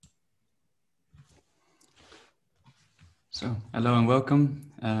So, hello and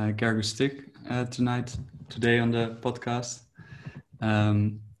welcome, Gergu Stick, today on the podcast.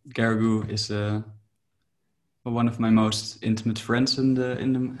 Gergu is one of my most intimate friends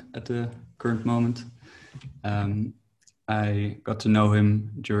at the current moment. I got to know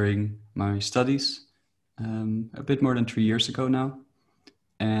him during my studies a bit more than 3 years ago now,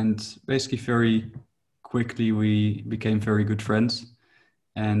 and basically very quickly we became very good friends,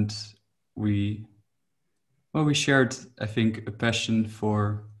 and we shared, I think, a passion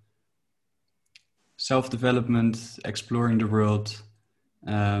for self-development, exploring the world,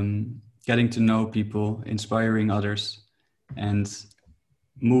 getting to know people, inspiring others, and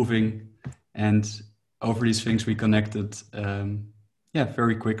moving. And over these things, we connected,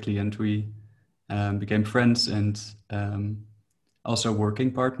 very quickly, and we became friends and also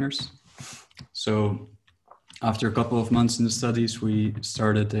working partners. So after a couple of months in the studies, we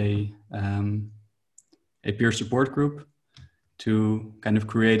started a peer support group to kind of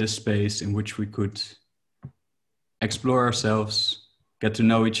create a space in which we could explore ourselves, get to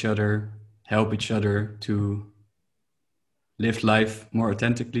know each other, help each other to live life more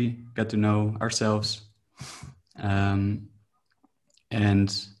authentically, get to know ourselves.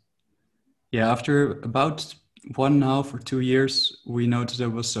 After about 1.5 or 2 years, we noticed it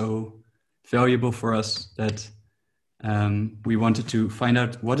was so valuable for us that we wanted to find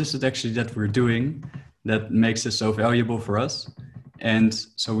out what is it actually that we're doing that makes it so valuable for us. And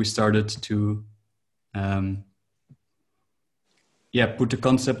so we started to put the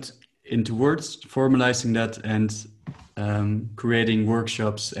concept into words, formalizing that, and creating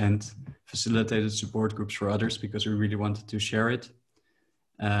workshops and facilitated support groups for others because we really wanted to share it.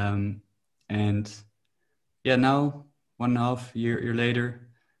 Now 1.5 year later,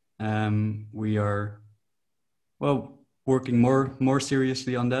 we are working more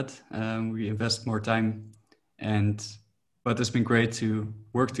seriously on that. We invest more time, but it's been great to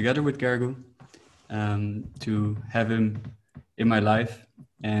work together with Gergu, to have him in my life.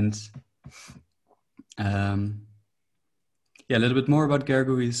 And a little bit more about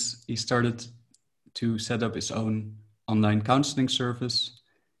Gergu. He started to set up his own online counseling service.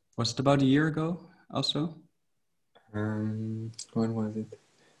 Was it about a year ago also? When was it?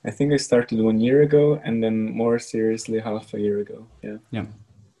 I think I started 1 year ago, and then more seriously half a year ago.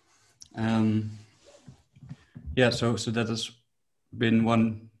 So that has been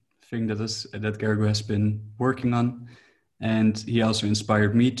one thing that Gergu has been working on, and he also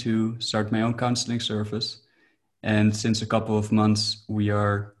inspired me to start my own counseling service. And since a couple of months, we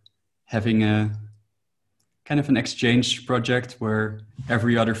are having a kind of an exchange project where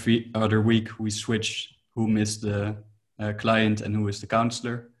every other week we switch whom is the client and who is the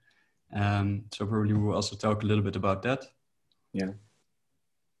counselor. So probably we'll also talk a little bit about that. Yeah.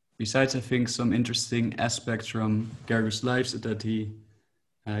 Besides, I think some interesting aspects from Gergu's life is that he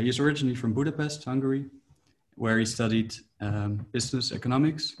is originally from Budapest, Hungary, where he studied business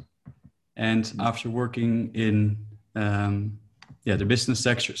economics. And after working in the business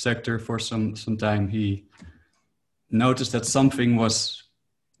sector for some time, he noticed that something was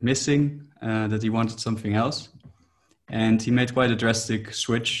missing, that he wanted something else. And he made quite a drastic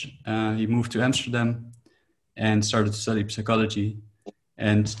switch. He moved to Amsterdam and started to study psychology,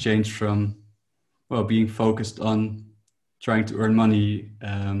 and changed from being focused on trying to earn money,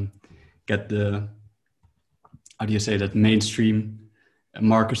 get the, how do you say that, mainstream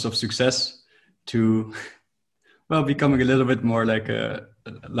markers of success, to becoming a little bit more like a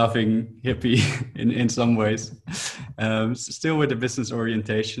loving hippie in some ways, still with a business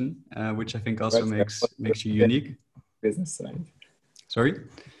orientation, which I think also makes you unique. Business side. Sorry?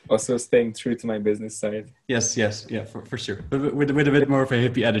 Also staying true to my business side. Yes, yeah, for sure. But with a bit more of a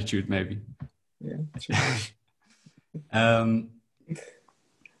hippie attitude, maybe. Yeah, true.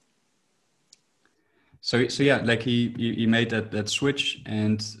 He made that switch,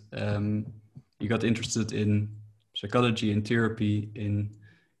 and he got interested in psychology and therapy, in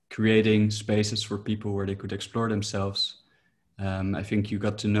creating spaces for people where they could explore themselves. I think in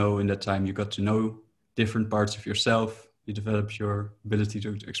that time you got to know different parts of yourself. You developed your ability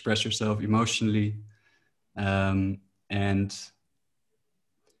to express yourself emotionally. Then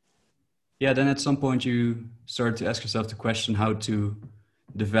at some point you start to ask yourself the question how to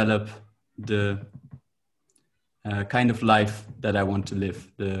develop the kind of life that I want to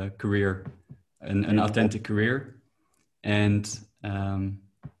live, the career, an authentic career. And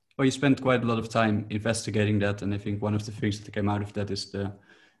you spent quite a lot of time investigating that. And I think one of the things that came out of that is the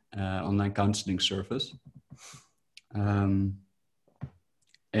online counseling service.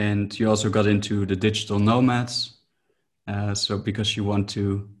 And you also got into the digital nomads. So because you want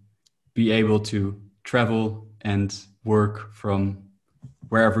to be able to travel and work from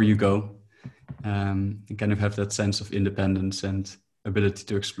wherever you go, and kind of have that sense of independence and ability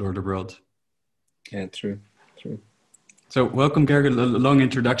to explore the world. Yeah, true. So welcome, Gerger. A long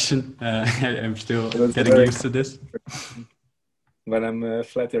introduction. I'm still getting used to this. But I'm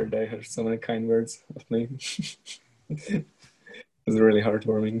flattered I heard so many kind words of me. It was really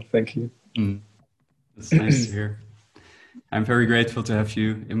heartwarming. Thank you. That's nice to hear. I'm very grateful to have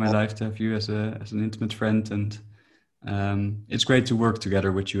you in my life, to have you as an intimate friend, and it's great to work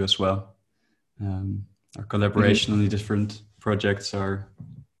together with you as well. Our collaboration on the different projects are,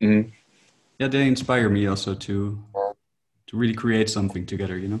 they inspire me also to really create something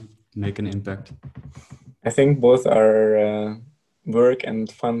together, make an impact. I think both our work and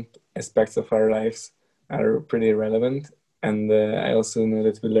fun aspects of our lives are pretty relevant. And I also know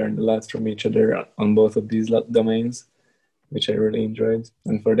that we learned a lot from each other on both of these domains, which I really enjoyed.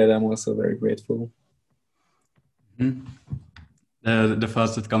 And for that, I'm also very grateful. The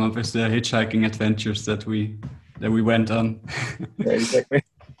thoughts that come up is the hitchhiking adventures that we went on. Yeah, exactly.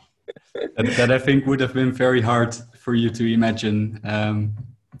 that I think would have been very hard for you to imagine,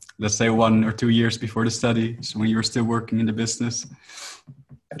 let's say 1 or 2 years before the study, so when you were still working in the business.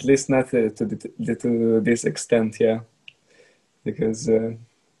 At least not to this extent, yeah. Because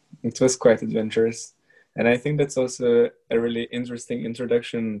it was quite adventurous. And I think that's also a really interesting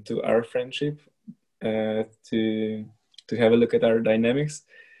introduction to our friendship, to have a look at our dynamics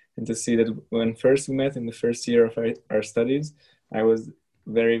and to see that when first we met in the first year of our studies, I was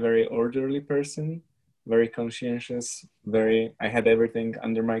very, very orderly person, very conscientious, I had everything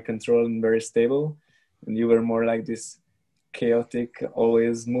under my control and very stable. And you were more like this chaotic,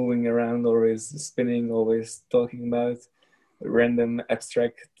 always moving around, always spinning, always talking about random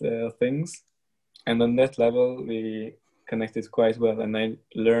abstract things. And on that level, we connected quite well. And I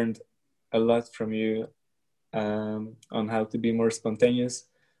learned a lot from you on how to be more spontaneous,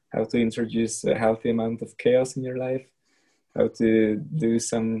 how to introduce a healthy amount of chaos in your life, how to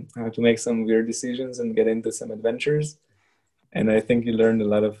make some weird decisions and get into some adventures. And I think you learned a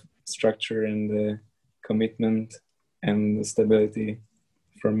lot of structure and commitment and stability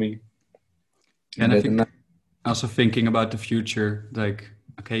from me. And I think also thinking about the future, like,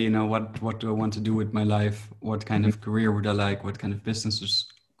 okay, what do I want to do with my life? What kind of career would I like? What kind of businesses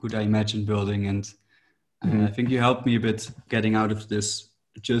could I imagine building? And I think you helped me a bit getting out of this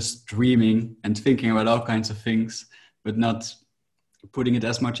just dreaming and thinking about all kinds of things, but not putting it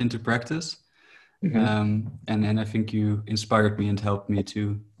as much into practice. And I think you inspired me and helped me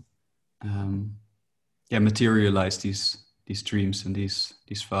to materialize these dreams and these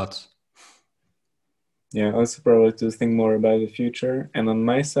thoughts. Yeah, also probably to think more about the future, and on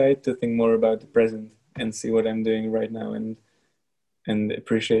my side to think more about the present and see what I'm doing right now and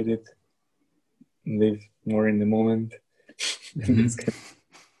appreciate it, live more in the moment.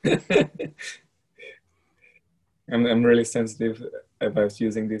 I'm really sensitive about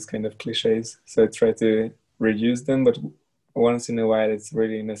using these kind of cliches, so I try to reduce them, but once in a while it's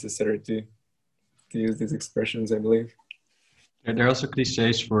really necessary to use these expressions, I believe. They're also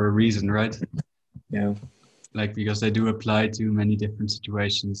cliches for a reason, right? Yeah. Like, because they do apply to many different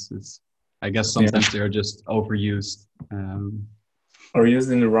situations. I guess sometimes they are just overused. Or used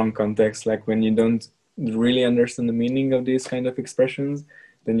in the wrong context, like when you don't really understand the meaning of these kind of expressions,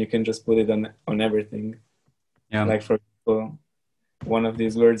 then you can just put it on everything. Yeah. Like, for example, one of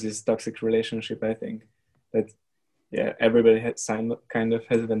these words is toxic relationship. I think that everybody has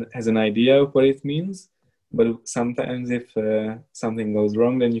an idea of what it means, but sometimes if something goes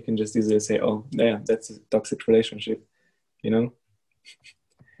wrong, then you can just easily say, oh yeah, that's a toxic relationship,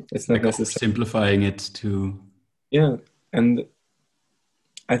 it's not like necessary simplifying it to and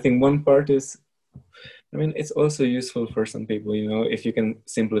I think one part is, it's also useful for some people, if you can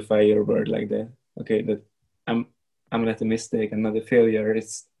simplify your word like that. Okay, that I'm not a mistake, I'm not a failure,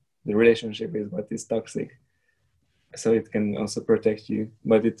 it's the relationship is what is toxic. So it can also protect you,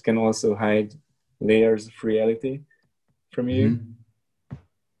 but it can also hide layers of reality from you.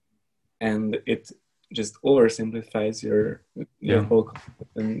 And it just oversimplifies your whole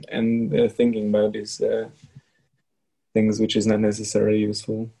concept and thinking about these things, which is not necessarily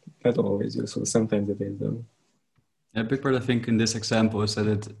useful, not always useful. Sometimes it is, though. A big part, I think, in this example is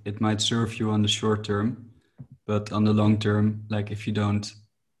that it might serve you on the short term, but on the long term, like if you're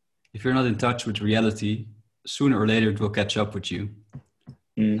not in touch with reality, sooner or later it will catch up with you.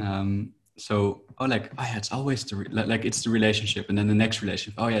 So oh, like, oh yeah, it's always like it's the relationship, and then the next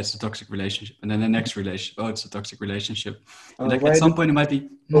relationship, oh yeah, it's a toxic relationship, and then the next relationship, oh, it's a toxic relationship. And like at Why do some point it might be,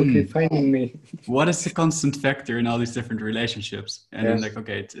 people keep finding me? what is the constant factor in all these different relationships? And Yeah. then like,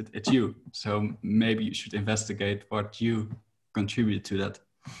 okay, it's you. So maybe you should investigate what you contribute to that.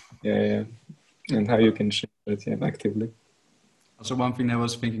 Yeah. And how you can change it, yeah, actively. Also, one thing I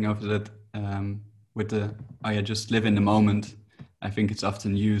was thinking of is that with the, oh yeah, just live in the moment. I think it's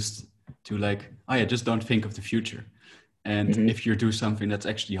often used to like, oh yeah, just don't think of the future. And if you do something that's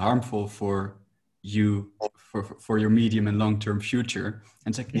actually harmful for you, for your medium and long-term future,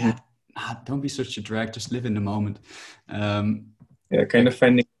 and it's like, yeah, don't be such a drag, just live in the moment. Yeah, kind of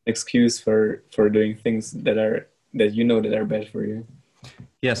finding an excuse for doing things that are that are bad for you.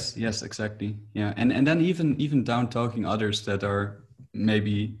 Yes, exactly. Yeah. And then even down talking others that are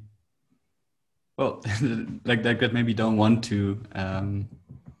maybe, well, like that maybe don't want to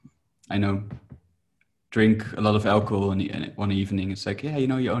I know, drink a lot of alcohol in one evening. It's like, yeah, you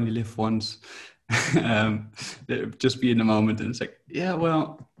know, you only live once. um, just be in the moment. And it's like, yeah,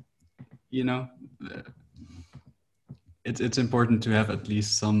 well, you know, it's important to have at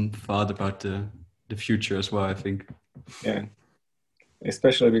least some thought about the future as well, I think. Yeah,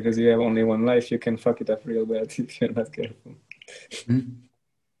 especially because you have only one life, you can fuck it up real bad if you're not careful. Mm-hmm.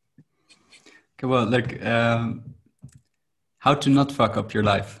 Okay, well, like, how to not fuck up your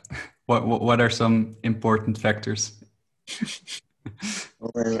life? What are some important factors?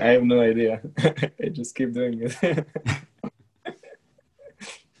 Oh, man, I have no idea. I just keep doing it.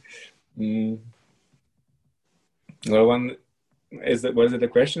 Well, was it a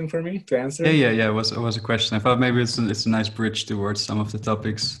question for me to answer? Yeah. It was a question. I thought maybe it's a nice bridge towards some of the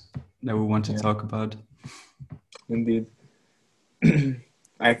topics that we want to talk about. Indeed.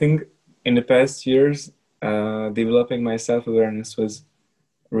 I think in the past years, developing my self-awareness was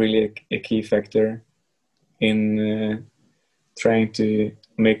really a key factor in trying to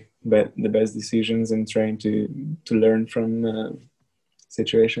make the best decisions and trying to learn from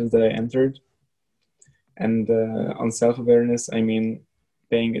situations that I entered. And on self-awareness, I mean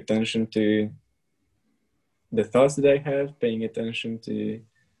paying attention to the thoughts that I have, paying attention to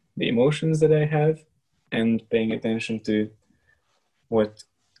the emotions that I have, and paying attention to what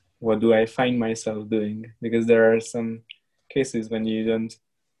do I find myself doing. Because there are some cases when you don't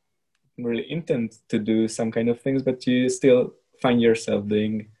really intend to do some kind of things, but you still find yourself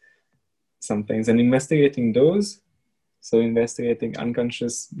doing some things, and investigating those. So investigating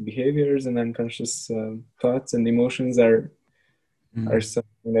unconscious behaviors and unconscious thoughts and emotions are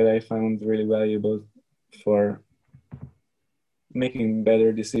something that I found really valuable for making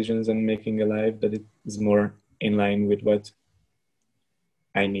better decisions and making a life that is more in line with what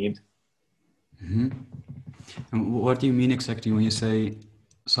I need. Mm-hmm. And what do you mean exactly when you say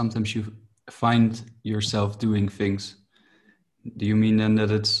sometimes you find yourself doing things? Do you mean then that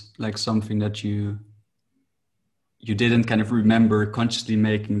it's like something that you didn't kind of remember consciously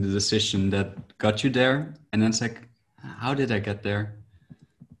making the decision that got you there, and then it's like, how did I get there?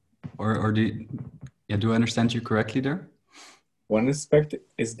 Or do I understand you correctly there? One aspect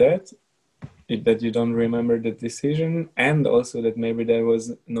is that you don't remember the decision, and also that maybe there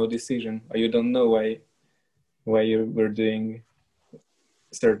was no decision, or you don't know why you were doing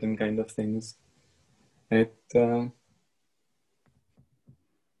certain kind of things. It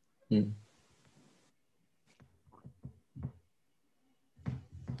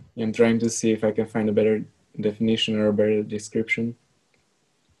I'm trying to see if I can find a better definition or a better description.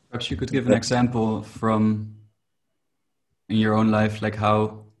 Perhaps you could give an example from in your own life, like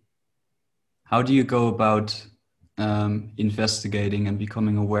how do you go about investigating and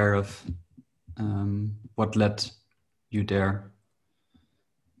becoming aware of what led you there,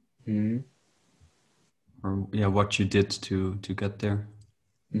 or what you did to get there?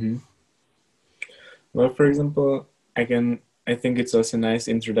 Well, for example, I think it's also a nice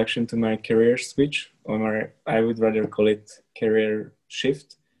introduction to my career switch, or I would rather call it career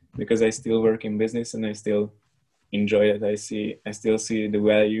shift, because I still work in business and I still enjoy it. I still see the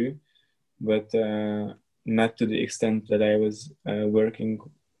value, but not to the extent that I was working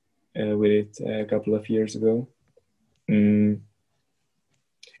with it a couple of years ago.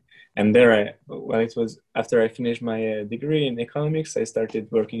 And there, it was after I finished my degree in economics, I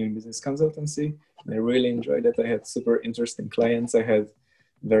started working in business consultancy. And I really enjoyed it. I had super interesting clients. I had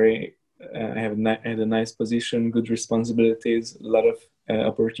I had a nice position, good responsibilities, a lot of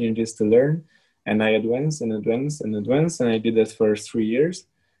opportunities to learn. And I advanced and advanced and advanced. And I did that for 3 years.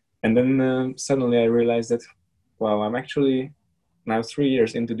 And then suddenly I realized that, wow, I'm actually now 3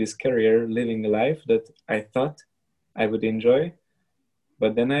 years into this career, living a life that I thought I would enjoy.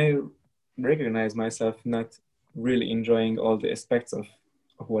 But then I recognize myself not really enjoying all the aspects of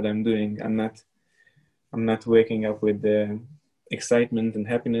what I'm doing. I'm not waking up with the excitement and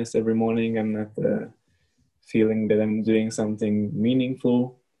happiness every morning. I'm not feeling that I'm doing something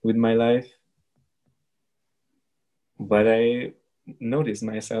meaningful with my life. But I notice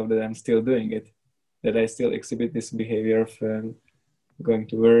myself that I'm still doing it, that I still exhibit this behavior of going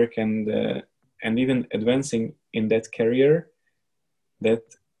to work and even advancing in that career that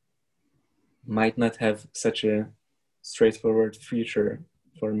might not have such a straightforward future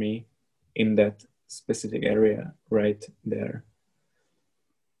for me in that specific area right there.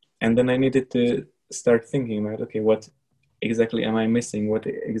 And then I needed to start thinking about, okay, what exactly am I missing? What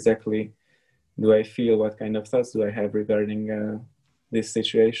exactly do I feel? What kind of thoughts do I have regarding this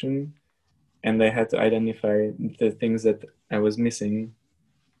situation? And I had to identify the things that I was missing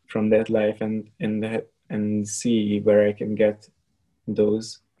from that life and see where I can get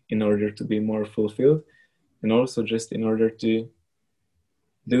those in order to be more fulfilled, and also just in order to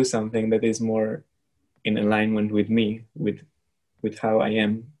do something that is more in alignment with me, with how I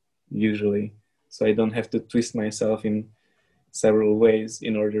am usually. So I don't have to twist myself in several ways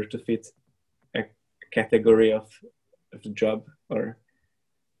in order to fit a category of job or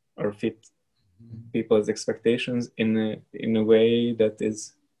fit people's expectations in a way that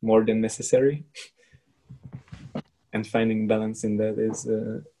is more than necessary. And finding balance in that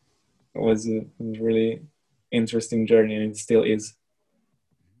was a really interesting journey, and it still is.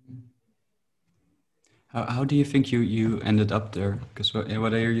 How do you think you ended up there? Because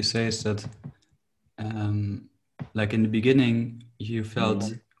what I hear you say is that, like in the beginning, you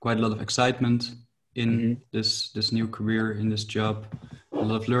felt quite a lot of excitement in this new career, in this job, a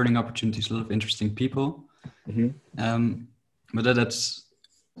lot of learning opportunities, a lot of interesting people. But that at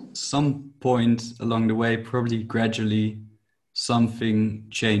some point along the way, probably gradually, something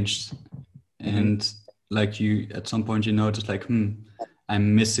changed, and like you, at some point, you noticed like,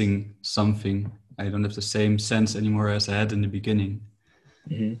 I'm missing something. I don't have the same sense anymore as I had in the beginning.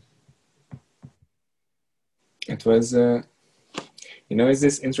 It was, it's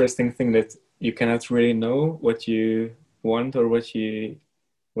this interesting thing that you cannot really know what you want or what you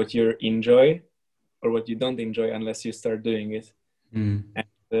enjoy or what you don't enjoy unless you start doing it.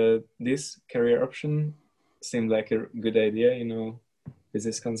 And this career option seemed like a good idea,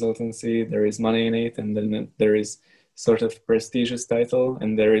 business consultancy, there is money in it, and then there is sort of prestigious title,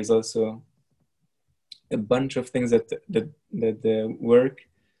 and there is also a bunch of things that the work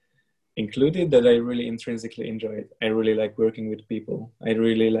included that I really intrinsically enjoyed. I really like working with people. I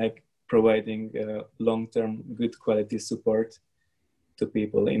really like providing long-term good quality support to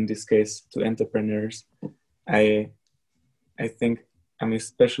people, in this case to entrepreneurs. I think I'm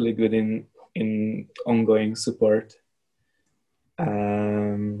especially good in ongoing support.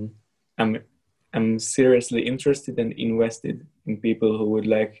 I'm seriously interested and invested in people who would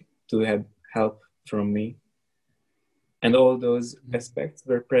like to have help from me, and all those aspects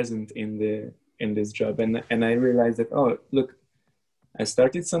were present in this job. And I realized that, oh, look, I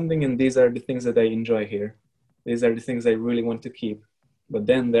started something, and these are the things that I enjoy here. These are the things I really want to keep. But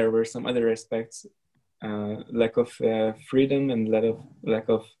then there were some other aspects, lack of freedom and lack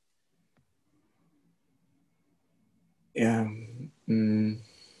of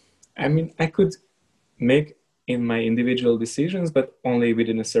I mean, I could make in my individual decisions, but only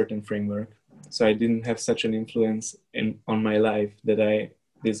within a certain framework. So I didn't have such an influence on my life that I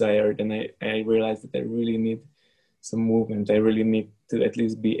desired. And I realized that I really need some movement. I really need to at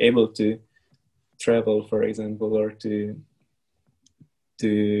least be able to travel, for example, or to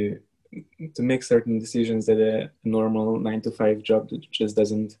make certain decisions that a normal 9-to-5 job just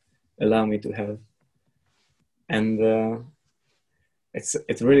doesn't allow me to have. And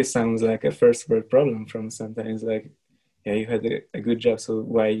it really sounds like a first world problem from sometimes, like, yeah, you had a good job, so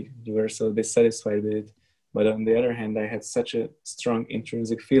why you were so dissatisfied with it? But on the other hand, I had such a strong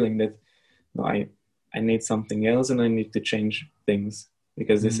intrinsic feeling that, no, I need something else, and I need to change things,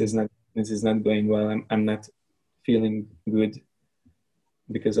 because this is not going well. I'm not feeling good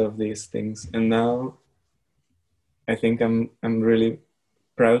because of these things. And now I think I'm really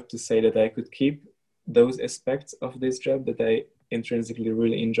proud to say that I could keep those aspects of this job that I intrinsically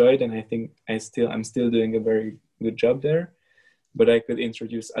really enjoyed, and I think I'm still doing a very good job there, but I could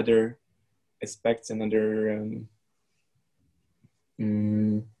introduce other aspects and other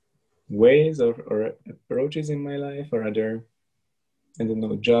ways or approaches in my life, or other, I don't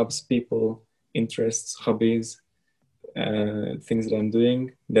know, jobs, people, interests, hobbies, things that I'm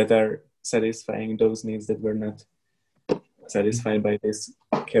doing that are satisfying those needs that were not satisfied by this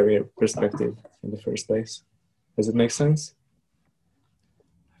career perspective in the first place. Does it make sense?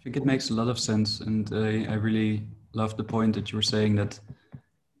 I think it makes a lot of sense, and I really love the point that you were saying that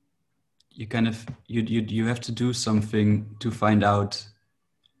you kind of you have to do something to find out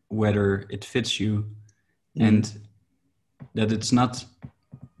whether it fits you, and that it's not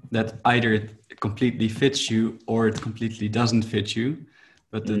that either it completely fits you or it completely doesn't fit you,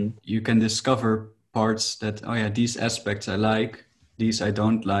 but that you can discover parts that, oh yeah, these aspects I like, these I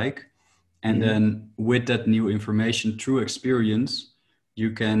don't like, and then with that new information through experience,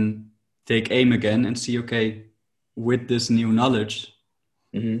 you can take aim again and see, okay, with this new knowledge,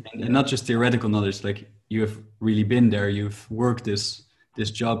 and not just theoretical knowledge, like you have really been there, you've worked this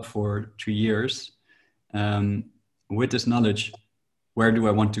job for 3 years. With this knowledge, where do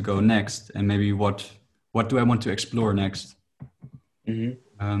I want to go next, and maybe what do I want to explore next?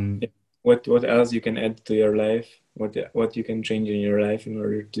 What else you can add to your life? What you can change in your life in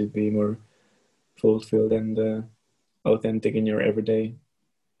order to be more fulfilled and authentic in your everyday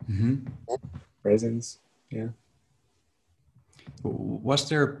presence? Yeah. Was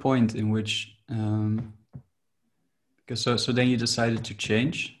there a point in which, because so then you decided to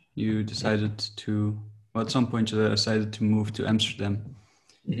change? You decided to, well, at some point you decided to move to Amsterdam.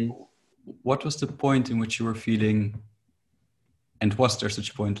 What was the point in which you were feeling, and was there such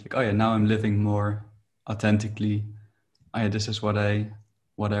a point, like, oh yeah, now I'm living more authentically, oh yeah, this is what I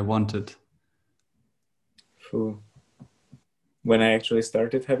wanted? When I actually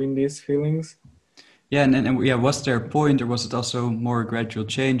started having these feelings? Yeah, and yeah, was there a point, or was it also more a gradual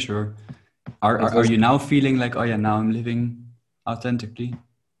change, or are you now feeling like, oh yeah, now I'm living authentically?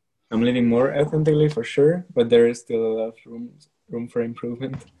 I'm living more authentically for sure, but there is still a lot of room for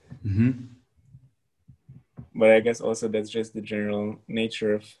improvement. But I guess also that's just the general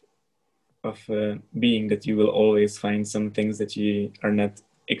nature of being, that you will always find some things that you are not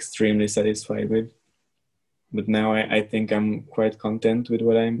extremely satisfied with. But now I think I'm quite content with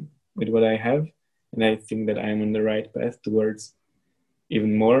what I have, and I think that I'm on the right path towards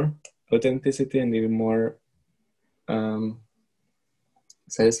even more authenticity and even more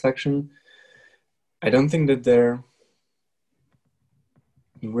satisfaction. I don't think that there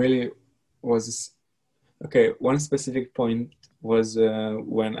really was. Okay, one specific point was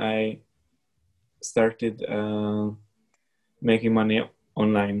when I started making money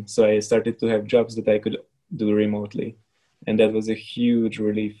online. So I started to have jobs that I could do remotely, and that was a huge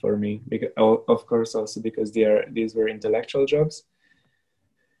relief for me. Because, of course, also because these were intellectual jobs,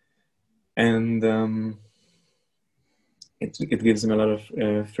 and it gives me a lot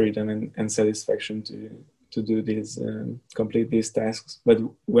of freedom and satisfaction to do these complete these tasks. But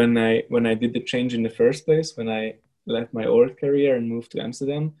when I did the change in the first place, when I left my old career and moved to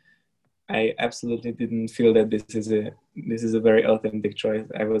Amsterdam, I absolutely didn't feel that this is a very authentic choice.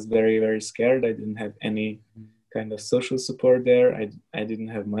 I was very, very scared. I didn't have any kind of social support there. I didn't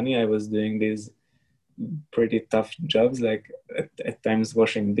have money. I was doing these pretty tough jobs, like at times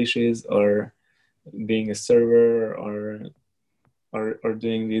washing dishes or being a server or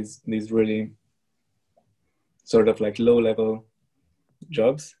doing these really sort of like low level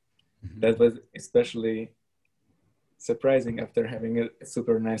jobs. That was especially surprising after having a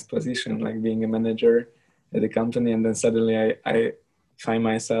super nice position, like being a manager at a company, and then suddenly I find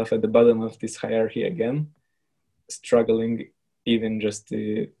myself at the bottom of this hierarchy again, struggling even just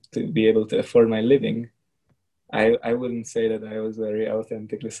to be able to afford my living. I wouldn't say that I was very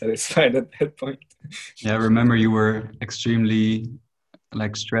authentically satisfied at that point. Yeah, I remember you were extremely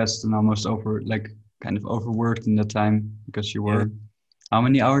like stressed and almost kind of overworked in that time, because you were, how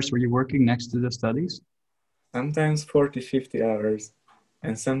many hours were you working next to the studies? Sometimes 40, 50 hours.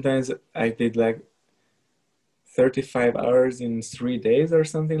 And sometimes I did like 35 hours in 3 days or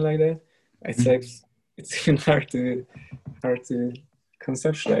something like that. It's like, it's even hard to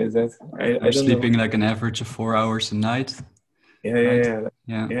conceptualize that. I don't sleeping know. like an average of 4 hours a night.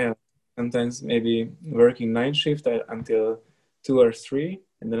 Yeah. Sometimes maybe working night shift until 2 or 3,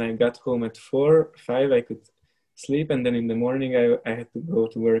 and then I got home at 4, 5. I could sleep, and then in the morning I had to go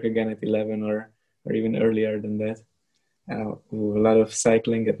to work again at 11 or even earlier than that. A lot of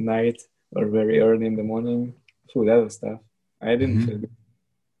cycling at night or very early in the morning. That was tough. I didn't feel good.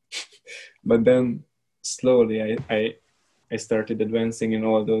 But then slowly I started advancing in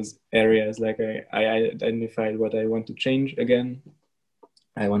all those areas. Like I identified what I want to change again.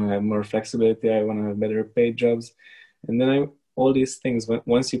 I want to have more flexibility. I want to have better paid jobs. And then all these things,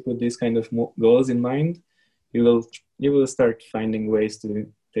 once you put these kind of goals in mind, you will start finding ways to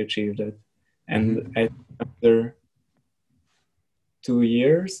achieve that. And after 2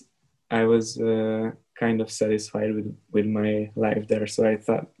 years, I was kind of satisfied with my life there. So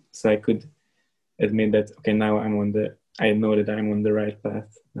I could admit that, okay, now I'm on the I know that I'm on the right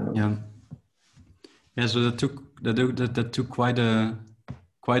path now. Yeah. Yeah. So that took quite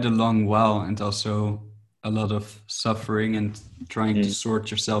a long while, and also a lot of suffering and trying to Mm.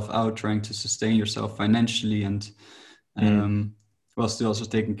 sort yourself out, trying to sustain yourself financially, and Mm. while still also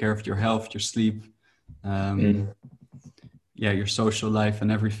taking care of your health, your sleep, Mm. yeah, your social life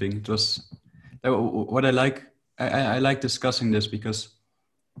and everything. It was what I like. I like discussing this because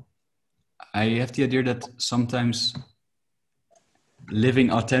I have the idea that sometimes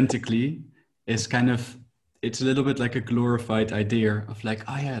living authentically is kind of, it's a little bit like a glorified idea of like,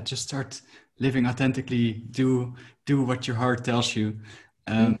 oh yeah, just start living authentically, do what your heart tells you.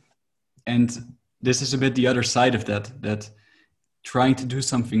 Mm. And this is a bit the other side of that trying to do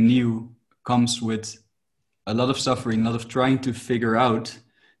something new comes with a lot of suffering, a lot of trying to figure out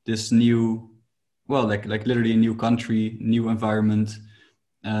this new, well, like literally a new country, new environment,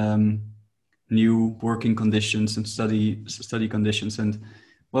 um, new working conditions and study conditions. And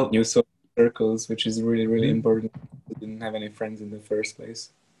well, New social circles, which is really, really mhm. important. I didn't have any friends in the first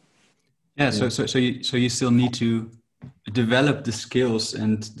place. Yeah, Yeah. so you still need to develop the skills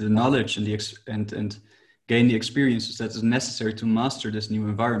and the knowledge and and gain the experiences that is necessary to master this new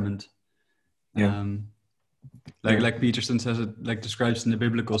environment. Yeah. Um, Yeah. like Peterson says it, like describes in the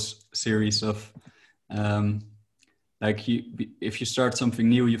biblical series of um, like if you start something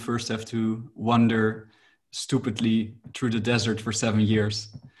new, you first have to wander stupidly through the desert for 7 years.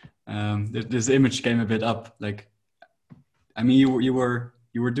 This image came a bit up. Like, I mean, you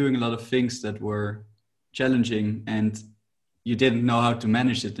were doing a lot of things that were challenging, and you didn't know how to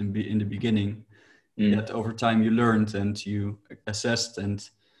manage it in the beginning. Mm. Yet over time, you learned and you assessed and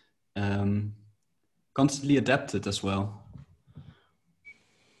um, constantly adapted as well.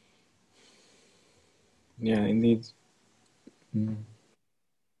 Yeah, indeed. Mm.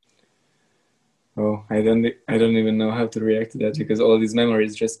 Oh, I don't even know how to react to that because all these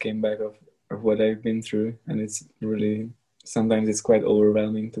memories just came back of what I've been through, and it's really sometimes it's quite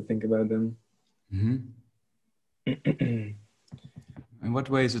overwhelming to think about them. Mm-hmm. In what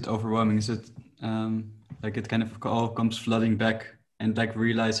way is it overwhelming? Is it like it kind of all comes flooding back and like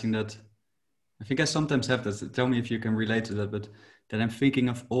realizing that I think I sometimes have that. Tell me if you can relate to that, but that I'm thinking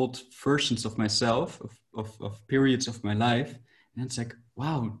of old versions of myself, of periods of my life. And it's like,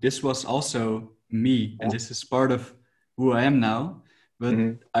 wow, this was also me. And this is part of who I am now. But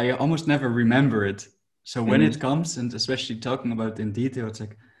Mm-hmm. I almost never remember it. So when Mm-hmm. it comes, and especially talking about it in detail, it's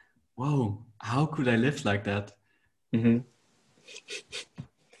like, whoa, how could I live like that? Mm-hmm.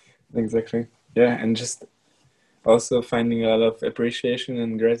 Exactly. Yeah, and just also finding a lot of appreciation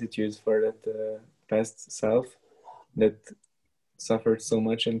and gratitude for that past self that suffered so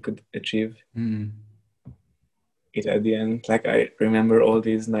much and could achieve Mm. it at the end. Like I remember all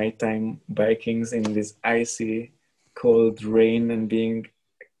these nighttime bikings in this icy, cold rain and being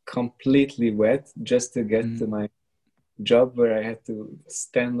completely wet just to get to Mm. my job where I had to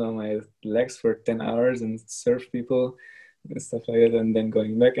stand on my legs for 10 hours and serve people and stuff like that, and then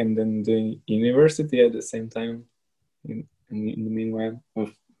going back and then doing university at the same time in the meanwhile of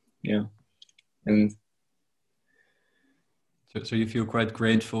yeah. And So you feel quite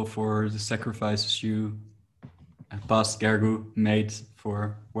grateful for the sacrifices you past Gergu made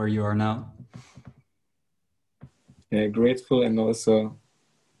for where you are now. yeah, grateful and also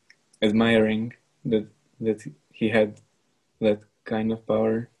admiring that he had that kind of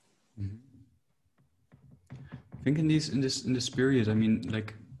power. Mm-hmm. I think in this period, I mean,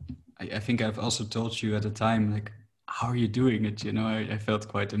 like, I think I've also told you at the time, like, how are you doing it? You know, I felt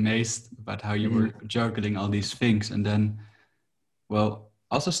quite amazed about how you Mm-hmm. were juggling all these things, and then, well,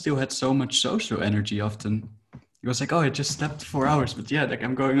 also still had so much social energy. Often, it was like, oh, I just slept 4 hours, but yeah, like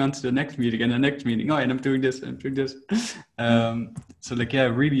I'm going on to the next meeting and the next meeting. Oh, and I'm doing this and I'm doing this. So like, yeah,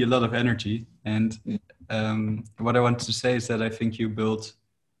 really a lot of energy. And what I wanted to say is that I think you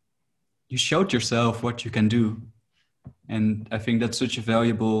showed yourself what you can do, and I think that's such a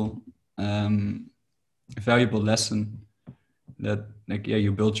valuable lesson that like yeah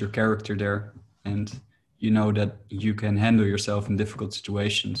you build your character there, and you know that you can handle yourself in difficult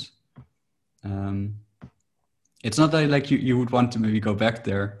situations. um, it's not that like you would want to maybe go back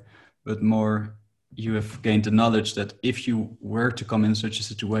there, but more you have gained the knowledge that if you were to come in such a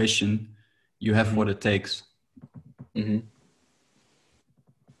situation, you have Mm-hmm. what it takes. Mm-hmm.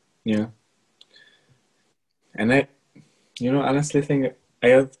 Yeah, and I honestly think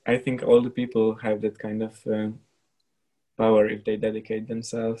I think all the people have that kind of power if they dedicate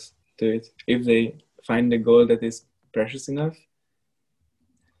themselves to it, if they find a goal that is precious enough.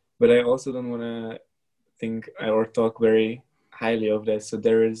 But I also don't want to think or talk very highly of that. So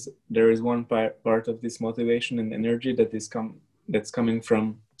there is one part of this motivation and energy that's coming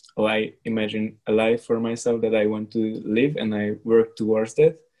from, oh, I imagine a life for myself that I want to live and I work towards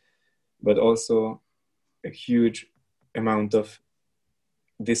that, but also a huge amount of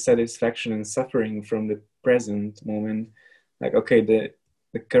dissatisfaction and suffering from the present moment. Like, okay,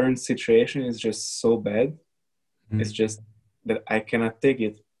 the current situation is just so bad. It's just that I cannot take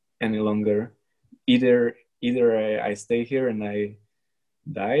it any longer. Either I stay here and I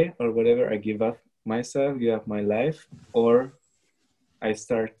die or whatever, I give up myself, give up my life, or I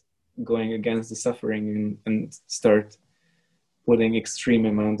start going against the suffering and start putting extreme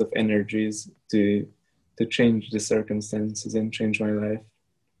amount of energies to change the circumstances and change my life.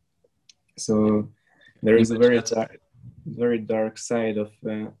 So there is a very dark side of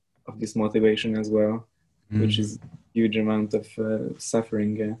this motivation as well, which is huge amount of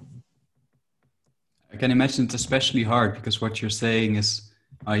suffering. Yeah. I can imagine it's especially hard because what you're saying is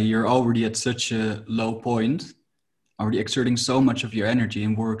you're already at such a low point, already exerting so much of your energy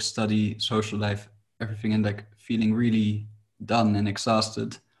in work, study, social life, everything, and like feeling really done and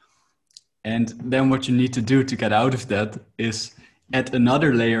exhausted. And then what you need to do to get out of that is add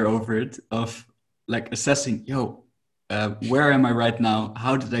another layer over it of like assessing, where am I right now?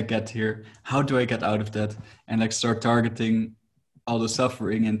 How did I get here? How do I get out of that? And like start targeting all the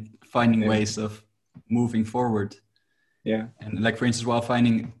suffering and finding ways of moving forward. Yeah. And like, for instance, while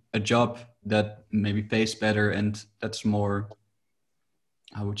finding a job that maybe pays better and that's more,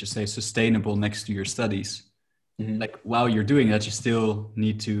 how would you say, sustainable next to your studies. Like while you're doing that, you still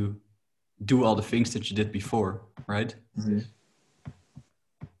need to do all the things that you did before, right?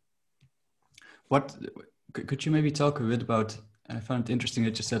 What could you maybe talk a bit about? I found it interesting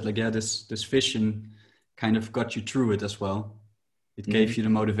that you said like, this vision kind of got you through it as well. It gave you the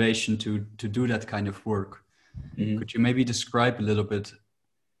motivation to do that kind of work. Could you maybe describe a little bit,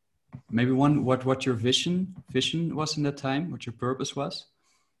 maybe one, what your vision was in that time, what your purpose was,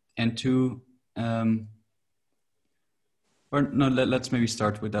 and two, or no, let's maybe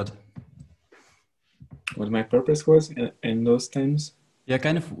start with that. What my purpose was in those times? Yeah,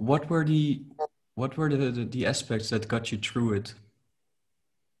 kind of. What were the aspects that got you through it?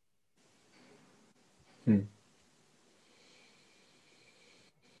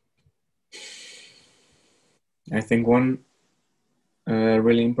 I think one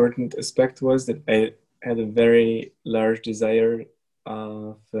really important aspect was that I had a very large desire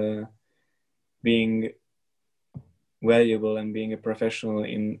of being valuable and being a professional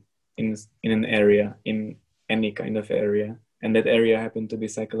in an area, in any kind of area. And that area happened to be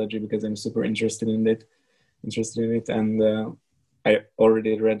psychology because I'm super interested in it. And I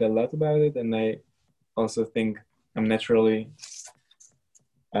already read a lot about it. And I also think I'm naturally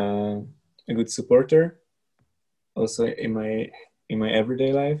a good supporter also in my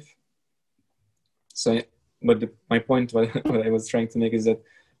everyday life. So, but my point, what I was trying to make is that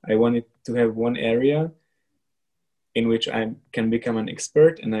I wanted to have one area in which I can become an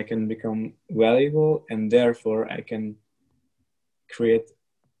expert and I can become valuable, and therefore I can create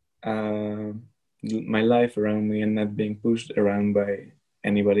my life around me and not being pushed around by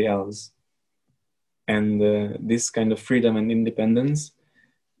anybody else. And this kind of freedom and independence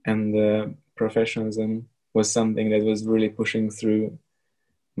and professionalism was something that was really pushing through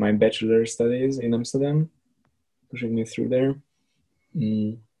my bachelor studies in Amsterdam, pushing me through there.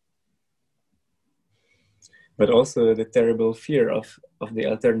 But also the terrible fear of the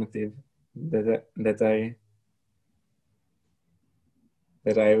alternative that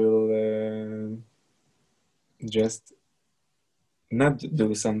I will just not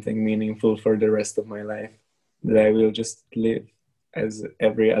do something meaningful for the rest of my life, that I will just live as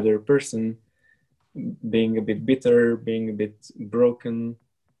every other person, being a bit bitter, being a bit broken,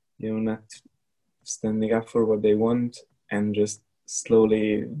 not standing up for what they want and just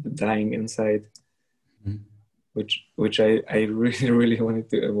slowly dying inside, which I really, really wanted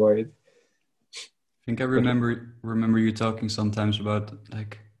to avoid. I think I remember you talking sometimes about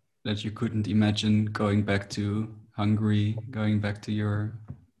like that you couldn't imagine going back to Hungary, going back to your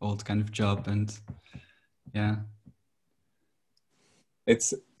old kind of job, and yeah.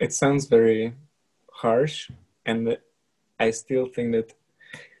 It sounds very harsh, and I still think that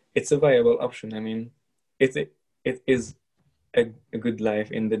it's a viable option. I mean, it is a good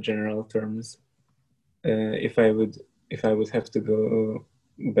life in the general terms. If I would have to go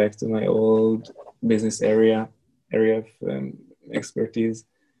back to my old business area of expertise,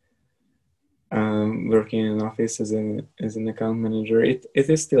 working in an office as an account manager, it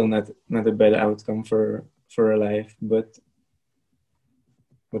is still not a bad outcome for a life, but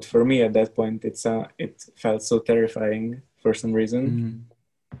for me at that point it felt so terrifying for some reason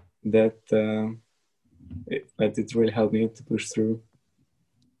that it really helped me to push through.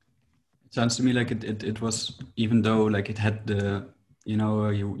 It sounds to me like it was, even though like it had the,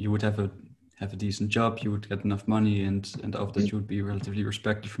 you would have a decent job, you would get enough money, and of that you would be relatively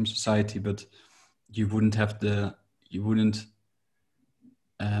respected from society, but you wouldn't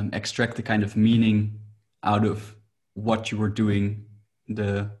extract the kind of meaning out of what you were doing,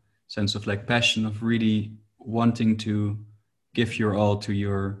 the sense of like passion of really wanting to give your all to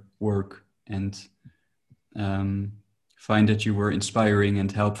your work and find that you were inspiring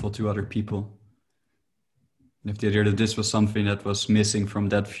and helpful to other people. And if the idea that this was something that was missing from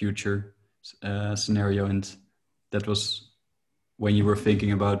that future scenario, and that was when you were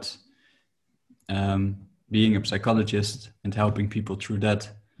thinking about being a psychologist and helping people through that,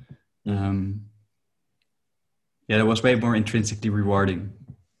 that was way more intrinsically rewarding.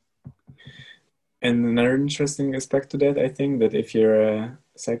 And another interesting aspect to that, I think, that if you're a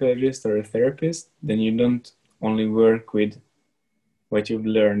psychologist or a therapist, then you don't only work with what you've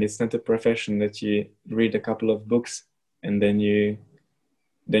learned. It's not a profession that you read a couple of books and then you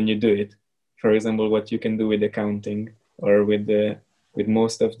do it. For example, what you can do with accounting or with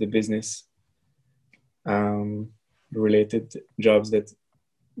most of the business related jobs, that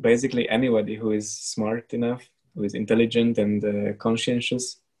basically anybody who is smart enough, who is intelligent and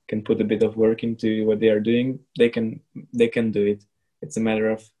conscientious, can put a bit of work into what they are doing. They can do it. It's a matter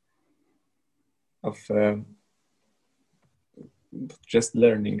of just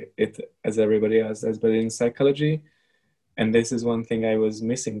learning it as everybody else does. But in psychology, and this is one thing I was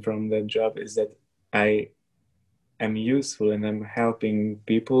missing from that job, is that I am useful and I'm helping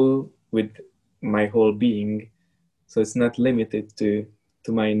people with my whole being. So it's not limited to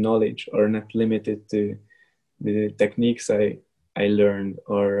my knowledge, or not limited to the techniques I learned,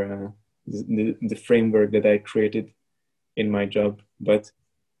 or the framework that I created in my job, but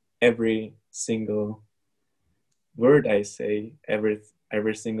every single word I say,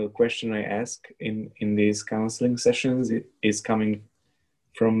 every single question I ask in these counseling sessions is coming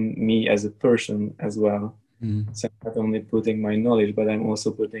from me as a person as well. So I'm not only putting my knowledge, but I'm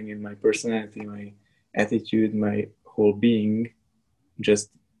also putting in my personality, my attitude, my whole being, just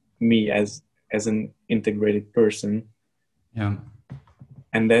me as an integrated person. Yeah.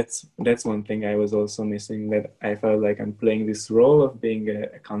 And that's one thing I was also missing, that I felt like I'm playing this role of being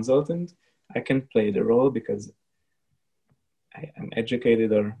a consultant. I can play the role because I am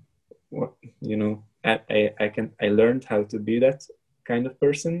educated, or what, I learned how to be that kind of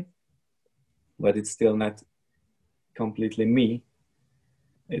person, but it's still not completely me.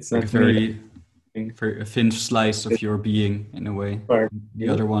 It's like not a thin slice of your being in a way. The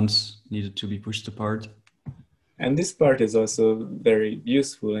other ones needed to be pushed apart. And this part is also very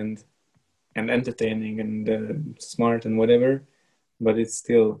useful and entertaining and smart and whatever, but it's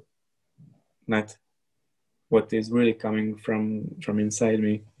still not what is really coming from inside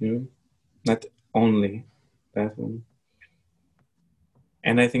me, not only that one.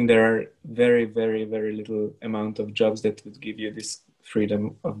 And I think there are very, very, very little amount of jobs that would give you this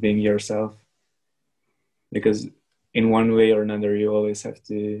freedom of being yourself, because in one way or another you always have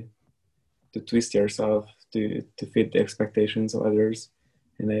to twist yourself to fit the expectations of others,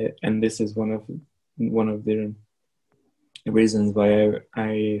 and this is one of the reasons why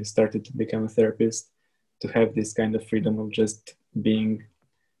I started to become a therapist, to have this kind of freedom of just being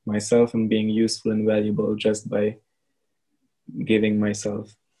myself and being useful and valuable just by giving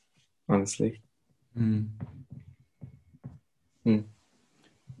myself, honestly. I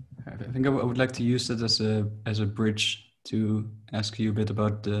think I would like to use that as a bridge to ask you a bit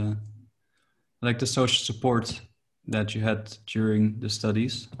about the social support that you had during the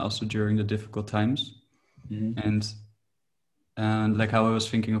studies, also during the difficult times. And like how I was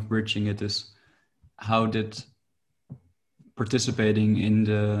thinking of bridging it is, how did participating in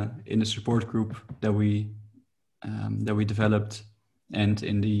the support group that we developed, and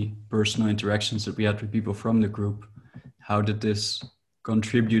in the personal interactions that we had with people from the group, how did this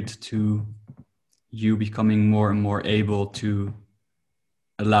contribute to you becoming more and more able to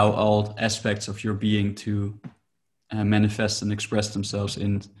allow all aspects of your being to manifest and express themselves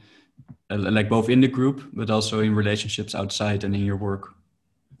in like both in the group, but also in relationships outside and in your work?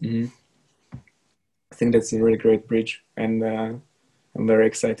 I think that's a really great bridge, and I'm very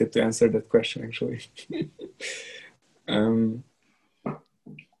excited to answer that question, actually.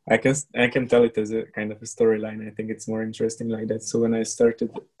 I can tell it as a kind of a storyline. I think it's more interesting like that. So when I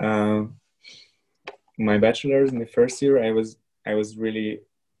started my bachelor's in the first year, I was really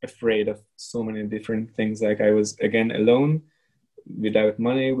afraid of so many different things. Like I was again alone, without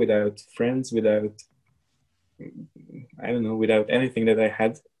money, without friends, without I don't know, without anything that I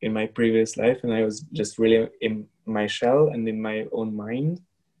had in my previous life, and I was just really in my shell and in my own mind,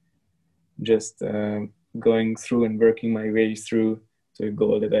 just going through and working my way through to a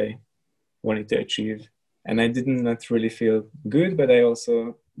goal that I wanted to achieve. And I did not really feel good, but I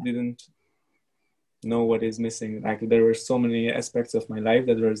also didn't know what is missing. Like there were so many aspects of my life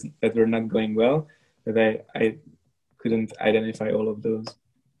that were not going well, that I couldn't identify all of those.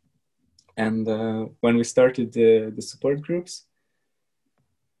 And when we started the support groups,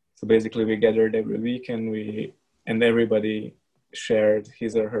 so basically we gathered every week and everybody shared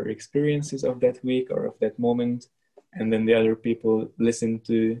his or her experiences of that week or of that moment, and then the other people listened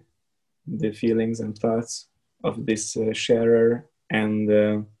to the feelings and thoughts of this sharer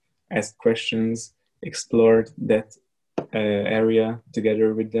and asked questions, explored that area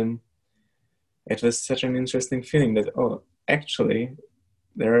together with them. It was such an interesting feeling that, oh, actually,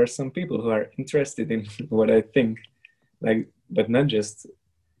 there are some people who are interested in what I think, like, but not just,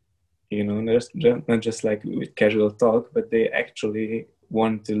 not just like with casual talk, but they actually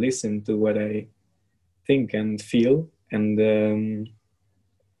want to listen to what I think and feel, and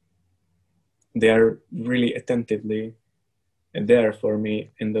they are really attentively there for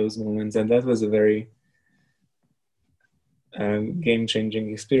me in those moments. And that was a very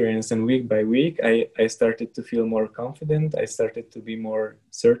game-changing experience. And week by week, I started to feel more confident. I started to be more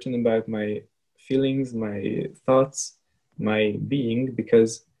certain about my feelings, my thoughts, my being,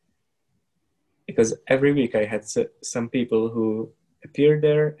 because every week I had some people who appeared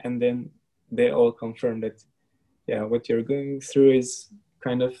there, and then they all confirmed that, yeah, what you're going through is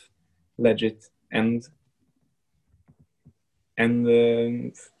kind of legit. And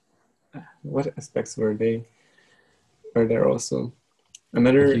what aspects were there also?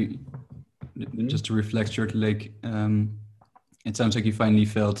 Another, just to reflect shortly, like it sounds like you finally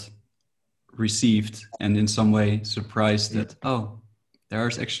felt received and in some way surprised that, oh, there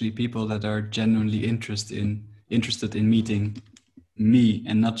are actually people that are genuinely interested in meeting me,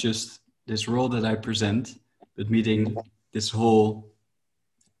 and not just this role that I present, but meeting this whole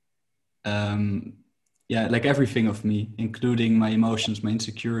like everything of me, including my emotions, my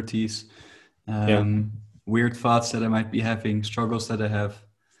insecurities, weird thoughts that I might be having, struggles that I have.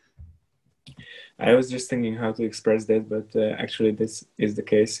 I was just thinking how to express that, but actually this is the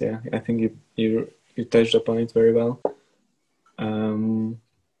case. Yeah, I think you touched upon it very well. And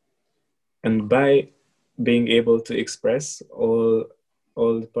by being able to express all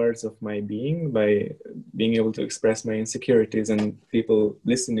the parts of my being, by being able to express my insecurities and people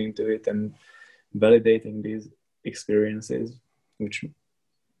listening to it and validating these experiences, which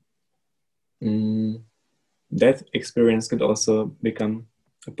that experience could also become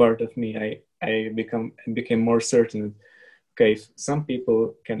a part of me. I became more certain. Okay, if some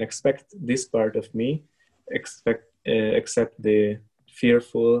people can expect this part of me, accept the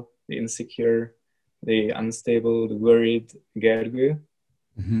fearful, the insecure, the unstable, the worried Gergu,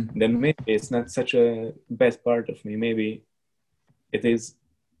 then maybe it's not such a bad part of me. Maybe it is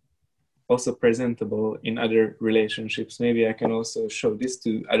also presentable in other relationships. Maybe I can also show this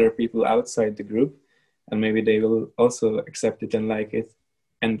to other people outside the group, and maybe they will also accept it and like it.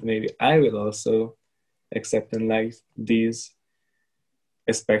 And maybe I will also accept and like these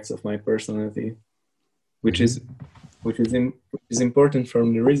aspects of my personality, which is important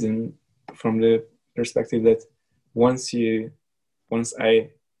from the perspective that once I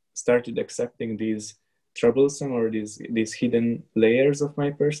started accepting these troublesome or these hidden layers of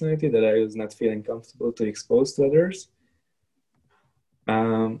my personality that I was not feeling comfortable to expose to others,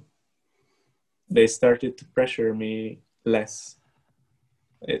 they started to pressure me less.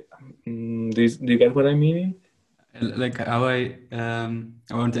 Do you get what I mean? Like how I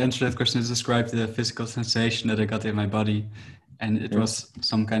want to answer that question is describe the physical sensation that I got in my body, and it was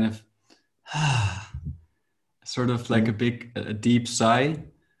some kind of sort of like a deep sigh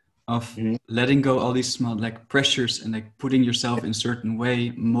of letting go all these small like pressures and like putting yourself in a certain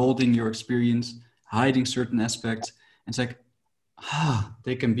way, molding your experience, hiding certain aspects. It's like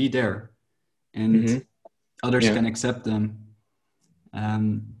they can be there, and others can accept them.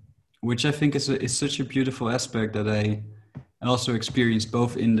 Which I think is such a beautiful aspect that I also experienced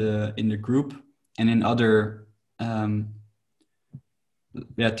both in the group and in other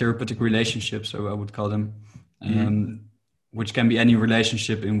therapeutic relationships, so I would call them, which can be any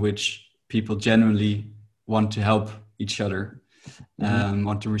relationship in which people genuinely want to help each other,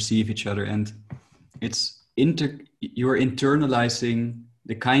 want to receive each other, and it's you're internalizing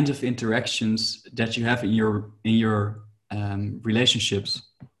the kinds of interactions that you have in your relationships.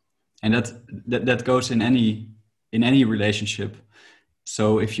 And that goes in any relationship.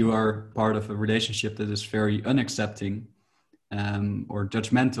 So if you are part of a relationship that is very unaccepting or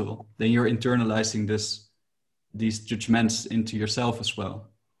judgmental, then you're internalizing these judgments into yourself as well.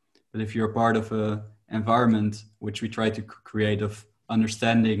 But if you're part of a environment which we try to create of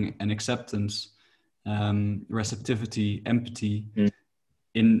understanding and acceptance, receptivity, empathy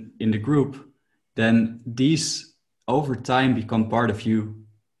in the group, then these over time become part of you,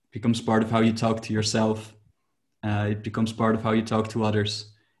 becomes part of how you talk to yourself. It becomes part of how you talk to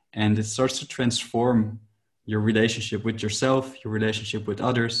others, and it starts to transform your relationship with yourself, your relationship with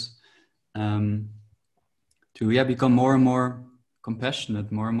others, to become more and more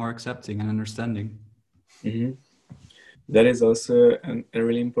compassionate, more and more accepting and understanding. Mm-hmm. That is also a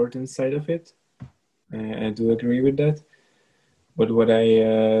really important side of it. I do agree with that. But what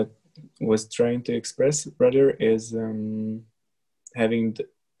I was trying to express rather is having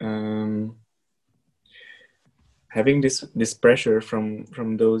this pressure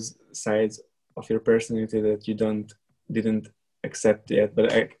from those sides of your personality that you didn't accept yet.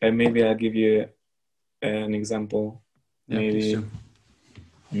 But I maybe I'll give you an example. Yeah, maybe. Please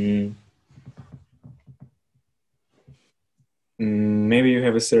do. Maybe you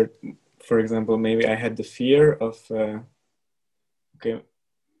have a certain, for example, maybe I had the fear of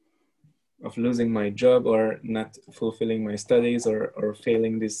losing my job or not fulfilling my studies or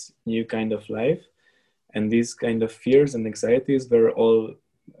failing this new kind of life. And these kind of fears and anxieties were all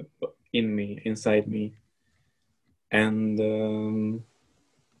in me, inside me. And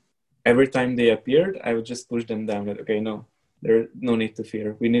every time they appeared, I would just push them down. That okay, no, there's no need to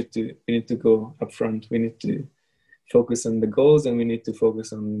fear. We need to go up front. We need to focus on the goals, and we need to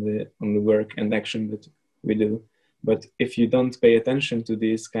focus on the work and action that we do. But if you don't pay attention to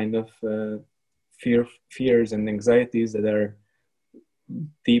these kind of fears and anxieties that are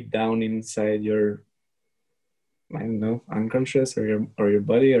deep down inside your, I don't know, unconscious or your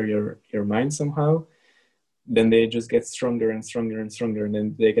body or your mind somehow, then they just get stronger and stronger and stronger, and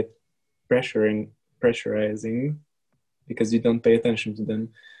then they get pressurizing because you don't pay attention to them.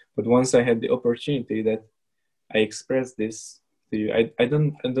 But once I had the opportunity that I expressed this to you, I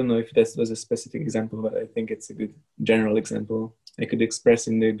don't know if this was a specific example, but I think it's a good general example. I could express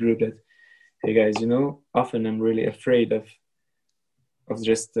in the group that, hey guys, often I'm really afraid of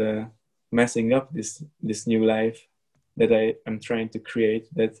just messing up this new life that I'm trying to create,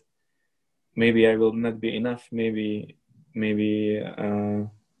 that maybe I will not be enough, maybe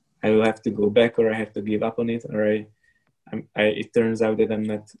I will have to go back, or I have to give up on it, or it turns out that I'm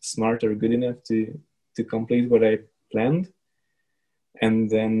not smart or good enough to complete what I planned. And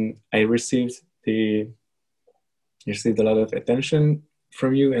then I received a lot of attention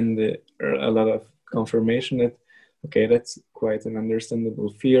from you, and a lot of confirmation that, okay, that's quite an understandable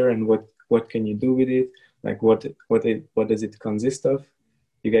fear, and what can you do with it? Like what does it consist of?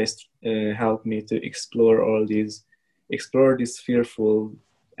 You guys helped me to explore this fearful,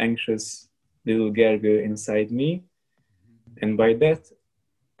 anxious little Gergő inside me, and by that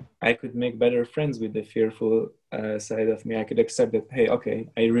I could make better friends with the fearful side of me. I could accept that, hey, okay,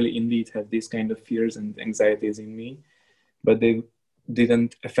 I really indeed have these kind of fears and anxieties in me, but they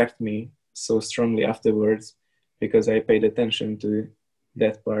didn't affect me so strongly afterwards because I paid attention to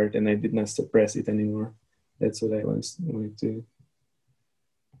that part and I did not suppress it anymore. That's what I wanted to.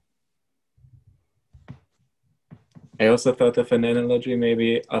 I also thought of an analogy,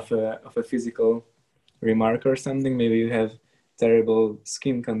 maybe of a physical remark or something. Maybe you have terrible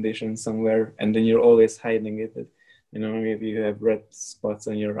skin condition somewhere, and then you're always hiding it. Maybe you have red spots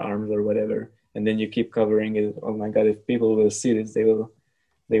on your arms or whatever, and then you keep covering it. Oh my God! If people will see this, they will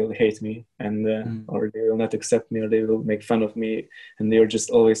hate me, and or they will not accept me, or they will make fun of me, and they're just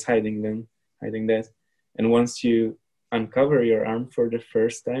always hiding that. And once you uncover your arm for the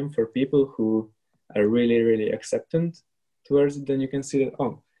first time for people who are really, really acceptant towards it, then you can see that,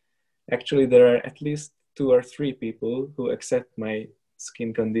 oh, actually there are at least 2 or 3 people who accept my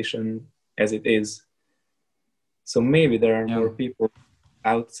skin condition as it is. So maybe there are more people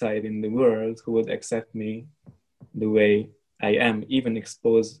outside in the world who would accept me the way I am, even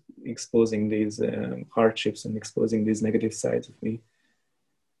exposing these hardships and exposing these negative sides of me.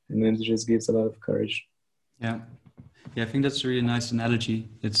 And then it just gives a lot of courage. Yeah, I think that's a really nice analogy.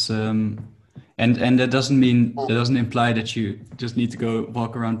 It's and that doesn't imply that you just need to go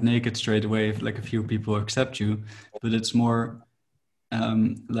walk around naked straight away if like a few people accept you, but it's more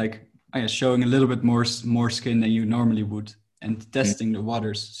showing a little bit more skin than you normally would, and testing the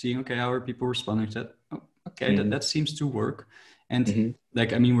waters, seeing, okay, how are people responding to that? Oh, okay, that seems to work. And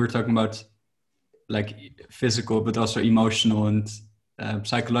we're talking about like physical, but also emotional and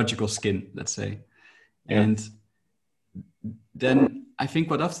psychological skin, let's say. And then I think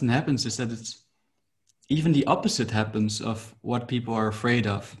what often happens is that it's even the opposite happens of what people are afraid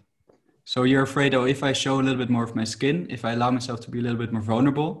of. So you're afraid, oh, if I show a little bit more of my skin, if I allow myself to be a little bit more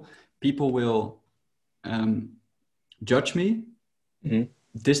vulnerable, people will judge me,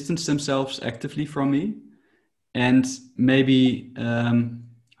 distance themselves actively from me, and maybe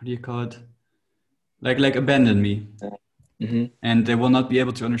how do you call it? Like abandon me, and they will not be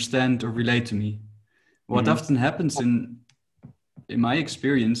able to understand or relate to me. What often happens in my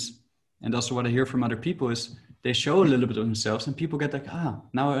experience, and also what I hear from other people, is they show a little bit of themselves, and people get like,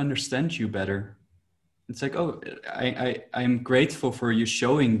 now I understand you better. It's like, oh, I'm grateful for you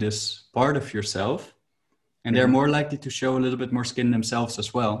showing this part of yourself, and they're more likely to show a little bit more skin themselves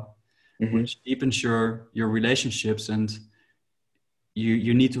as well, which deepens your relationships, and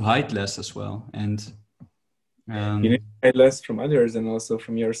you need to hide less as well. And you need to hide less from others and also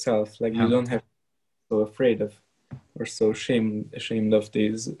from yourself. Like you don't have to be so afraid of or so ashamed of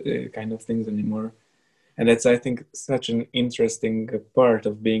these kind of things anymore. And that's, I think, such an interesting part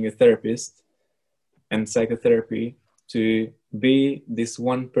of being a therapist and psychotherapy, to be this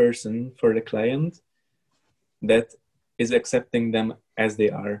one person for the client that is accepting them as they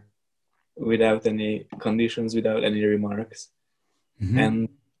are, without any conditions, without any remarks. And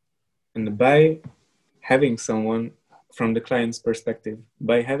by having someone from the client's perspective,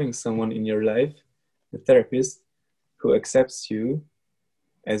 by having someone in your life, the therapist, who accepts you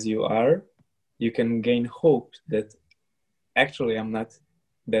as you are, you can gain hope that actually I'm not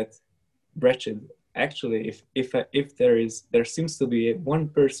that wretched. Actually, if there seems to be one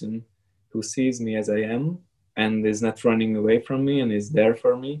person who sees me as I am and is not running away from me and is there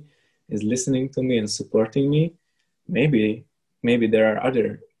for me, is listening to me and supporting me, maybe there are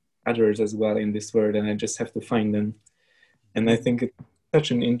others as well in this world, and I just have to find them. And I think it's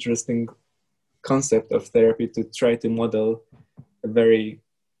such an interesting concept of therapy to try to model a very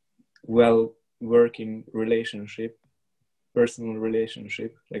well working relationship, personal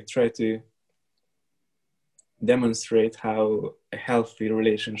relationship, like try to demonstrate how a healthy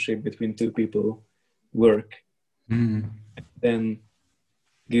relationship between two people work. Then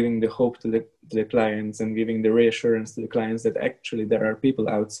giving the hope to the clients and giving the reassurance to the clients that actually there are people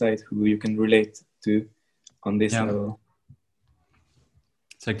outside who you can relate to on this level.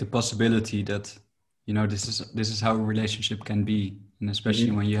 It's like the possibility that, you know, this is how a relationship can be, and especially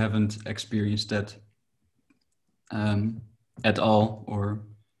when you haven't experienced that at all, or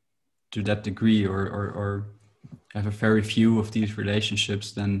to that degree, or have a very few of these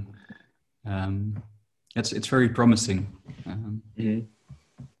relationships, then it's very promising.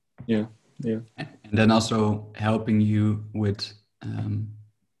 Yeah. And then also helping you with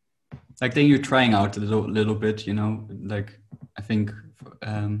like then you're trying out a little bit, you know, like I think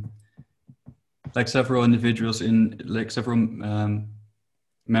like several individuals in like several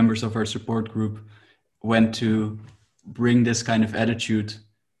members of our support group went to bring this kind of attitude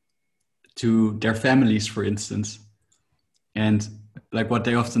to their families, for instance. And like what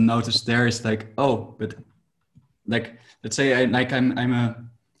they often notice there is like, oh, but like, let's say I'm a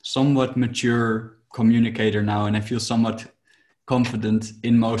somewhat mature communicator now, and I feel somewhat confident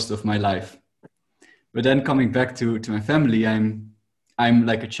in most of my life. But then coming back to my family, I'm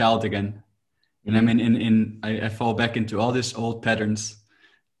like a child again. And I mean, I fall back into all these old patterns.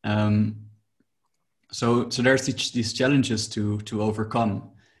 So there's these challenges to overcome.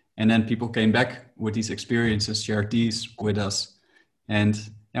 And then people came back with these experiences, shared these with us, and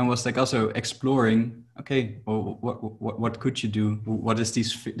was like also exploring, okay, well, what could you do? What is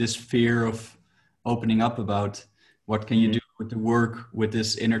this fear of opening up about? What can you do with the work with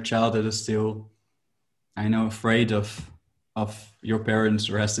this inner child that is still, I know, afraid of your parents,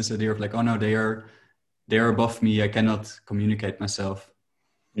 or has this idea of like, oh no, they are above me, I cannot communicate myself.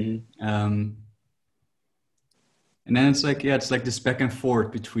 And then it's like, it's like this back and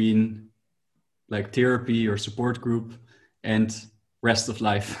forth between like therapy or support group and rest of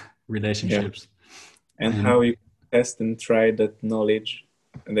life relationships. And how you test and try that knowledge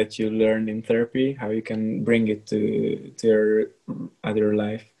that you learned in therapy, how you can bring it to your other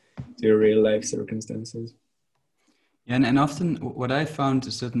life, to your real life circumstances. Yeah, and often what I found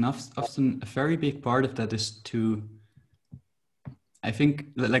is that often a very big part of that is to, I think,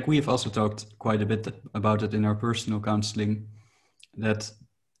 like we have also talked quite a bit about it in our personal counseling, that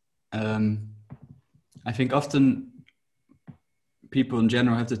I think often people in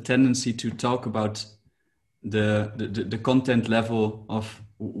general have the tendency to talk about the content level of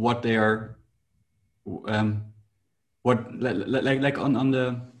what they are, what like on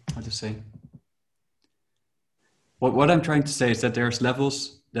the, how to say. What I'm trying to say is that there's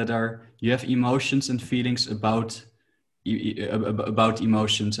levels that are, you have emotions and feelings about about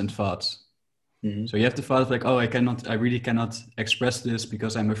emotions and thoughts. Mm-hmm. So you have the thought of like, oh, I really cannot express this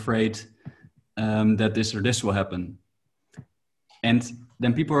because I'm afraid that this or this will happen. And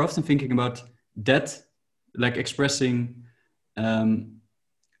then people are often thinking about that, like expressing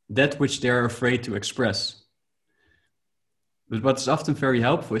that which they're afraid to express. But what's often very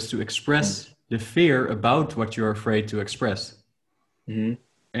helpful is to express the fear about what you're afraid to express. Mm-hmm.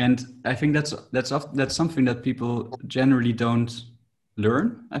 And I think that's something that people generally don't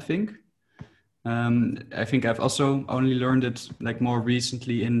learn, I think. I think I've also only learned it like more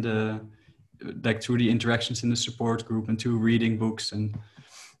recently like through the interactions in the support group and through reading books. And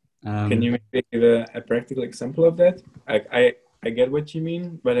Can you maybe give a practical example of that? I get what you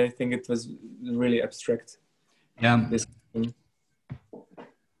mean, but I think it was really abstract. yeah. This.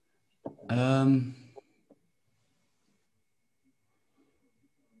 Um,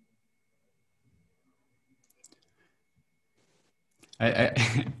 I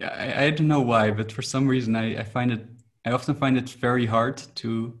I don't know why, but for some reason I often find it very hard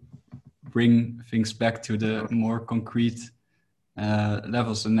to bring things back to the more concrete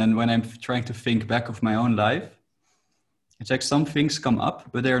levels. And then when I'm trying to think back of my own life, it's like some things come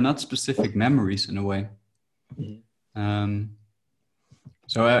up, but they are not specific memories in a way. Mm-hmm.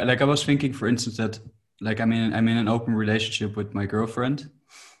 So like I was thinking, for instance, that like I'm in an open relationship with my girlfriend,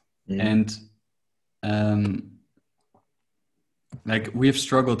 Mm-hmm. and like we've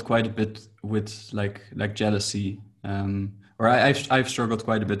struggled quite a bit with like jealousy, or I've struggled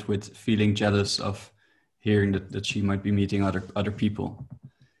quite a bit with feeling jealous of hearing that she might be meeting other people.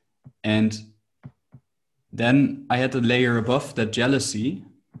 And then I had a layer above that jealousy,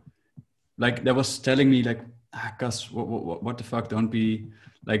 like that was telling me like, Gus, what the fuck, don't be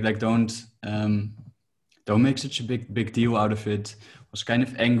like don't make such a big deal out of it. Was kind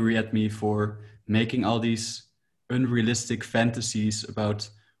of angry at me for making all these unrealistic fantasies about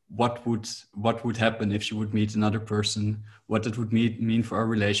what would happen if she would meet another person, what it would mean for our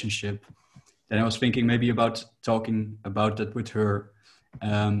relationship. Then I was thinking maybe about talking about that with her,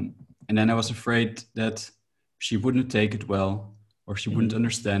 and then I was afraid that she wouldn't take it well, or she wouldn't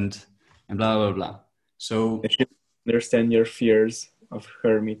understand, and blah blah blah. So If you understand your fears of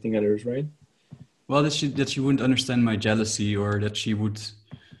her meeting others, right? well, that she wouldn't understand my jealousy, or that she would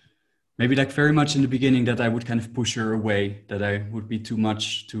maybe like very much in the beginning that I would kind of push her away, that I would be too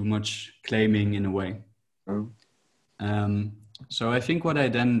much claiming in a way. Oh. So I think what I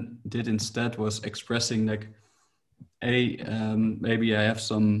then did instead was expressing like, hey, maybe I have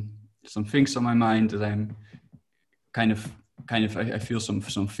some things on my mind that I'm kind of I feel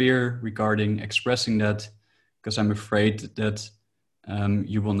some fear regarding expressing that, because I'm afraid that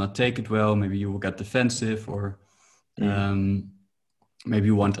you will not take it well. Maybe you will get defensive, or maybe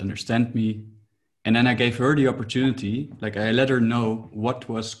you won't understand me. And then I gave her the opportunity, like I let her know what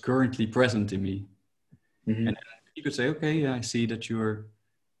was currently present in me. Mm-hmm. And you could say, okay, yeah,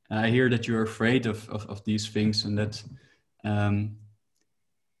 I hear that you're afraid of these things, and that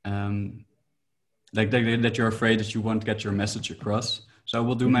like that you're afraid that you won't get your message across. So I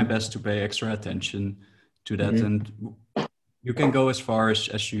will do my best to pay extra attention to that. Mm-hmm. And you can go as far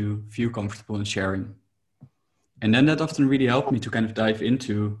as you feel comfortable in sharing. And then that often really helped me to kind of dive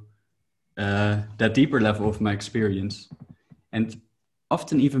into that deeper level of my experience, and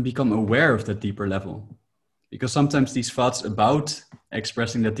often even become aware of that deeper level. Because sometimes these thoughts about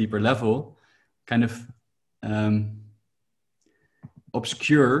expressing that deeper level kind of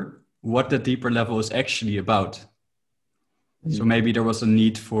obscure what that deeper level is actually about. Mm-hmm. So maybe there was a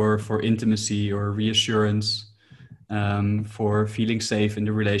need for intimacy or reassurance, for feeling safe in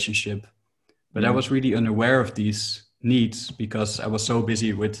the relationship. But I was really unaware of these needs because I was so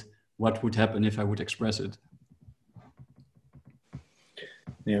busy with what would happen if I would express it.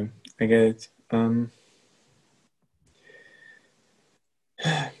 Yeah, I get it.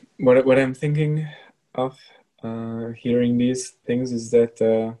 What I'm thinking of hearing these things is that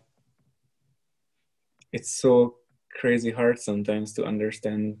it's so crazy hard sometimes to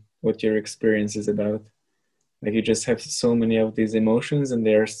understand what your experience is about. Like you just have so many of these emotions and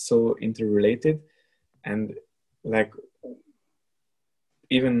they are so interrelated, and like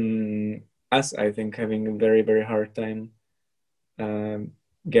even us, I think, having a very hard time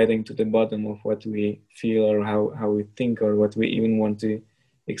getting to the bottom of what we feel or how we think or what we even want to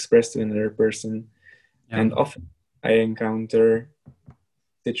express to another person. Yeah. And often I encounter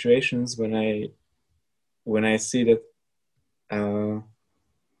situations when I see that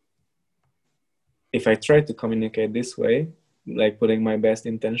if I try to communicate this way, like putting my best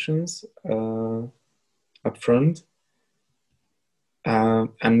intentions up front,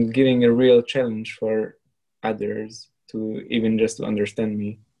 I'm giving a real challenge for others to even just to understand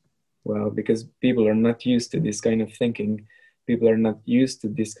me well, because people are not used to this kind of thinking. People are not used to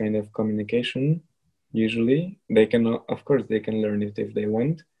this kind of communication. Usually, they can, of course, they can learn it if they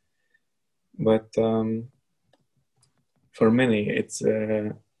want, but for many, it's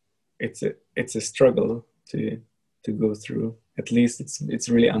a struggle to go through. At least it's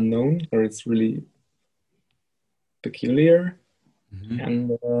really unknown, or it's really peculiar. Mm-hmm.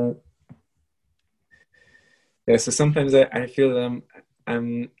 And yeah, so sometimes I feel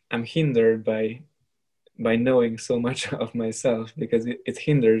I'm hindered by knowing so much of myself, because it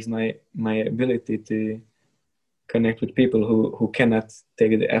hinders my ability to connect with people who cannot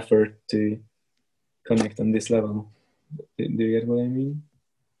take the effort to connect on this level. Do you get what I mean?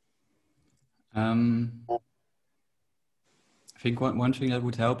 I think one thing that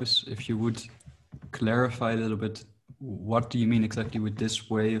would help is if you would clarify a little bit, what do you mean exactly with this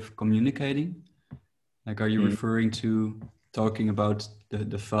way of communicating? Like, are you referring to talking about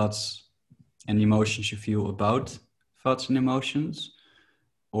the thoughts and emotions you feel about thoughts and emotions?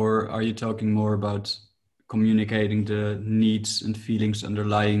 Or are you talking more about communicating the needs and feelings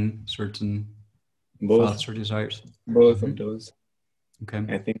underlying certain thoughts or desires? Both of those. Okay.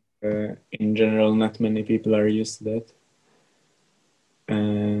 I think in general, not many people are used to that.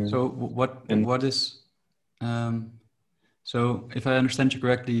 So what is so if I understand you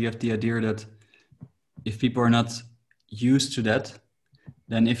correctly, you have the idea that if people are not used to that,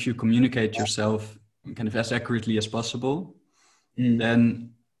 then if you communicate yourself kind of as accurately as possible,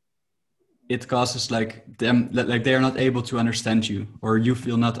 then it causes like them, like they are not able to understand you, or you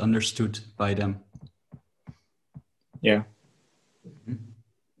feel not understood by them. Yeah.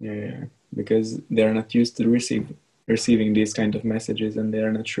 Yeah, because they're not used to receiving these kind of messages, and they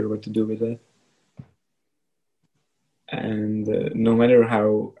are not sure what to do with that. And no matter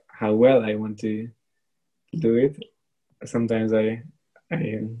how well I want to do it, sometimes I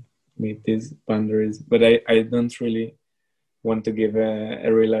meet these boundaries. But I don't really want to give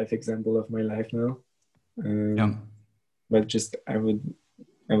a real life example of my life now. Yeah. But just I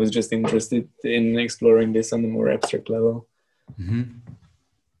was just interested in exploring this on a more abstract level.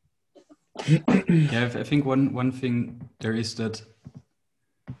 Yeah, I think one thing there is that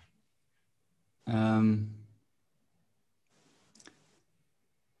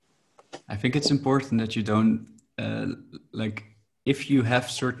I think it's important that you don't like, if you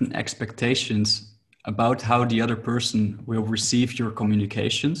have certain expectations about how the other person will receive your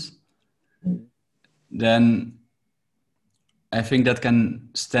communications, then I think that can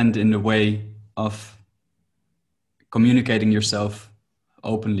stand in the way of communicating yourself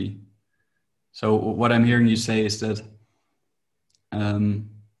openly. So what I'm hearing you say is that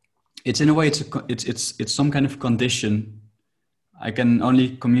it's in a way it's some kind of condition. I can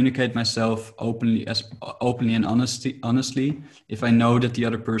only communicate myself openly and honestly if I know that the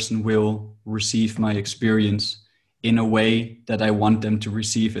other person will receive my experience in a way that I want them to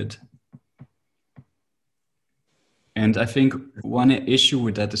receive it. And I think one issue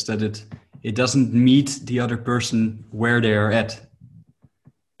with that is that it doesn't meet the other person where they are at.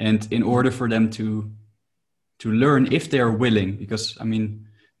 And in order for them to learn, if they are willing, because I mean,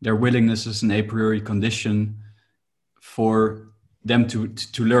 their willingness is an a priori condition for them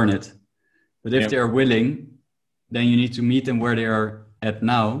to learn it. But if they are willing, then you need to meet them where they are at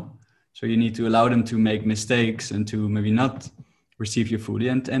now. So you need to allow them to make mistakes and to maybe not receive you fully,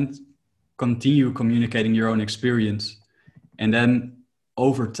 and continue communicating your own experience. And then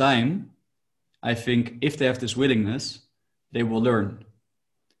over time, I think if they have this willingness, they will learn.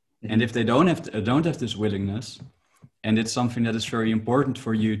 And if they don't have this willingness, and it's something that is very important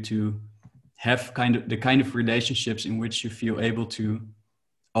for you to have the kind of relationships in which you feel able to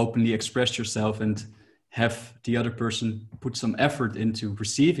openly express yourself and have the other person put some effort into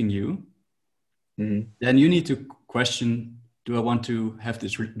receiving you, then you need to question, do I want to have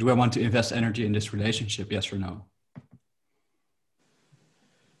this, do I want to invest energy in this relationship? Yes or no?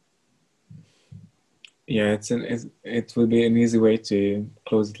 Yeah, it would be an easy way to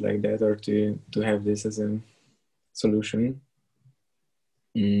close it like that, or to have this as a solution.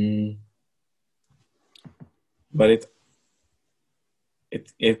 But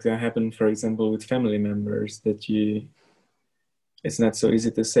it can happen, for example, with family members, that it's not so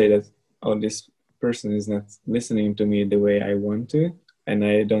easy to say that, oh, this person is not listening to me the way I want to, and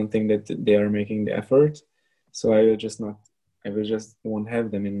I don't think that they are making the effort, so I will just won't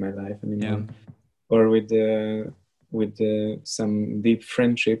have them in my life anymore. Yeah. Or with some deep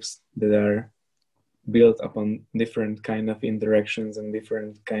friendships that are built upon different kind of interactions and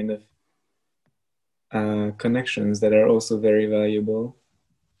different kind of connections that are also very valuable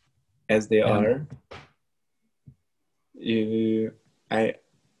as they are. you, I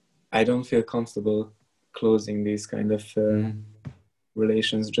don't feel comfortable closing these kind of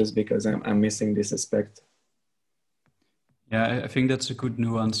relations just because I'm missing this aspect. Yeah, I think that's a good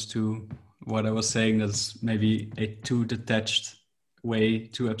nuance to what I was saying. That's maybe a too detached way,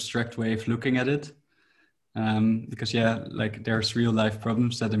 too abstract way of looking at it. Because yeah, like there's real life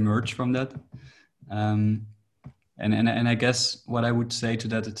problems that emerge from that. And I guess what I would say to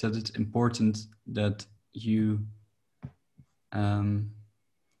that is that it's important that you,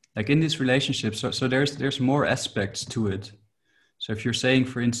 like in this relationship, so there's more aspects to it. So if you're saying,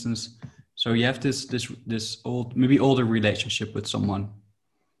 for instance, so you have this old, maybe older relationship with someone,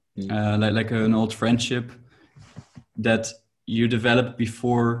 like an old friendship that you developed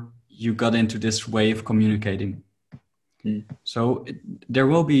before you got into this way of communicating. So there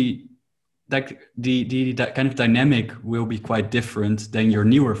will be like that kind of dynamic will be quite different than your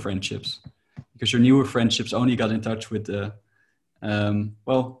newer friendships, because your newer friendships only got in touch with the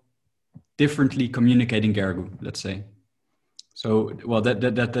differently communicating Gergu, let's say. So well,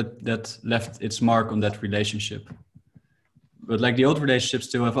 that left its mark on that relationship. But like the old relationships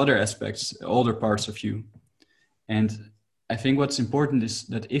still have other aspects, older parts of you. And I think what's important is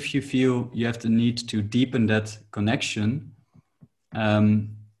that if you feel you have the need to deepen that connection,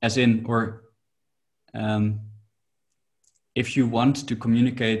 as in, or if you want to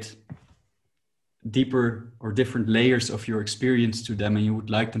communicate deeper or different layers of your experience to them and you would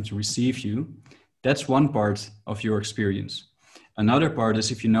like them to receive you, that's one part of your experience. Another part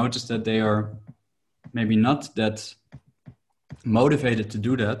is if you notice that they are maybe not that motivated to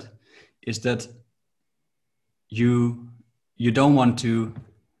do that, is that you don't want to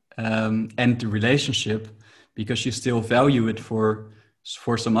end the relationship because you still value it for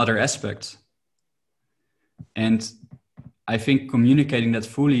some other aspects. And I think communicating that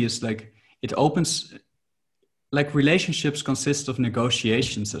fully is like, it opens, like relationships consist of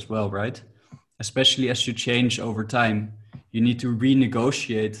negotiations as well, right? Especially as you change over time, you need to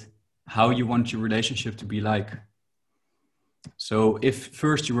renegotiate how you want your relationship to be like. So if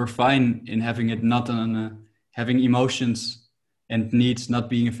first you were fine in having it not on having emotions and needs not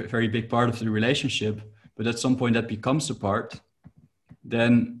being a very big part of the relationship, but at some point that becomes a part,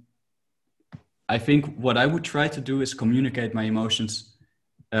 then I think what I would try to do is communicate my emotions,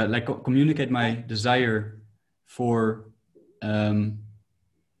 communicate my desire for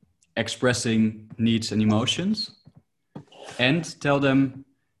expressing needs and emotions, and tell them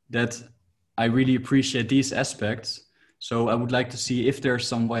that I really appreciate these aspects. So I would like to see if there's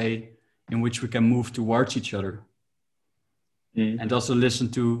some way in which we can move towards each other. And also listen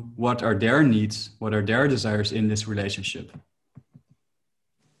to what are their needs, what are their desires in this relationship.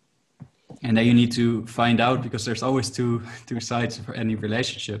 And then you need to find out, because there's always two sides for any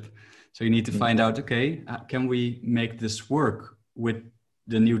relationship. So you need to find out, okay, can we make this work with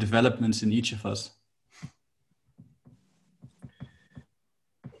the new developments in each of us?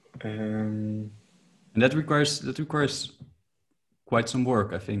 And that requires quite some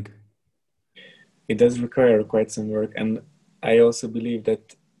work, I think. It does require quite some work, and I also believe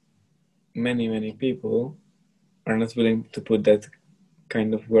that many people are not willing to put that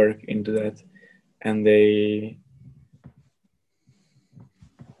kind of work into that, and they,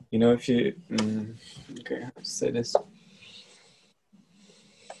 you know, if you okay, how to say this?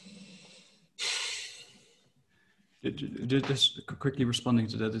 Just quickly responding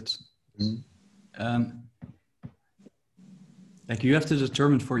to that, it's like you have to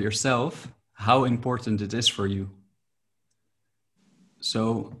determine for yourself how important it is for you.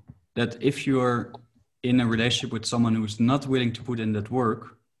 So that if you're in a relationship with someone who's not willing to put in that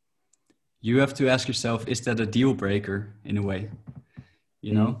work, you have to ask yourself, is that a deal breaker in a way?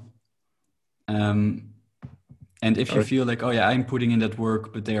 You know? And if you feel like, oh yeah, I'm putting in that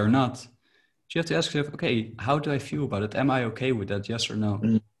work, but they are not, you have to ask yourself, okay, how do I feel about it? Am I okay with that? Yes or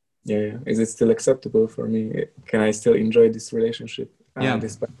no? Yeah. Is it still acceptable for me? Can I still enjoy this relationship? Yeah.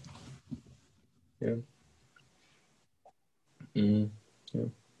 Despite... Yeah. Yeah.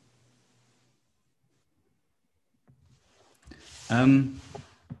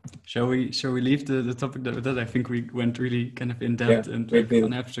 Shall we leave the topic that I think we went really kind of in depth and like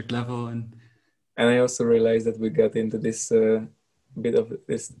on abstract level, and I also realized that we got into this bit of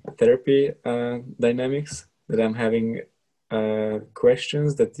this therapy dynamics, that I'm having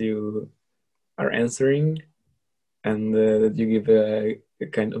questions that you are answering, and that you give a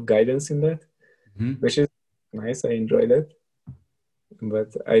kind of guidance in that, which is nice. I enjoy that,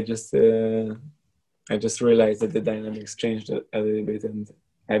 but I just realized that the dynamics changed a little bit, and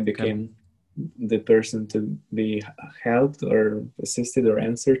I became the person to be helped or assisted or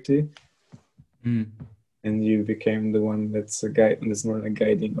answered to. and you became the one that's a guide, that's more like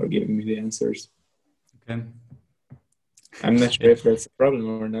guiding or giving me the answers. Okay. I'm not sure if that's a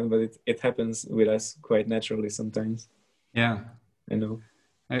problem or not, but it happens with us quite naturally sometimes. Yeah. I know.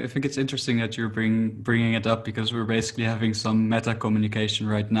 I think it's interesting that you're bringing it up, because we're basically having some meta communication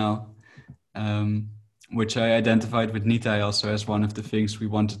right now, which I identified with Nitai also as one of the things we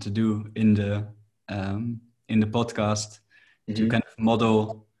wanted to do in the podcast, to kind of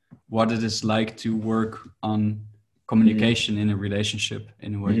model what it is like to work on communication in a relationship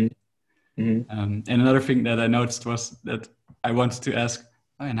in a way. And another thing that I noticed was that I wanted to ask,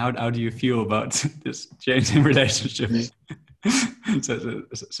 oh, and how do you feel about this change in relationships?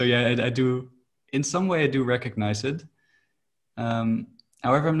 So yeah, I do, in some way I do recognize it.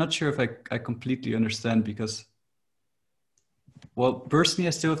 However, I'm not sure if I completely understand, because, well, personally,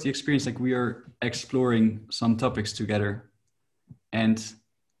 I still have the experience, like we are exploring some topics together. And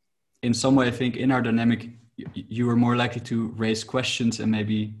in some way, I think in our dynamic, you are more likely to raise questions and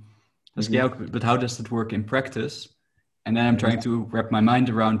maybe ask, yeah, but how does it work in practice? And then I'm trying to wrap my mind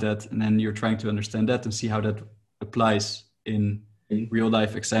around that. And then you're trying to understand that and see how that applies in real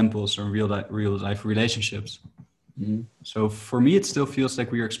life examples or real life relationships. So for me, it still feels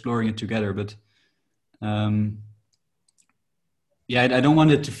like we are exploring it together, but yeah, I don't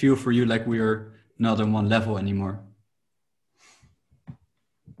want it to feel for you like we are not on one level anymore.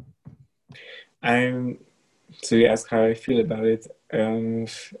 So you ask how I feel about it, and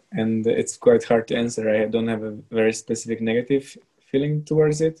it's quite hard to answer. I don't have a very specific negative feeling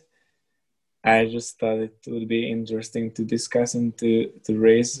towards it. I just thought it would be interesting to discuss and to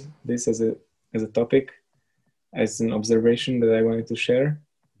raise this as a topic, as an observation that I wanted to share.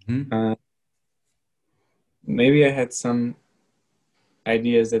 Maybe I had some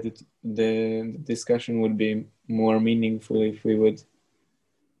ideas that the discussion would be more meaningful if we would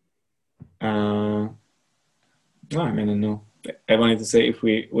I don't know. I wanted to say if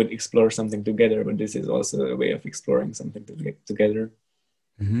we would explore something together, but this is also a way of exploring something together.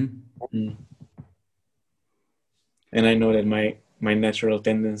 And I know that my natural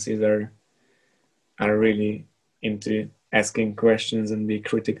tendencies are really into asking questions and be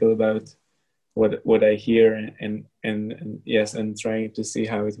critical about what I hear and yes, and trying to see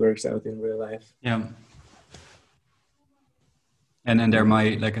how it works out in real life. Yeah. And then there,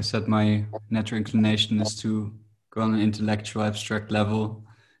 like I said, my natural inclination is to go on an intellectual, abstract level,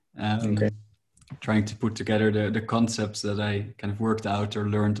 trying to put together the concepts that I kind of worked out or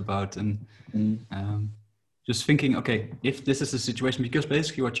learned about, and just thinking, okay, if this is a situation, because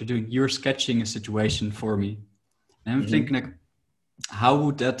basically what you're doing, you're sketching a situation for me, and I'm thinking, like, how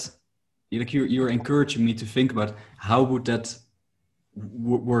would that, like, you're encouraging me to think about how would that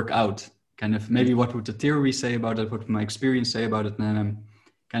work out. Kind of maybe what would the theory say about it, what would my experience say about it, and then I'm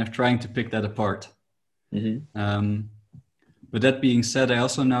kind of trying to pick that apart. But that being said, I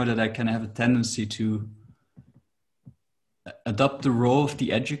also know that I can have a tendency to adopt the role of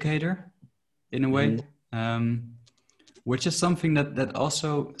the educator in a way, which is something that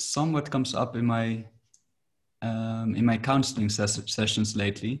also somewhat comes up in my counseling sessions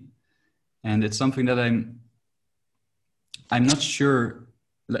lately, and it's something that I'm not sure,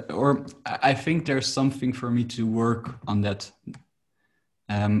 or I think there's something for me to work on that,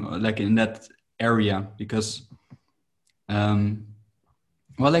 like in that area, because, well,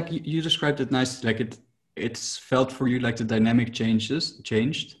 like you described it nicely, like it's felt for you like the dynamic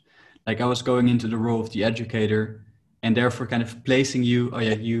changed. Like I was going into the role of the educator and therefore kind of placing you, oh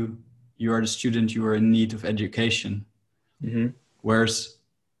yeah, you are the student, you are in need of education. Whereas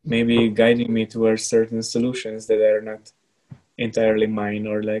maybe guiding me towards certain solutions that are not entirely mine,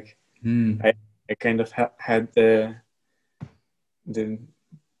 or like I kind of had the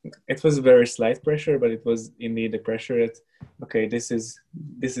it was very slight pressure, but it was indeed the pressure that, okay, this is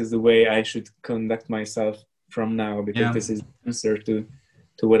the way I should conduct myself from now, because this is the answer to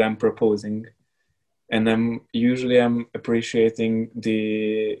what I'm proposing. And I'm appreciating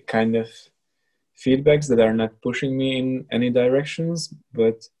the kind of feedbacks that are not pushing me in any directions,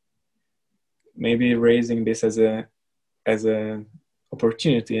 but maybe raising this as a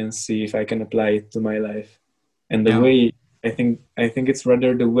opportunity and see if I can apply it to my life. And the way, I think it's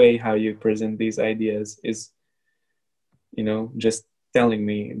rather the way how you present these ideas is, just telling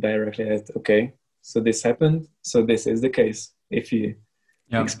me directly that, okay, so this happened, so this is the case. If you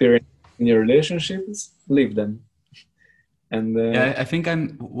experience in your relationships, leave them. And I think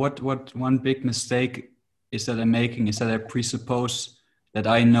what one big mistake is that I'm making is that I presuppose that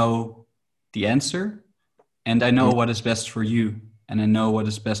I know the answer and I know what is best for you and I know what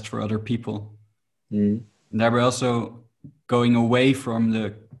is best for other people. And thereby also going away from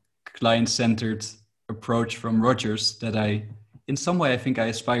the client-centered approach from Rogers that in some way, I think I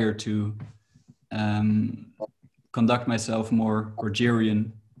aspire to conduct myself more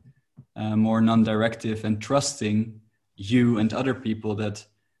Rogerian, more non-directive, and trusting you and other people that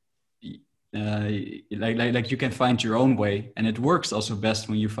like you can find your own way, and it works also best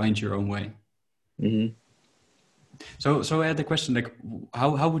when you find your own way. Mm-hmm. So I had the question, like,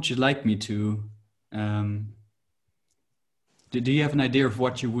 how would you like me to? Do you have an idea of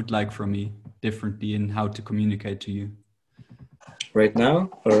what you would like from me differently in how to communicate to you? Right now,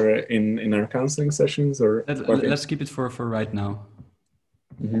 or in our counseling sessions, or let's keep it for right now.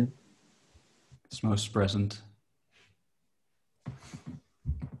 Mm-hmm. It's most present.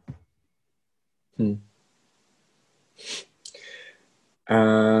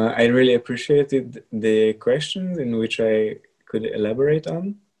 I really appreciated the questions in which I could elaborate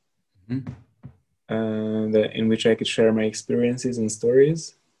on, in which I could share my experiences and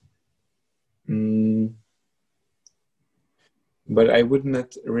stories. But I would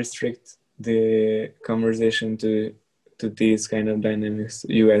not restrict the conversation to these kind of dynamics.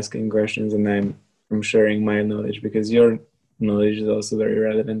 You asking questions and I'm sharing my knowledge, because your knowledge is also very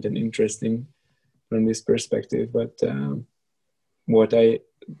relevant and interesting from this perspective. But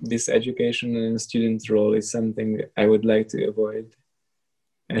this education and student role is something I would like to avoid,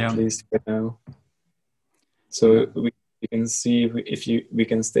 at least for now. So we can see if we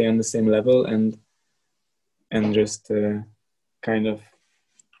can stay on the same level and just kind of,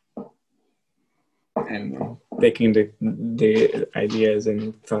 I don't know, taking the ideas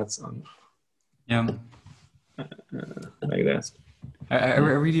and thoughts on. Like that. I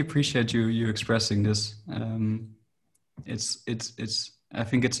really appreciate you expressing this. It's I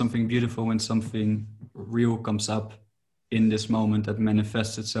think it's something beautiful when something real comes up in this moment that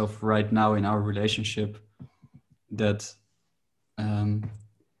manifests itself right now in our relationship. That how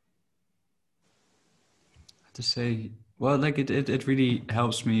to say, well, like it really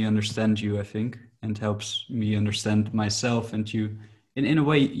helps me understand you, I think, and helps me understand myself. And you, in a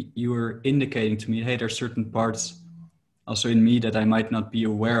way, you are indicating to me, hey, there's certain parts also in me that I might not be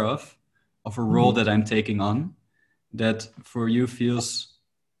aware of a role that I'm taking on, that for you feels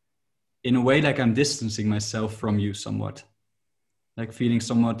in a way like I'm distancing myself from you somewhat, like feeling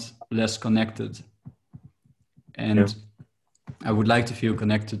somewhat less connected. And I would like to feel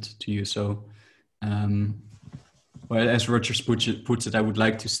connected to you. So, well, as Rogers puts it, I would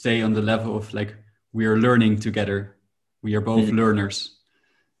like to stay on the level of like, we are learning together. We are both learners.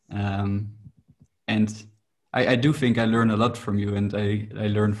 And I do think I learn a lot from you, and I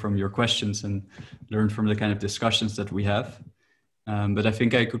learn from your questions and learn from the kind of discussions that we have. But I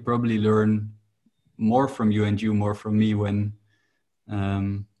think I could probably learn more from you and you more from me when,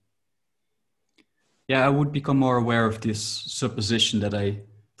 I would become more aware of this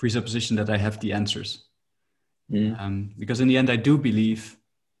presupposition that I have the answers. Because in the end, I do believe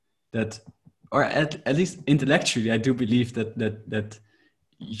that, or at least intellectually, I do believe that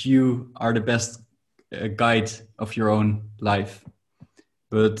you are the best guide of your own life.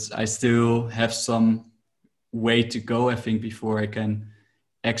 But I still have some way to go, I think, before I can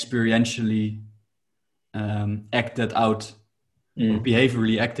experientially act that out, or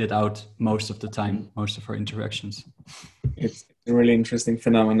behaviorally act it out most of the time, most of our interactions. It's a really interesting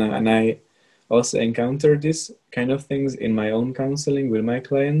phenomena, and I also encounter this kind of things in my own counseling with my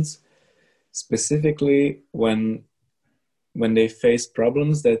clients, specifically when they face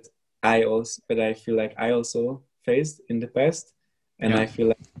problems that I feel like I also faced in the past, and I feel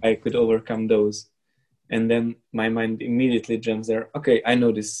like I could overcome those. And then my mind immediately jumps there. Okay, I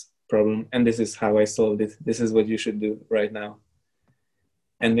know this problem, and this is how I solved it. This is what you should do right now.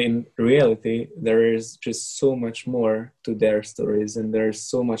 And in reality, there is just so much more to their stories, and there's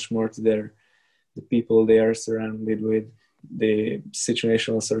so much more to the people they are surrounded with, the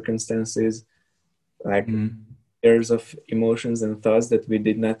situational circumstances, like layers of emotions and thoughts that we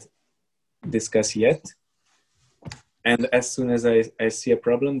did not discuss yet. And as soon as I see a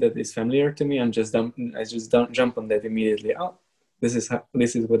problem that is familiar to me, I just don't jump on that immediately. Oh, this is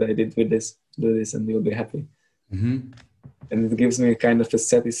what I did with this. Do this, and you'll be happy. And it gives me kind of a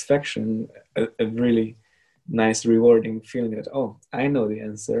satisfaction, a really nice, rewarding feeling that, oh, I know the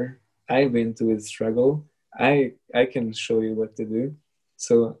answer. I've been through the struggle. I can show you what to do.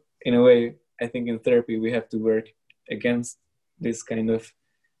 So in a way, I think in therapy, we have to work against this kind of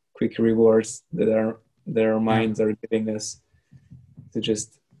quick rewards that our minds are giving us, to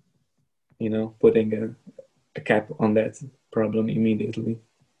just, putting a cap on that problem immediately.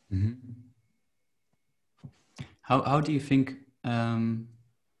 How do you think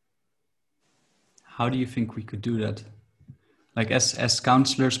we could do that? Like as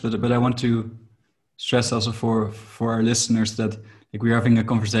counselors, but I want to stress also for our listeners that like we're having a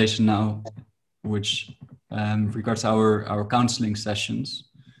conversation now, which regards our counseling sessions,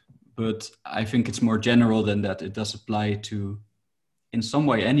 but I think it's more general than that. It does apply to, in some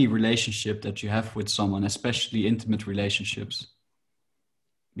way, any relationship that you have with someone, especially intimate relationships.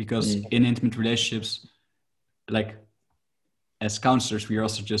 Because in intimate relationships, like as counselors, we are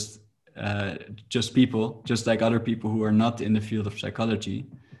also just people, just like other people who are not in the field of psychology.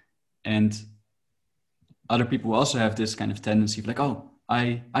 And other people also have this kind of tendency of like, oh,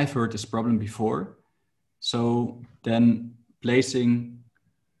 I've heard this problem before. So then placing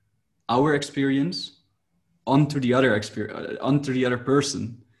our experience onto the other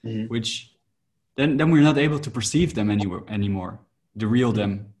person, which then we're not able to perceive them anymore. The real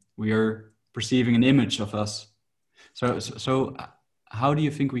them. We are perceiving an image of us. So how do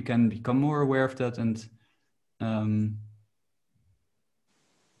you think we can become more aware of that and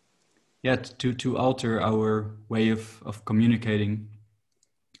to alter our way of communicating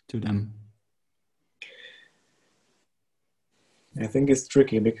to them? I think it's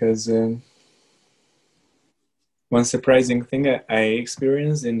tricky because one surprising thing I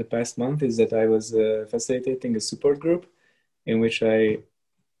experienced in the past month is that I was facilitating a support group in which I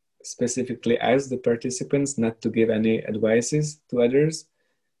specifically asked the participants not to give any advices to others,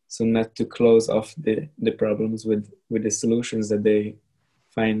 so not to close off the problems with the solutions that they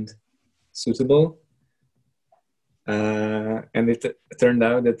find suitable. And it turned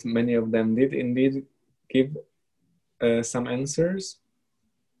out that many of them did indeed give some answers,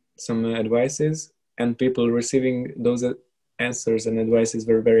 some advices, and people receiving those answers and advices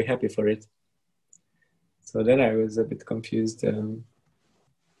were very happy for it. So then I was a bit confused.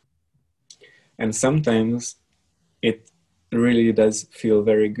 And sometimes it really does feel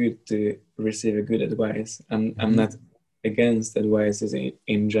very good to receive a good advice. I'm not against advices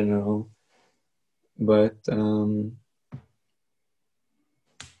in general, but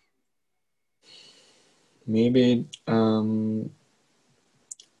maybe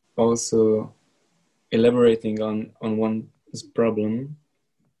also elaborating on one's problem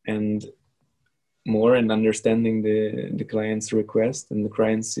and more, and understanding the client's request and the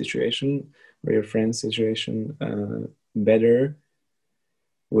client's situation or your friend's situation better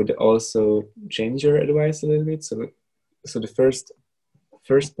would also change your advice a little bit. So the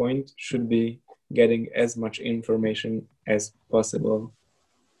first point should be getting as much information as possible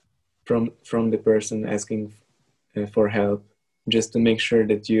from the person asking for help, just to make sure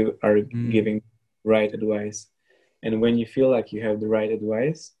that you are giving right advice. And when you feel like you have the right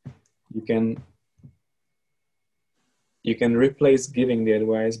advice, you can replace giving the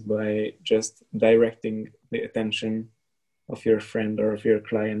advice by just directing the attention of your friend or of your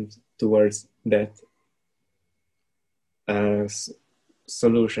client towards that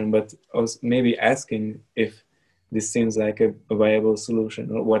solution, but also maybe asking if this seems like a viable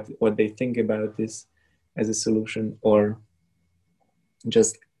solution, or what they think about this as a solution, or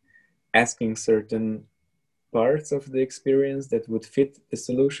just asking certain parts of the experience that would fit the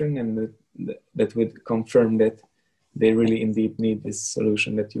solution and that would confirm that they really indeed need this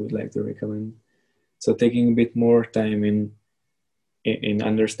solution that you would like to recommend. So taking a bit more time in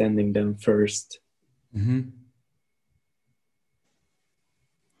understanding them first.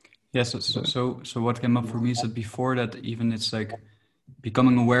 Yeah, so what came up for me is that before that, even it's like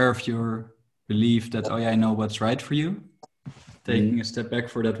becoming aware of your belief that, oh yeah, I know what's right for you. Taking a step back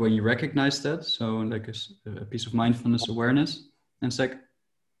for that when you recognize that. So like a piece of mindfulness awareness. And it's like,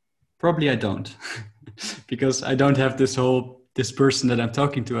 probably I don't. Because I don't have this person that I'm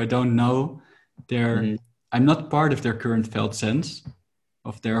talking to. I don't know I'm not part of their current felt sense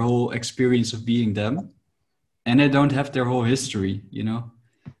of their whole experience of being them. And I don't have their whole history, you know?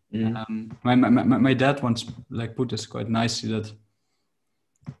 My dad once like put this quite nicely, that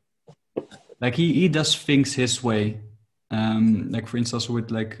like he does things his way, like for instance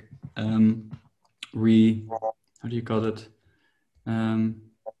with like how do you call it, well,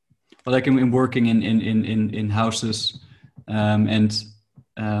 like in working in houses, and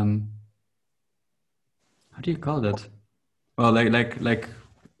how do you call that, well, like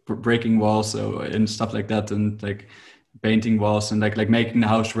breaking walls and stuff like that, and like painting walls and like making the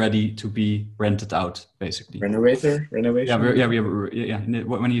house ready to be rented out, basically. Renovation. When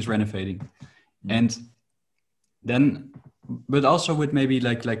he's renovating, and then, but also with maybe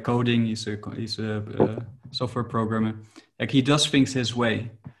like coding. He's a software programmer. Like he does things his way,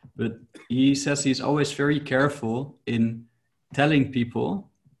 but he says he's always very careful in telling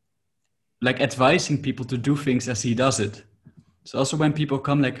people, like advising people to do things as he does it. So also when people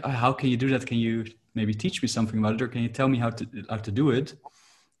come like, oh, how can you do that? Can you maybe teach me something about it, or can you tell me how to do it?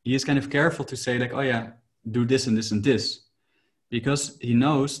 he is kind of careful to say like, oh yeah, do this and this and this, because he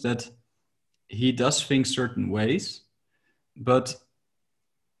knows that he does things certain ways, but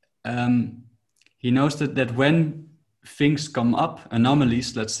he knows that when things come up,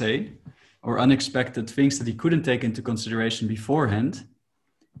 anomalies, let's say, or unexpected things that he couldn't take into consideration beforehand,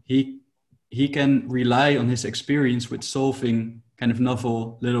 he can rely on his experience with solving kind of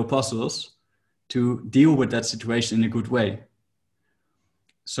novel little puzzles to deal with that situation in a good way.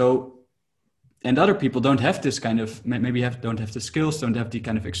 So, and other people don't have this kind of, maybe don't have the skills, don't have the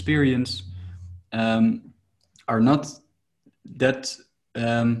kind of experience, are not that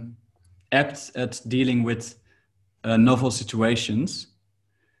apt at dealing with novel situations.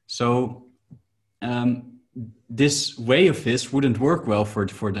 So this way of his wouldn't work well for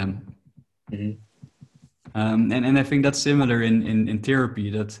them. Mm-hmm. And I think that's similar in therapy,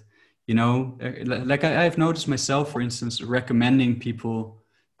 that, you know, like I've noticed myself, for instance, recommending people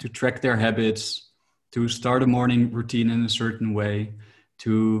to track their habits, to start a morning routine in a certain way,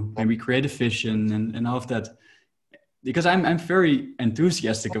 to maybe create a vision and all of that, because I'm very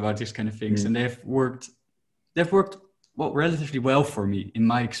enthusiastic about these kind of things, and they've worked well, relatively well for me in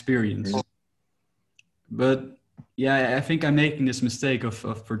my experience. But yeah, I think I'm making this mistake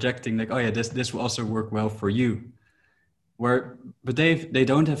of projecting like, oh yeah, this will also work well for you. But they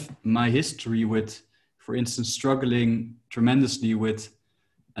don't have my history with, for instance, struggling tremendously with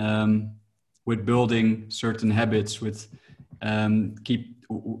building certain habits, with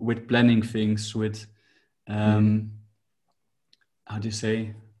planning things, with how do you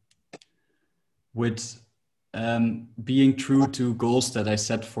say, with being true to goals that I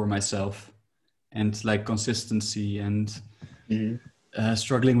set for myself, and like consistency, and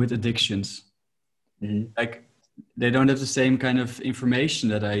struggling with addictions. Like they don't have the same kind of information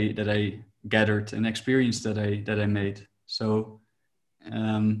that I gathered and experience that I made. So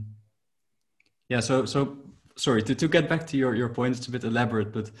so sorry, to get back to your point, it's a bit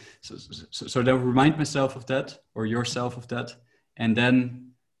elaborate, but so then remind myself of that, or yourself of that, and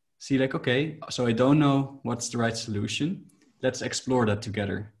then see like, okay, so I don't know what's the right solution. Let's explore that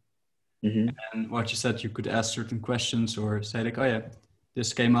together. And what you said, you could ask certain questions or say like, oh yeah,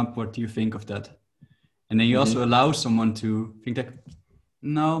 this came up, what do you think of that? And then you also allow someone to think like,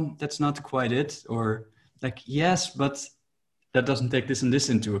 no, that's not quite it, or like, yes, but that doesn't take this and this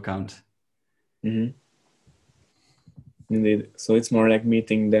into account. Indeed. So it's more like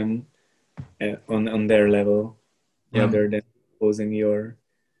meeting them on their level, rather than posing your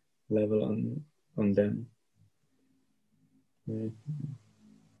level on them. I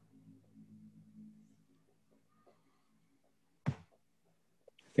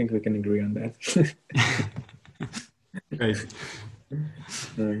think we can agree on that. Great.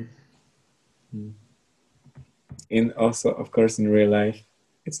 And also, of course, in real life,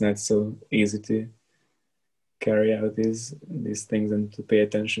 it's not so easy to carry out these things and to pay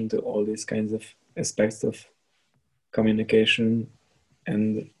attention to all these kinds of aspects of communication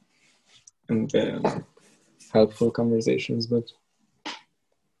and helpful conversations. But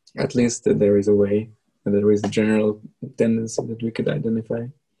at least there is a way, and there is a general tendency that we could identify.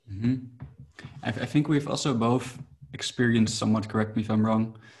 I think we've also both experienced, somewhat, correct me if I'm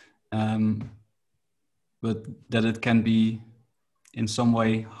wrong, but that it can be in some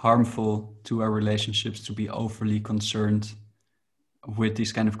way harmful to our relationships to be overly concerned with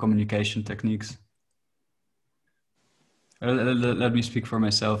these kind of communication techniques. Let me speak for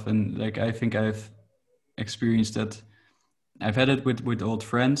myself, and like I think I've experienced that. I've had it with old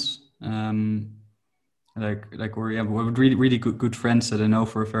friends, with really good friends that I know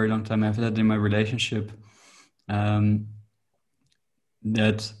for a very long time. I've had in my relationship that,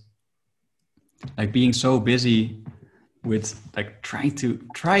 like, being so busy with like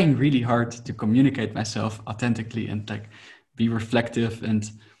trying really hard to communicate myself authentically and like be reflective and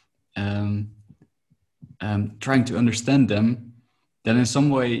trying to understand them, that in some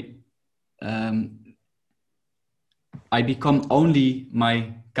way I become only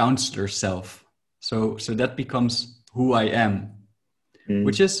my counselor self. So that becomes who I am,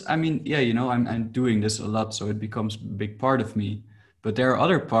 which is, I mean, yeah, you know, I'm doing this a lot, so it becomes a big part of me. But there are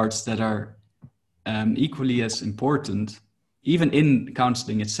other parts that are equally as important, even in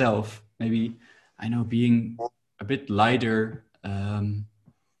counseling itself. Maybe, I know, being a bit lighter,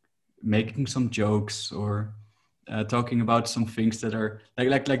 making some jokes, or talking about some things that are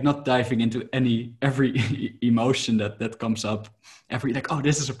like not diving into every emotion that comes up, every like, oh,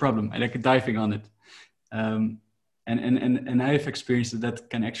 this is a problem, and like diving on it. And I've experienced that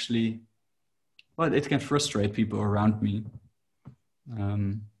can actually, well, it can frustrate people around me.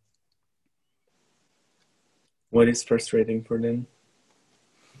 What is frustrating for them?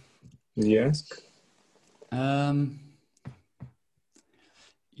 Did you ask?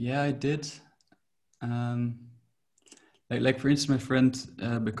 Yeah, I did. Like for instance, my friend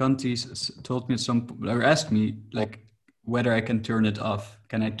Bekanti told me or asked me like whether I can turn it off.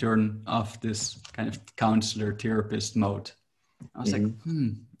 Can I turn off this kind of counselor therapist mode? I was like,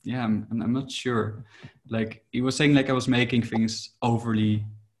 yeah, I'm not sure. Like he was saying, like I was making things overly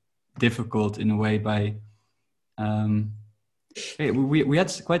difficult in a way by. Hey, we had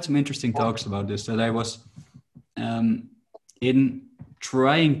quite some interesting talks about this. That I was in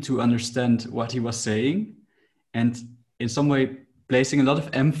trying to understand what he was saying, and in some way placing a lot of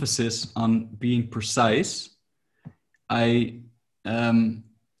emphasis on being precise. I kind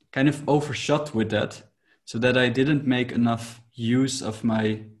of overshot with that, so that I didn't make enough use of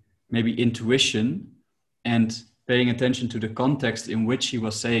my maybe intuition and paying attention to the context in which he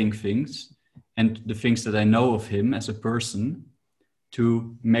was saying things and the things that I know of him as a person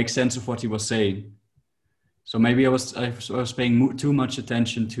to make sense of what he was saying. So maybe I was paying too much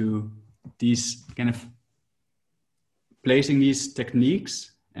attention to these kind of placing these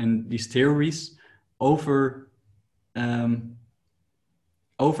techniques and these theories over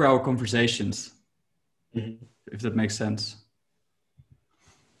over our conversations, if that makes sense.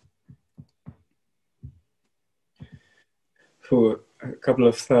 A couple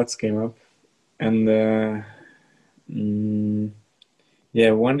of thoughts came up, and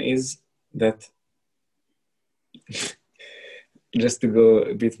yeah, one is that just to go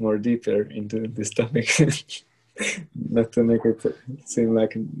a bit more deeper into this topic, not to make it seem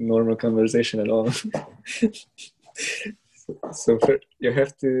like a normal conversation at all. So you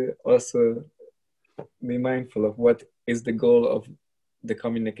have to also be mindful of what is the goal of the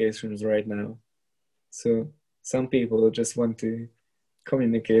communications right now. So some people just want to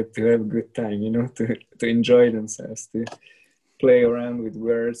communicate to have a good time, to enjoy themselves, to play around with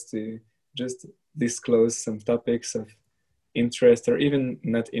words, to just disclose some topics of interest, or even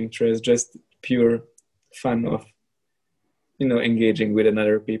not interest, just pure fun of engaging with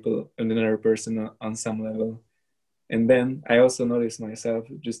another person on some level. And then I also noticed myself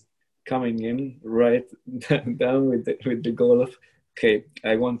just coming in right down with the goal of, okay,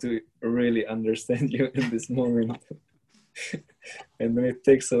 I want to really understand you in this moment. And then it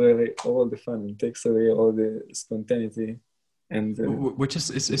takes away all the fun and takes away all the spontaneity. And which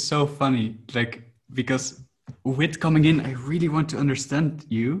is so funny, like, because with coming in, I really want to understand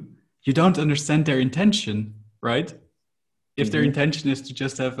you. You don't understand their intention, right? If their intention is to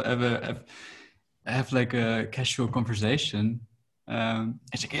just have like a casual conversation,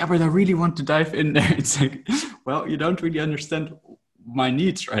 it's like, yeah, but I really want to dive in there. It's like, well, you don't really understand my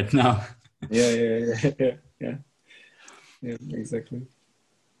needs right now. Yeah, exactly.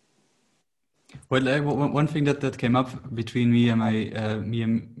 Well, one thing that came up between me and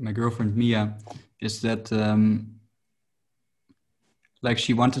my girlfriend Mia is that like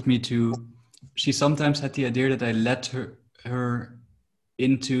she wanted me to. She sometimes had the idea that I let her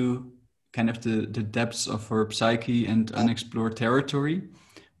into kind of the depths of her psyche and unexplored territory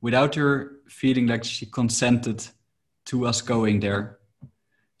without her feeling like she consented to us going there.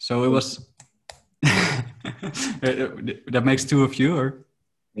 So it was that makes two of you, or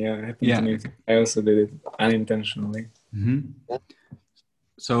yeah, it happened to me. I also did it unintentionally.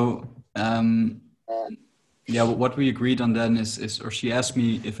 So yeah, what we agreed on then is, or she asked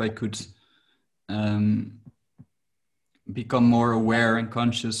me if I could become more aware and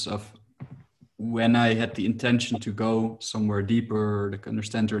conscious of when I had the intention to go somewhere deeper, or like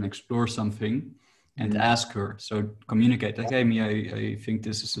understand her and explore something, and ask her. So communicate like, hey, me, I think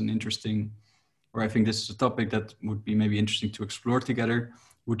this is an interesting, or I think this is a topic that would be maybe interesting to explore together.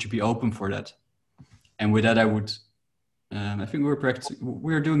 Would you be open for that? And with that, I would. I think we're practicing.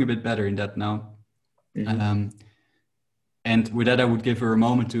 We're doing a bit better in that now. And with that, I would give her a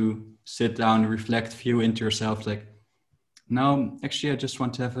moment to sit down, reflect, view into herself, like, no, actually, I just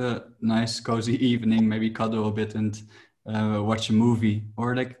want to have a nice, cozy evening, maybe cuddle a bit and watch a movie.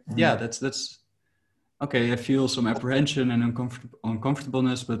 Or like, yeah, that's okay. I feel some apprehension and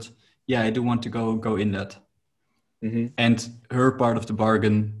uncomfortableness, but yeah, I do want to go in that. And her part of the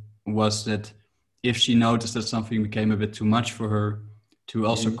bargain was that if she noticed that something became a bit too much for her, to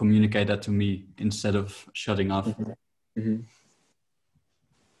also communicate that to me instead of shutting off.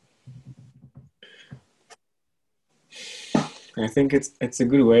 I think it's a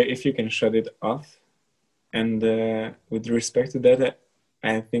good way if you can shut it off. And with respect to that,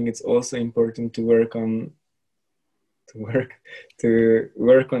 I think it's also important to work on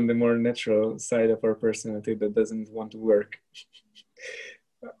the more natural side of our personality that doesn't want to work.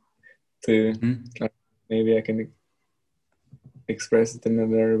 Maybe I can express it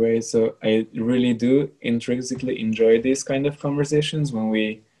another way. So I really do intrinsically enjoy these kind of conversations when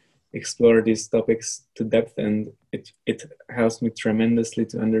we explore these topics to depth, and it helps me tremendously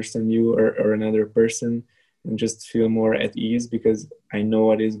to understand you or another person and just feel more at ease because I know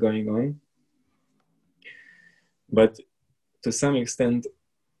what is going on. But to some extent,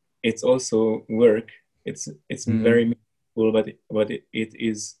 it's also work. It's very meaningful, but it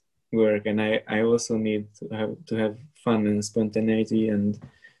is work, and I also need to have fun and spontaneity and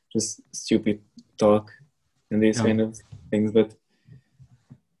just stupid talk and these kind of things.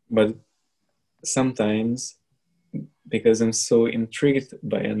 But sometimes, because I'm so intrigued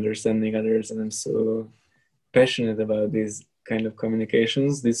by understanding others and I'm so passionate about these kind of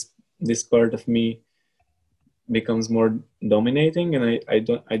communications, this part of me becomes more dominating, and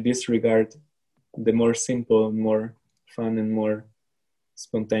I disregard the more simple, more fun, and more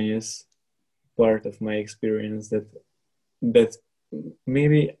spontaneous part of my experience that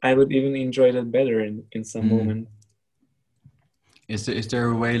maybe I would even enjoy that better in some moment. Is there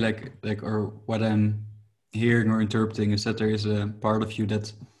a way like or what I'm hearing or interpreting is that there is a part of you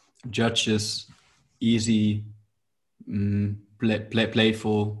that judges easy,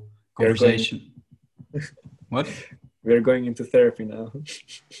 playful conversation? What? We're going into therapy now,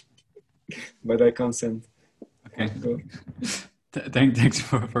 but I consent. Okay. Thanks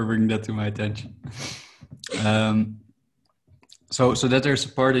for bringing that to my attention. So that there's a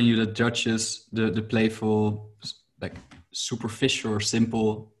part in you that judges the playful, like superficial or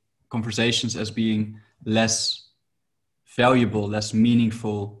simple conversations as being less valuable, less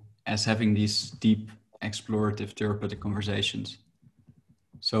meaningful as having these deep, explorative, therapeutic conversations.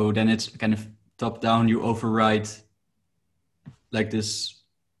 So then it's kind of top down, you override like this,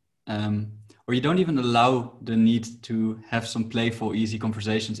 or you don't even allow the need to have some playful, easy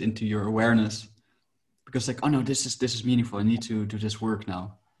conversations into your awareness, because like, oh no, this is meaningful. I need to do this work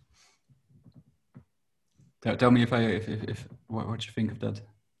now. Tell me if what you think of that.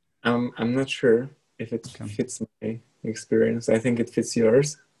 I'm not sure if it fits my experience. I think it fits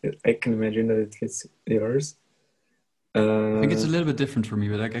yours. I can imagine that it fits yours. I think it's a little bit different for me,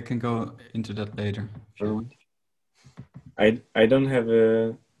 but I can go into that later if you want. I don't have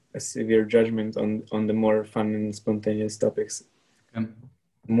a severe judgment on the more fun and spontaneous topics.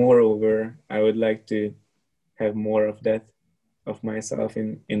 Moreover, I would like to have more of that of myself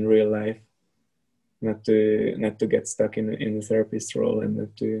in real life, not to get stuck in the therapist role and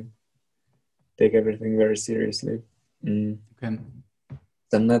not to take everything very seriously. Okay.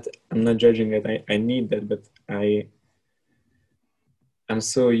 So I'm not judging it. I need that, but I'm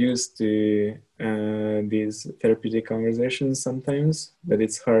so used to these therapeutic conversations sometimes that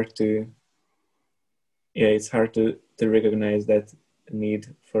it's hard to recognize that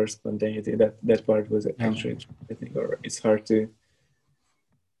need for spontaneity. That part was actually, I think, or it's hard to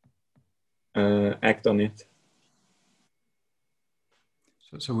act on it.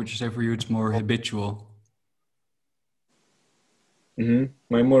 So would you say for you it's more habitual?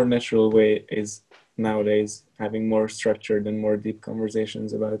 My more natural way is nowadays having more structured and more deep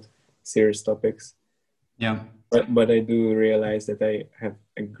conversations about serious topics. Yeah. But I do realize that I have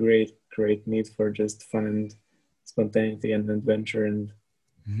a great need for just fun and spontaneity and adventure and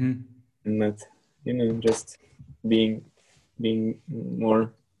not, just being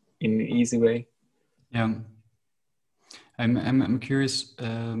more in an easy way. Yeah. I'm curious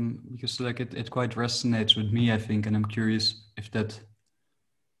because like it quite resonates with me, I think, and I'm curious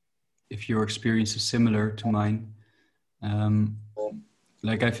if your experience is similar to mine.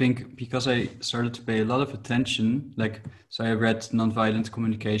 Like I think because I started to pay a lot of attention, so I read Nonviolent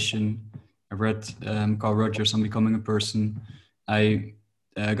Communication, I read Carl Rogers on Becoming a Person. I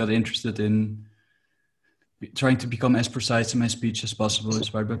got interested in trying to become as precise in my speech as possible,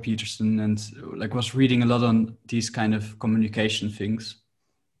 inspired by Peterson, and was reading a lot on these kind of communication things.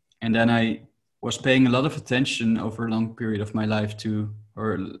 And then I was paying a lot of attention over a long period of my life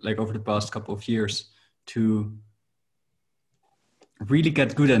over the past couple of years to really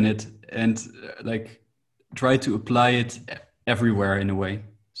get good at it and try to apply it everywhere in a way.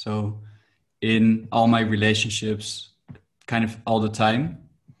 So in all my relationships, kind of all the time.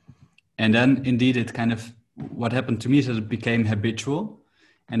 And then indeed what happened to me is that it became habitual,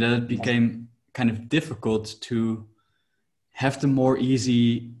 and then it became kind of difficult to have the more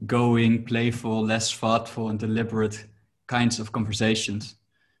easy going, playful, less thoughtful and deliberate kinds of conversations,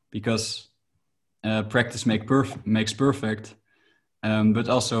 because practice makes perfect. But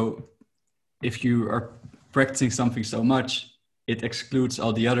also, if you are practicing something so much, it excludes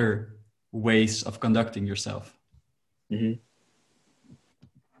all the other ways of conducting yourself.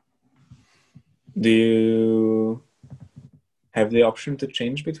 Do have the option to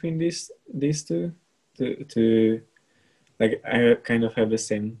change between these two? To like, I kind of have the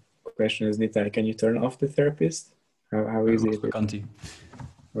same question as Nita. Can you turn off the therapist? How is it? Vacanti.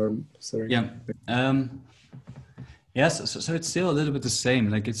 Or sorry. Yeah. Yes. So it's still a little bit the same.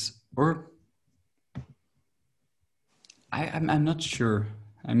 Like it's, or I'm not sure.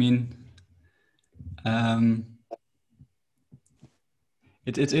 I mean,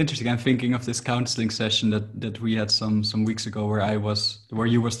 it's interesting. I'm thinking of this counseling session that we had some weeks ago, where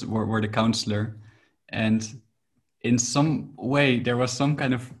you were the counselor, and in some way there was some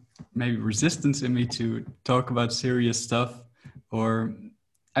kind of maybe resistance in me to talk about serious stuff, or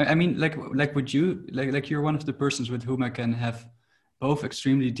I mean, like would you like you're one of the persons with whom I can have both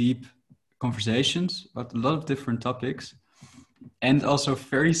extremely deep conversations about a lot of different topics, and also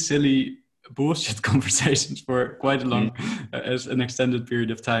very silly bullshit conversations for quite a long as an extended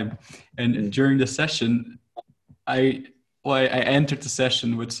period of time. And during the session, I entered the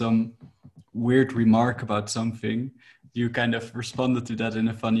session with some weird remark about something. You kind of responded to that in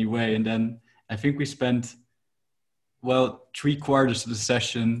a funny way, and then I think we spent 3/4 of the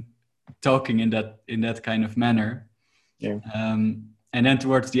session talking in that kind of manner. Yeah. And then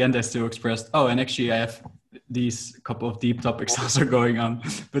towards the end, I still expressed, and actually I have these couple of deep topics also going on,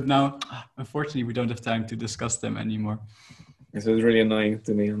 but now unfortunately we don't have time to discuss them anymore. It was really annoying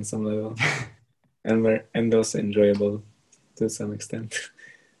to me on some level, and also enjoyable to some extent.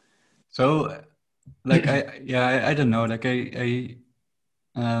 So, like I don't know. Like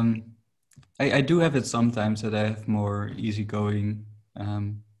I do have it sometimes that I have more easygoing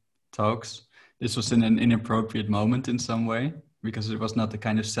talks. This was in an inappropriate moment in some way, because it was not the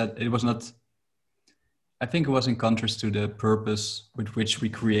kind of it was not. I think it was in contrast to the purpose with which we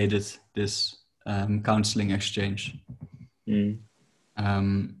created this counseling exchange.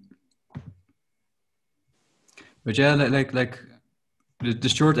 But yeah, like the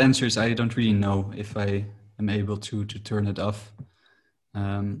short answer is I don't really know if I am able to turn it off.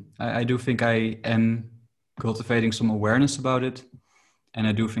 I do think I am cultivating some awareness about it, and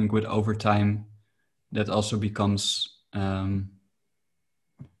I do think with over time that also becomes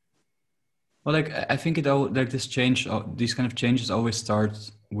I think it all, like this change, these kind of changes always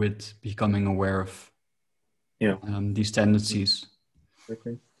start with becoming aware of these tendencies.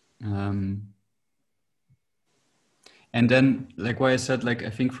 Okay. And then, like why I said, like I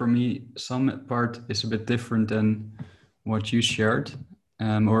think for me, some part is a bit different than what you shared,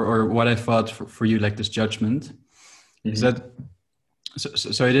 or what I thought for you, like this judgment, is that.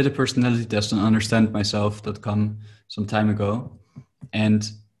 So I did a personality test on understandmyself.com some time ago, and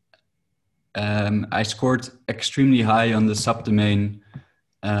I scored extremely high on the subdomain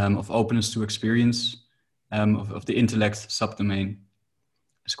of openness to experience of the intellect subdomain.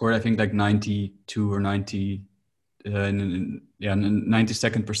 I scored, I think, like 92 or 90. In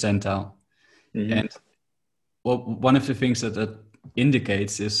 92nd percentile. And one of the things that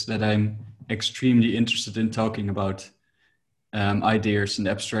indicates is that I'm extremely interested in talking about ideas and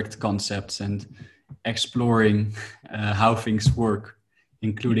abstract concepts and exploring how things work,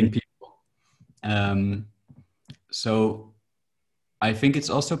 including people. So I think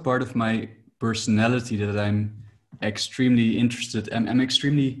it's also part of my personality that I'm extremely interested. I'm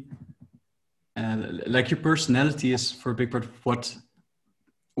extremely like your personality is for a big part of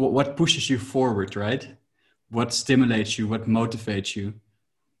what pushes you forward, right? What stimulates you, what motivates you.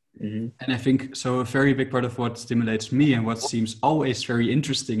 And I think so a very big part of what stimulates me and what seems always very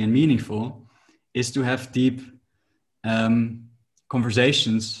interesting and meaningful is to have deep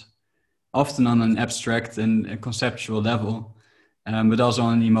conversations, often on an abstract and conceptual level, but also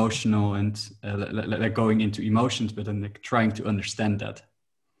on an emotional and like going into emotions, but then like trying to understand that.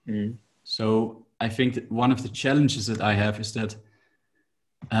 So I think that one of the challenges that I have is that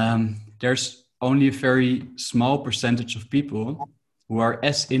there's only a very small percentage of people who are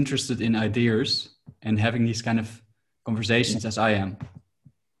as interested in ideas and having these kind of conversations as I am.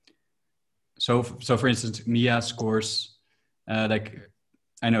 So for instance, Mia scores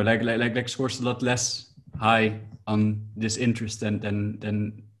scores a lot less high on this interest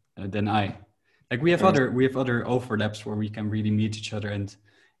than I. Like we have other overlaps where we can really meet each other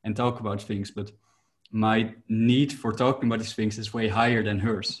and talk about things, but my need for talking about these things is way higher than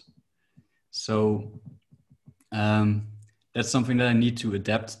hers. So that's something that I need to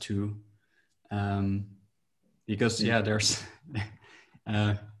adapt to, because there's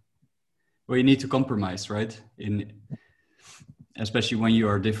you need to compromise, right? Especially when you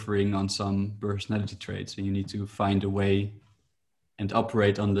are differing on some personality traits, and you need to find a way and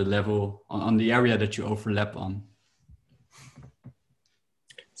operate on the level on the area that you overlap on.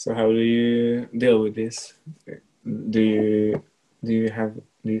 So how do you deal with this? do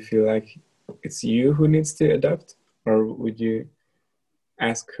you feel like it's you who needs to adapt, or would you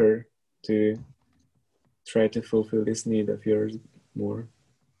ask her to try to fulfill this need of yours more?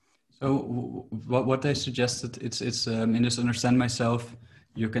 So what I suggested, it's in this understand myself,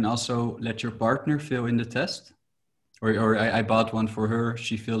 you can also let your partner fill in the test, or I bought one for her,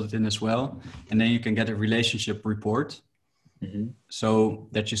 she filled it in as well, and then you can get a relationship report. Mm-hmm. So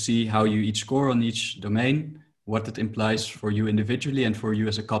that you see how you each score on each domain, what it implies for you individually and for you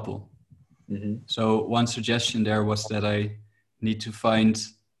as a couple. Mm-hmm. So one suggestion there was that I need to find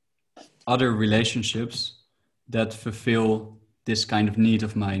other relationships that fulfill this kind of need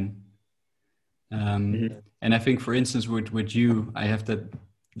of mine. Mm-hmm. And I think, for instance, with you, I have that,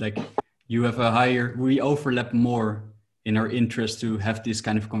 like, you have a higher, we overlap more in our interest to have these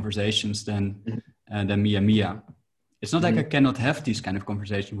kind of conversations than me and Mia. It's not like I cannot have these kind of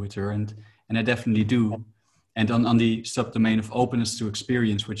conversations with her, and I definitely do. And on the subdomain of openness to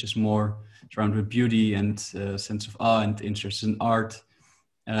experience, which is more surrounded with beauty and sense of awe and interest in art,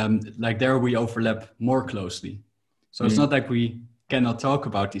 like there we overlap more closely. So it's not like we cannot talk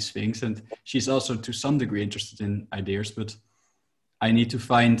about these things. And she's also to some degree interested in ideas, but I need to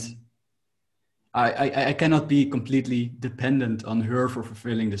find, I cannot be completely dependent on her for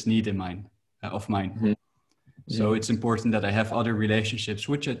fulfilling this need in mine, of mine. Mm-hmm. So it's important that I have other relationships,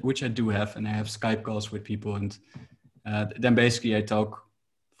 which I do have, and I have Skype calls with people, and then basically I talk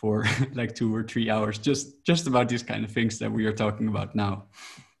for like 2 or 3 hours just about these kind of things that we are talking about now.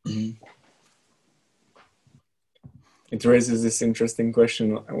 Mm-hmm. It raises this interesting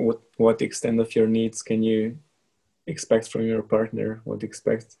question: what extent of your needs can you expect from your partner? To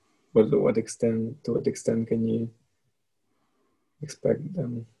what extent can you expect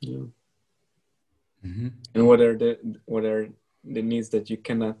them? Yeah. Mm-hmm. And what are the needs that you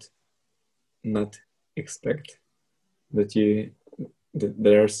cannot not expect, that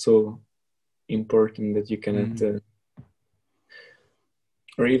are so important that you cannot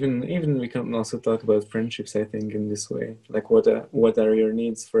or even we can also talk about friendships, I think, in this way. Like what are your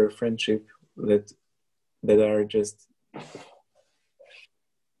needs for a friendship that are just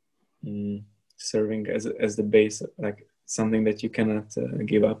serving as the base, like something that you cannot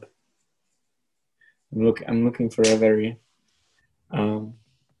give up. I'm looking for a very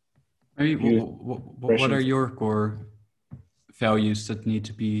Maybe what are your core values that need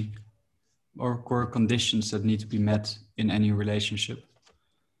to be, or core conditions that need to be met in any relationship?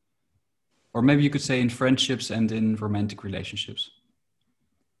 Or maybe you could say in friendships and in romantic relationships.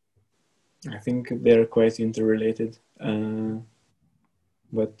 I think they're quite interrelated,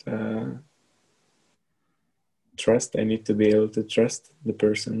 but trust. I need to be able to trust the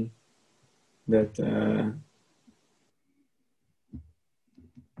person that, and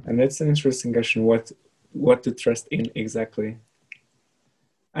that's an interesting question. What to trust in exactly?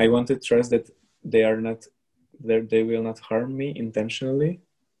 I want to trust that they are not, they will not harm me intentionally.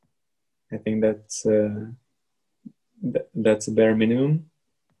 I think that's a bare minimum.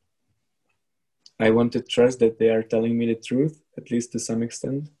 I want to trust that they are telling me the truth, at least to some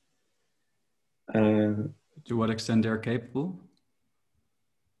extent. To what extent they're capable?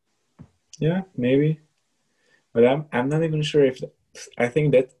 Yeah, maybe. But I'm not even sure if, I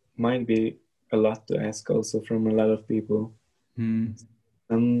think that might be a lot to ask also from a lot of people.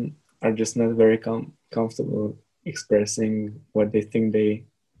 Some are just not very comfortable expressing what they think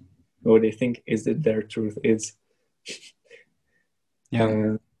is that their truth is.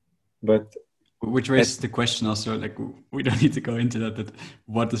 Yeah. But which raises the question also, like, we don't need to go into that, but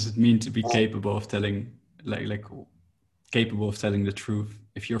what does it mean to be capable of telling, like capable of telling the truth?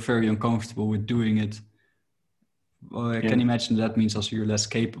 If you're very uncomfortable with doing it, well, I can imagine that means also you're less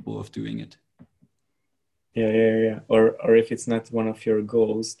capable of doing it. Yeah. Or if it's not one of your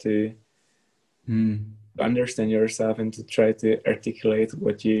goals to understand yourself and to try to articulate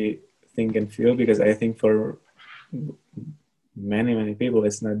what you think and feel, because I think for many people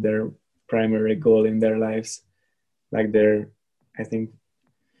it's not their primary goal in their lives. Like I think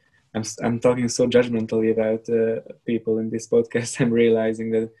I'm talking so judgmentally about people in this podcast. I'm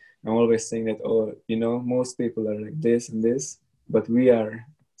realizing that I'm always saying that, most people are like this and this, but we are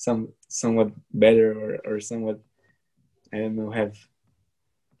somewhat better or somewhat, I don't know, have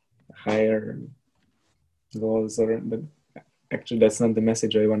higher goals, but actually that's not the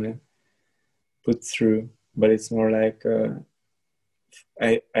message I want to put through. But it's more like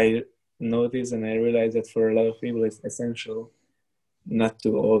I notice and I realize that for a lot of people it's essential not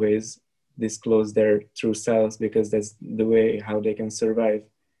to always disclose their true selves, because that's the way how they can survive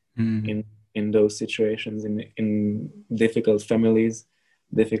in those situations, in difficult families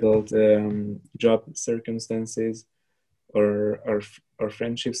difficult job circumstances or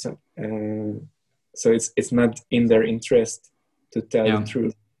friendships. So it's not in their interest to tell the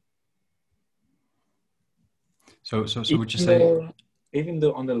truth. So would you say? Even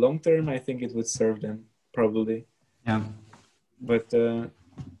though on the long term, I think it would serve them probably. Yeah. But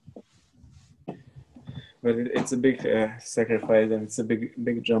it's a big sacrifice, and it's a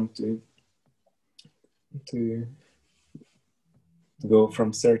big jump to go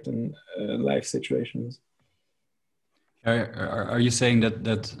from certain life situations. Are you saying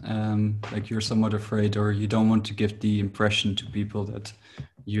that like you're somewhat afraid, or you don't want to give the impression to people that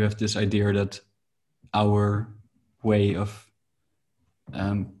you have this idea that our way of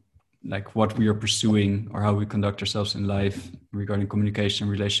like what we are pursuing or how we conduct ourselves in life regarding communication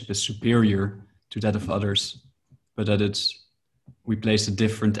and relationship is superior to that of others, but that we place a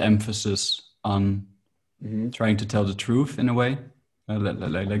different emphasis on trying to tell the truth in a way,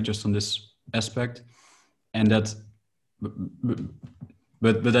 like just on this aspect, and that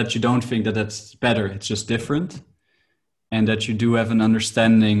but that you don't think that that's better, it's just different, and that you do have an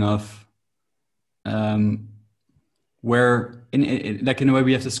understanding of where like in a way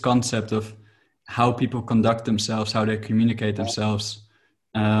we have this concept of how people conduct themselves, how they communicate themselves,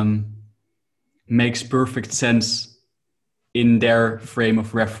 makes perfect sense in their frame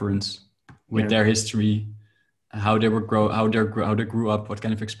of reference with their history, how they grew up, what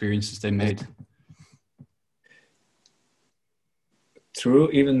kind of experiences they made. True,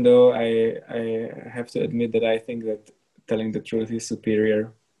 even though I have to admit that I think that telling the truth is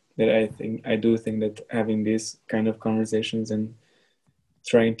superior, that I do think that having these kind of conversations and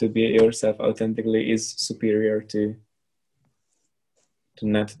trying to be yourself authentically is superior to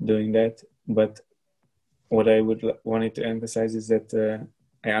not doing that. But what I would wanted to emphasize is that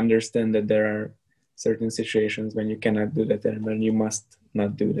I understand that there are certain situations when you cannot do that and when you must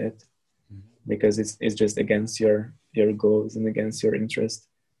not do that, because it's just against your goals and against your interest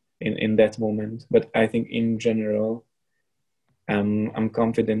in that moment. But I think in general, I'm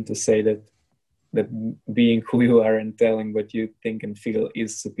confident to say that being who you are and telling what you think and feel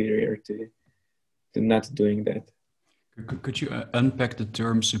is superior to not doing that. Could you unpack the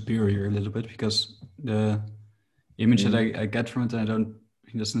term superior a little bit? Because the image that I get from it, and I don't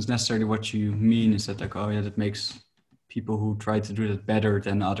think that's necessarily what you mean, is that like, oh yeah, that makes people who try to do that better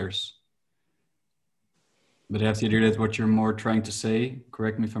than others. But I have the idea that what you're more trying to say,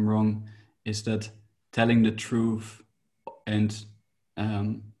 correct me if I'm wrong, is that telling the truth and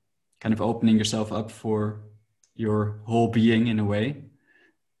kind of opening yourself up for your whole being in a way,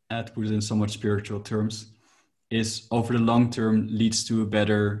 to put it in somewhat spiritual terms, is over the long term leads to a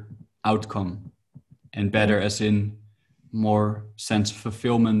better outcome, and better as in more sense of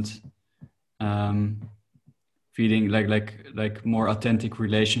fulfillment, feeling like more authentic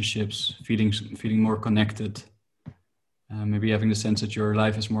relationships, feeling more connected, maybe having the sense that your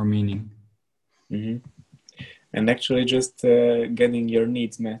life has more meaning. Mm-hmm. And actually just getting your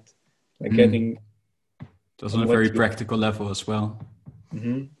needs met, like getting that's on a very practical level as well.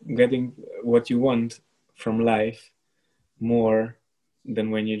 Getting what you want from life more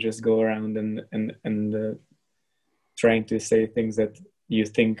than when you just go around and trying to say things that you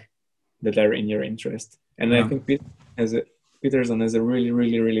think that are in your interest. And I think Peterson has a really,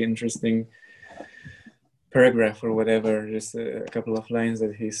 really, really interesting paragraph or whatever, just a couple of lines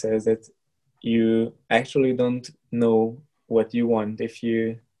that he says that you actually don't know what you want. If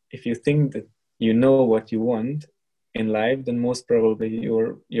you think that you know what you want in life, then most probably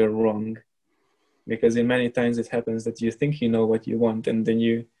you're wrong, because in many times it happens that you think you know what you want, and then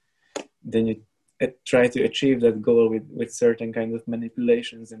you try to achieve that goal with certain kind of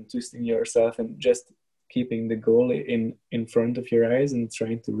manipulations and twisting yourself and just keeping the goal in front of your eyes and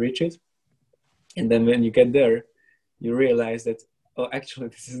trying to reach it. And then when you get there, you realize that, oh, actually,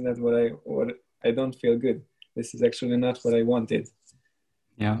 this is not what I don't feel good. This is actually not what I wanted.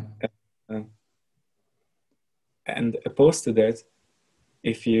 Yeah. And opposed to that,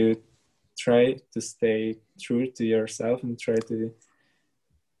 if you try to stay true to yourself and try to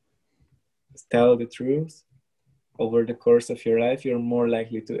tell the truth over the course of your life, you're more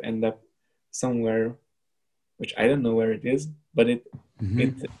likely to end up somewhere, which I don't know where it is, but I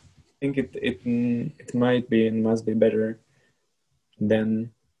think it might be and must be better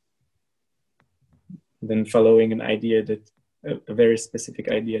than following an idea that a very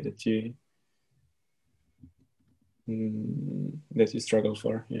specific idea that you struggle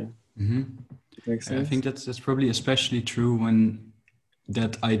for. Yeah. Makes sense? I think that's probably especially true when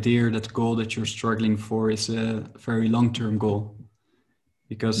that idea, that goal that you're struggling for is a very long-term goal,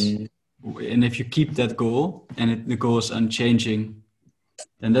 because and if you keep that goal and the goal is unchanging,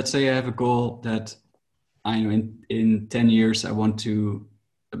 then let's say I have a goal that I know in 10 years I want to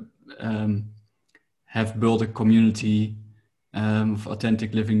um, have built a community of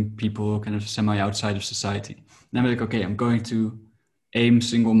authentic living people, kind of semi outside of society. And I'm like, okay, I'm going to aim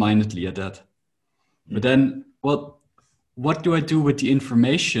single-mindedly at that. But then what do I do with the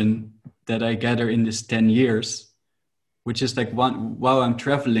information that I gather in this 10 years, which is like while I'm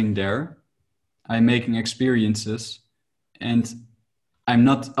traveling there, I'm making experiences, and I'm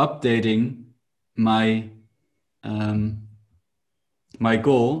not updating my my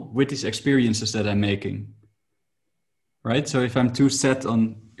goal with these experiences that I'm making, right? So if I'm too set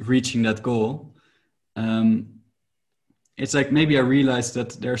on reaching that goal, it's like maybe I realized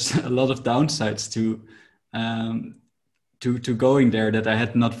that there's a lot of downsides to going there that I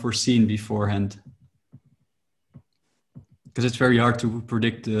had not foreseen beforehand, because it's very hard to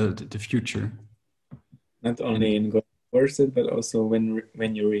predict the future. Not only in going towards it, but also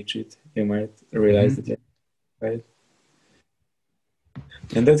when you reach it, you might realize that you're right.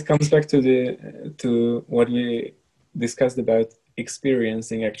 And that comes back to what we discussed about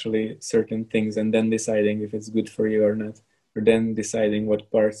experiencing actually certain things and then deciding if it's good for you or not, or then deciding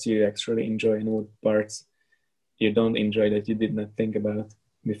what parts you actually enjoy and what parts you don't enjoy that you did not think about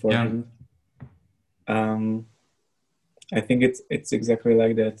beforehand. I think it's exactly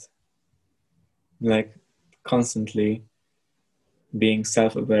like that, like constantly being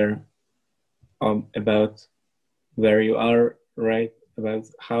self-aware about where you are, right? About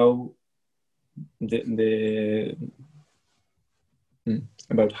how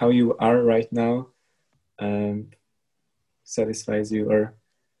about how you are right now satisfies you or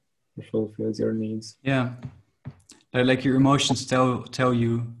fulfills your needs. Yeah, like your emotions tell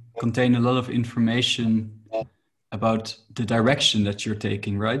you, contain a lot of information about the direction that you're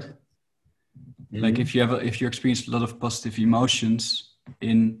taking, right? Like if you experience a lot of positive emotions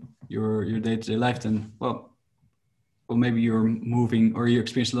in your day-to-day life, then well maybe you're moving, or you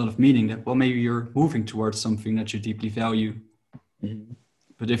experience a lot of meaning, that well maybe you're moving towards something that you deeply value.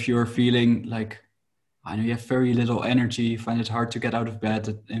 But if you're feeling like, I know you have very little energy, you find it hard to get out of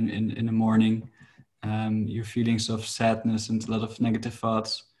bed in the morning, your feelings of sadness and a lot of negative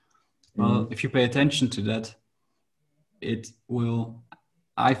thoughts, well if you pay attention to that, it will,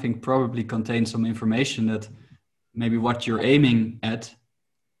 I think, probably contain some information that maybe what you're aiming at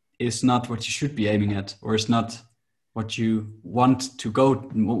is not what you should be aiming at, or is not what you want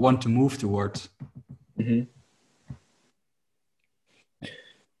to move towards.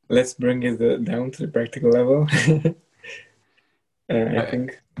 Let's bring it down to the practical level. I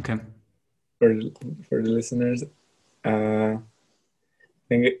think okay. for the listeners, I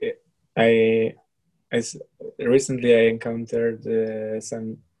think I recently I encountered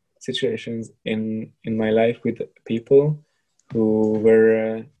some situations in my life with people who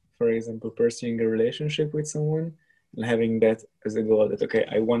were, for example, pursuing a relationship with someone and having that as a goal, that okay,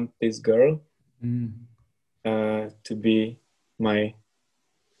 I want this girl to be my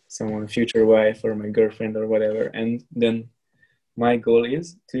someone future wife or my girlfriend or whatever, and then my goal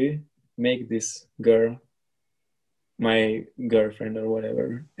is to make this girl my girlfriend or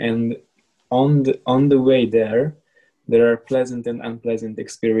whatever. And on the way there are pleasant and unpleasant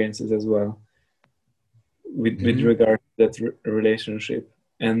experiences as well with regard to that relationship.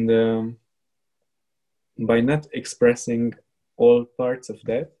 And by not expressing all parts of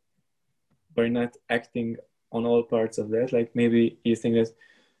that, by not acting on all parts of that, like maybe you think that,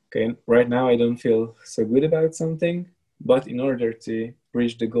 okay, right now I don't feel so good about something, but in order to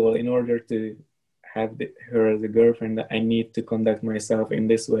reach the goal, in order to have her as a girlfriend, I need to conduct myself in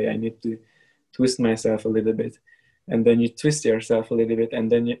this way. I need to twist myself a little bit, and then you twist yourself a little bit,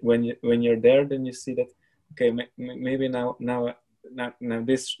 and then when you're there, then you see that, okay, maybe now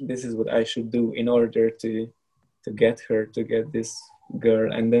this is what I should do in order to get her, to get this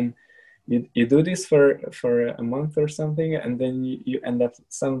girl. And then you do this for a month or something, and then you end up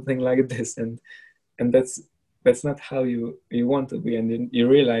something like this, and that's not how you want to be. And then you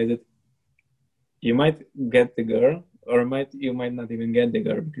realize that you might get the girl, or you might not even get the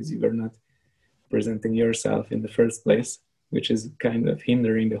girl, because you were not presenting yourself in the first place, which is kind of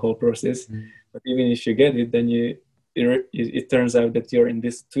hindering the whole process. But even if you get it, then it turns out that you're in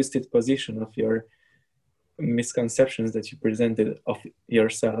this twisted position of your misconceptions that you presented of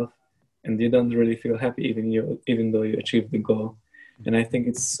yourself, and you don't really feel happy even though you achieved the goal. And I think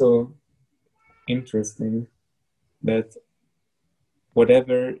it's so interesting that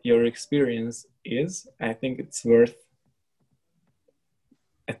whatever your experience is, I think it's worth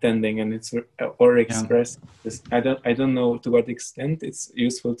attending, and it's or express this. I don't know to what extent it's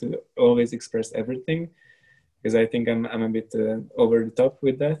useful to always express everything, because I think I'm a bit over the top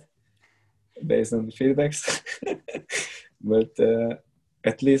with that based on the feedbacks. But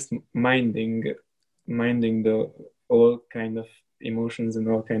at least minding the all kind of emotions and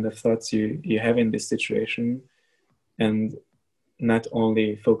all kind of thoughts you have in this situation, and not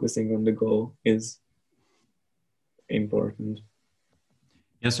only focusing on the goal is important.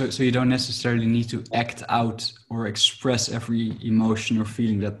 Yeah, so you don't necessarily need to act out or express every emotion or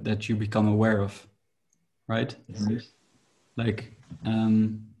feeling that you become aware of, right? Mm-hmm. Like,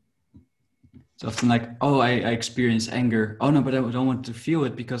 it's often like, oh, I experience anger. Oh no, but I don't want to feel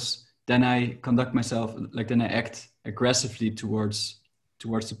it, because then I conduct myself, like then I act aggressively towards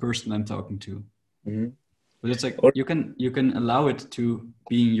the person I'm talking to. Mm-hmm. But it's like Or you can allow it to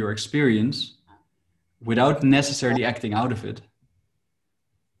be in your experience without necessarily acting out of it.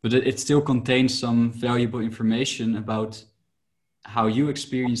 But it still contains some valuable information about how you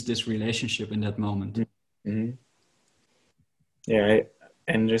experience this relationship in that moment. mm-hmm. Yeah,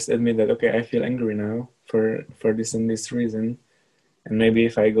 and just admit that, okay, I feel angry now for this and this reason, and maybe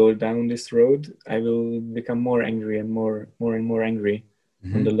if I go down this road, I will become more angry and more and more angry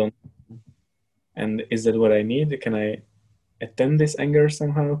on the long. And is that what I need? Can I attend this anger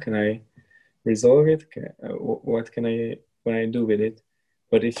somehow? Can I resolve it? What can I do with it?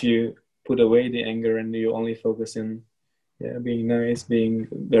 But if you put away the anger and you only focus in, yeah, being nice, being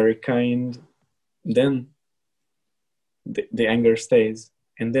very kind, then the anger stays,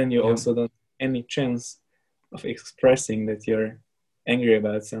 and then you Yeah. also don't have any chance of expressing that you're angry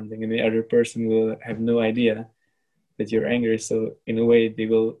about something, and the other person will have no idea that you're angry. So in a way, they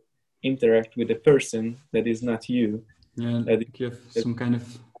will interact with a person that is not you. Yeah, That, like you have that some kind of,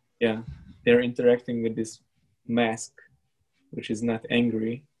 yeah, they're interacting with this mask, which is not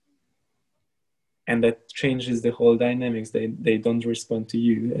angry, and that changes the whole dynamics. They don't respond to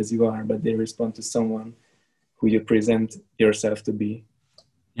you as you are, but they respond to someone who you present yourself to be.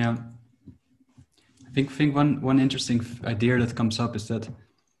 yeah. I think one interesting idea that comes up is that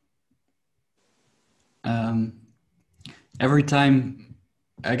every time,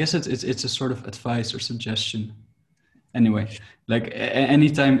 I guess it's a sort of advice or suggestion. Anyway, like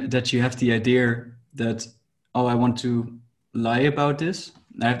anytime that you have the idea that, oh, I want to lie about this,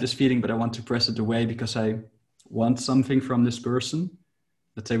 I have this feeling, but I want to press it away because I want something from this person.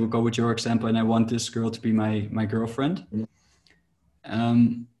 Let's say we'll go with your example, and I want this girl to be my girlfriend.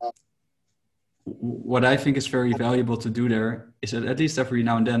 What I think is very valuable to do there is that at least every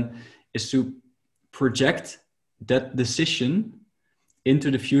now and then is to project that decision into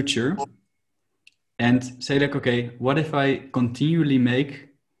the future and say like, okay, what if I continually make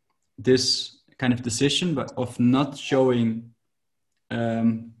this kind of decision, but of not showing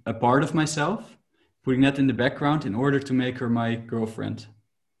a part of myself, putting that in the background in order to make her my girlfriend,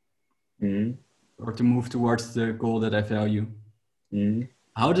 Mm-hmm. or to move towards the goal that I value. Mm-hmm.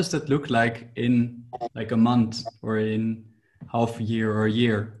 How does that look like in like a month or in half a year or a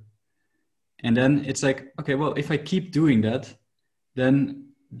year? And then it's like, okay, well, if I keep doing that, then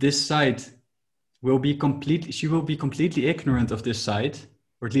this side she will be completely ignorant of this side,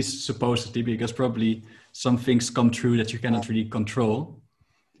 or at least supposedly, because probably some things come true that you cannot really control.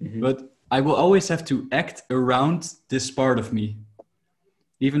 Mm-hmm. But I will always have to act around this part of me,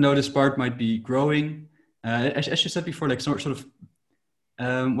 even though this part might be growing. As you said before, like sort of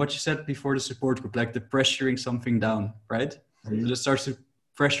what you said before, the support group, like the pressuring something down, right? Mm-hmm. So it starts to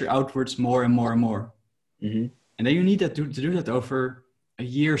pressure outwards more and more and more. Mm-hmm. And then you need to do that over a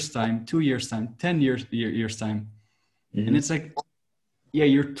year's time, 2 years time, 10 years time. Mm-hmm. And it's like, yeah,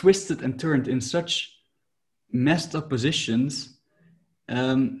 you're twisted and turned in such messed up positions.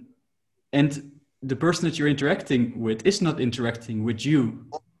 And the person that you're interacting with is not interacting with you.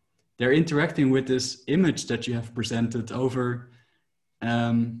 They're interacting with this image that you have presented over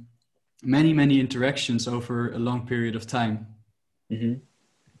many interactions over a long period of time. Mm-hmm.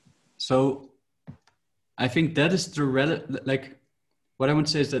 So I think that is like what I want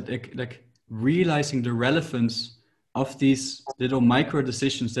to say is that like realizing the relevance of these little micro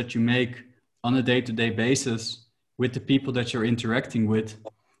decisions that you make on a day-to-day basis with the people that you're interacting with,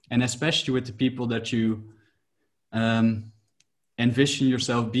 and especially with the people that you envision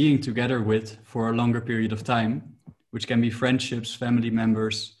yourself being together with for a longer period of time, which can be friendships, family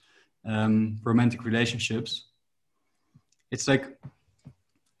members, romantic relationships. It's like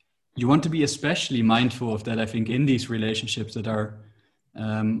you want to be especially mindful of that, I think, in these relationships that are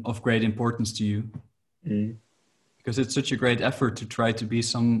of great importance to you. Mm-hmm. Because it's such a great effort to try to be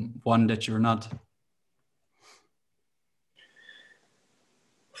someone that you're not.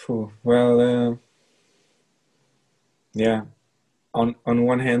 Well, yeah. On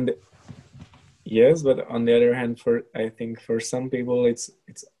one hand, yes, but on the other hand, I think for some people it's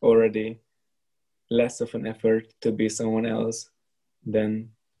already less of an effort to be someone else than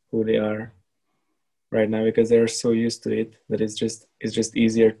who they are right now, because they're so used to it that it's just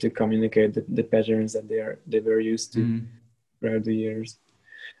easier to communicate the patterns that they were used to throughout the years.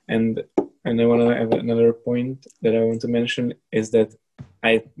 And I want to have another point that I want to mention is that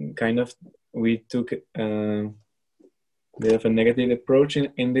we took a bit of a negative approach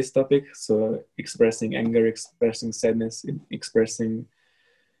in this topic. So expressing anger, expressing sadness, expressing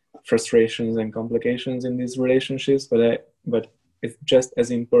frustrations and complications in these relationships, but it's just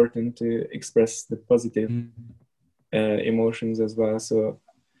as important to express the positive emotions as well. So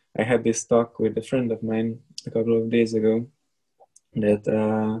I had this talk with a friend of mine a couple of days ago that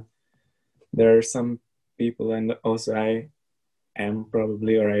there are some people, and also I am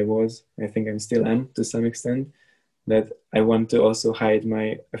probably, or I think I still am to some extent, that I want to also hide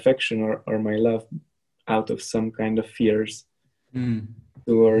my affection or my love out of some kind of fears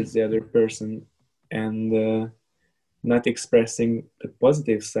towards the other person, and not expressing the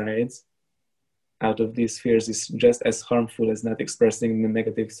positive sides out of these fears is just as harmful as not expressing the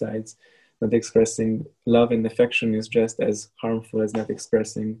negative sides. Not expressing love and affection is just as harmful as not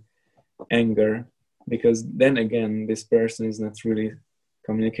expressing anger, because then again, this person is not really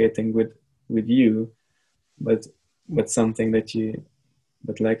communicating with you, but something that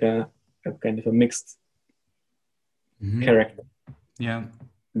but like a kind of a mixed character. Yeah.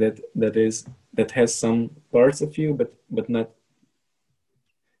 That has some parts of you, but not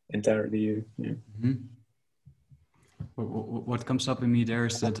entirely you. Yeah. What comes up in me there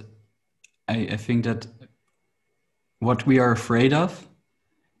is that I think that what we are afraid of,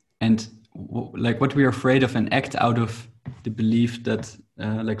 and what we are afraid of and act out of the belief that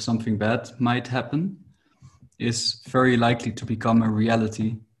like something bad might happen, is very likely to become a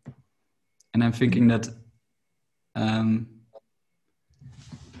reality. And I'm thinking that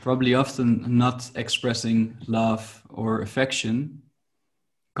probably often not expressing love or affection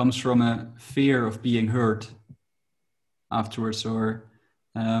comes from a fear of being hurt afterwards, or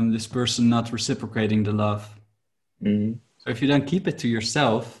this person not reciprocating the love. So if you then keep it to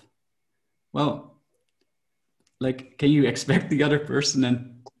yourself, well, like, can you expect the other person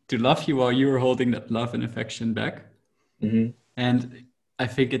then to love you while you're holding that love and affection back? And I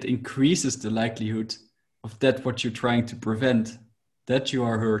think it increases the likelihood of that what you're trying to prevent, that you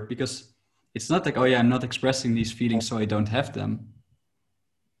are hurt, because it's not like, oh yeah, I'm not expressing these feelings so I don't have them.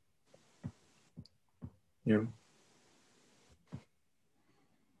 Yeah.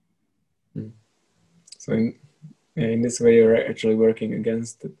 So in this way, you're actually working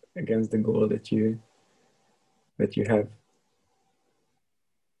against the goal that you have,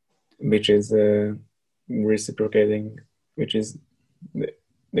 which is reciprocating, which is the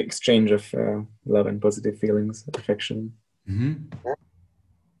exchange of love and positive feelings, affection.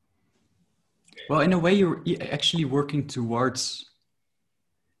 Well, in a way, you're actually working towards,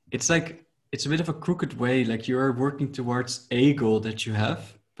 it's like, it's a bit of a crooked way, like you're working towards a goal that you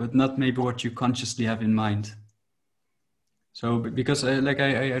have, but not maybe what you consciously have in mind. So because I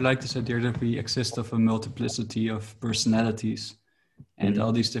like this idea that we exist of a multiplicity of personalities, and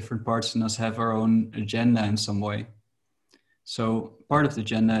all these different parts in us have our own agenda in some way. So part of the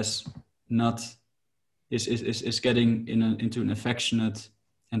agenda is getting into an affectionate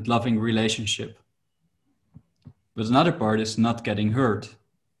and loving relationship. But another part is not getting hurt.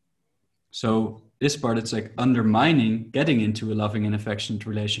 So this part, it's like undermining getting into a loving and affectionate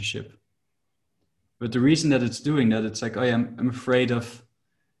relationship. But the reason that it's doing that, it's like, oh yeah, I'm afraid of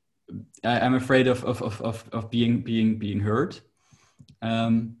being hurt.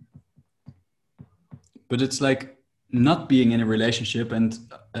 But it's like not being in a relationship and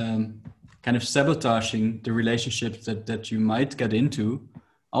kind of sabotaging the relationships that you might get into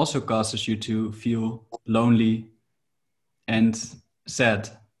also causes you to feel lonely and sad,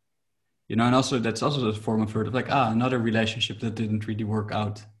 and also that's also a form of hurt, of like, another relationship that didn't really work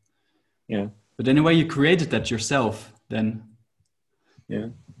out. Yeah. But in a way, you created that yourself then. Yeah.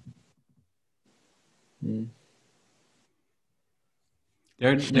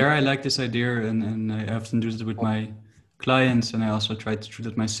 There I like this idea, and I often do it with my clients, and I also try to do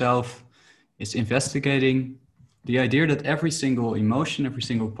that myself, is investigating the idea that every single emotion, every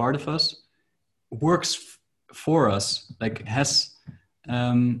single part of us works for us, like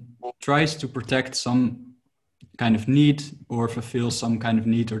tries to protect some kind of need or fulfill some kind of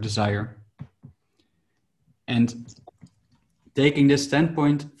need or desire. And taking this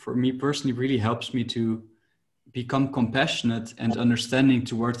standpoint for me personally really helps me to become compassionate and understanding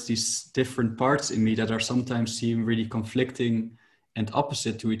towards these different parts in me that are sometimes seem really conflicting and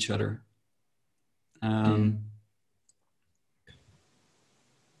opposite to each other. I'm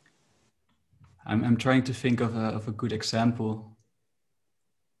trying to think of a good example.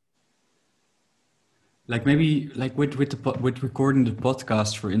 Like maybe like with recording the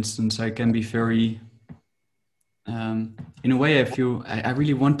podcast, for instance, I can be very in a way I feel I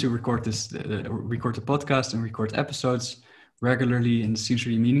really want to record record the podcast and record episodes regularly, and it seems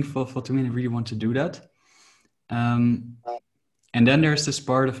really meaningful to me, and I really want to do that. And then there's this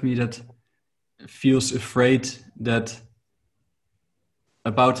part of me that feels afraid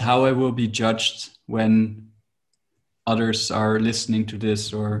about how I will be judged when others are listening to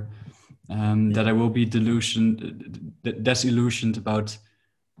this, or that I will be disillusioned about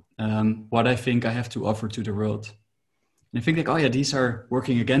what I think I have to offer to the world. And I think like, oh yeah, these are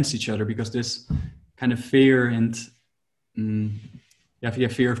working against each other, because this kind of fear and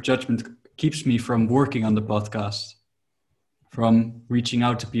fear of judgment keeps me from working on the podcast, from reaching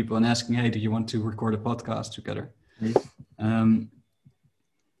out to people and asking, hey, do you want to record a podcast together?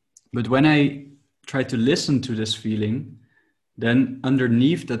 But when I try to listen to this feeling, then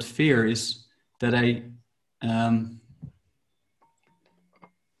underneath that fear is that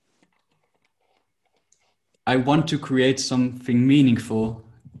I want to create something meaningful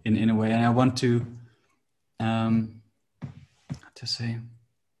in a way, and I want to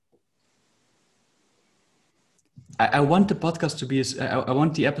I want the podcast to be I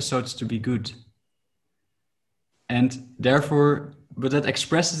want the episodes to be good, and therefore, but that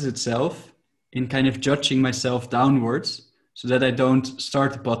expresses itself in kind of judging myself downwards, so that I don't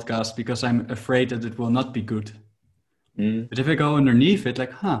start the podcast because I'm afraid that it will not be good. But if I go underneath it,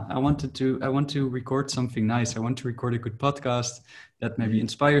 like, I want to record something nice. I want to record a good podcast that maybe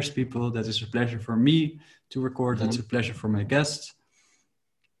inspires people. That is a pleasure for me to record. That's a pleasure for my guests.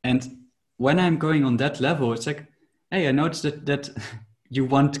 And when I'm going on that level, it's like, hey, I noticed that you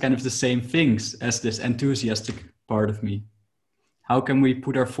want kind of the same things as this enthusiastic part of me. How can we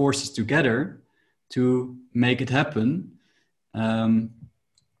put our forces together to make it happen?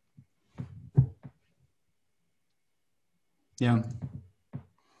 Yeah.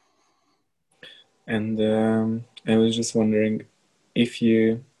 And I was just wondering if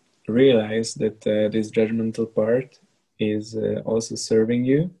you realize that this judgmental part is also serving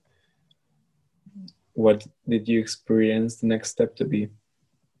you. What did you experience the next step to be?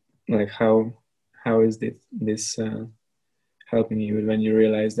 Like how is this helping you when you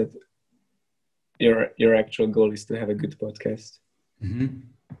realize that your actual goal is to have a good podcast?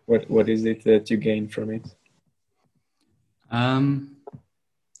 What is it that you gain from it?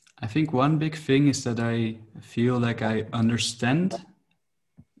 I think one big thing is that I feel like I understand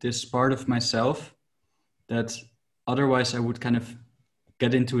this part of myself that otherwise I would kind of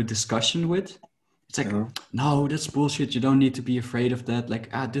get into a discussion with. It's like, no, that's bullshit. You don't need to be afraid of that. Like,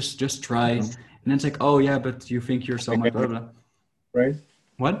 just try. And then it's like, oh yeah, but you think you're so much, blah, blah. Right?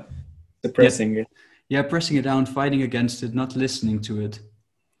 What? Suppressing it. Yeah, pressing it down, fighting against it, not listening to it.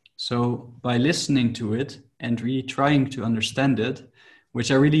 So by listening to it and really trying to understand it, which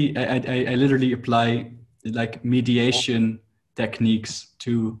I literally apply like mediation techniques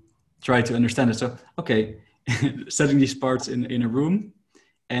to try to understand it. So, okay, setting these parts in a room,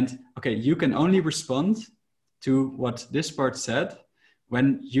 and okay, you can only respond to what this part said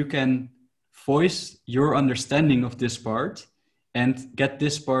when you can voice your understanding of this part and get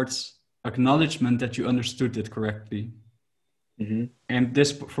this part's acknowledgement that you understood it correctly. And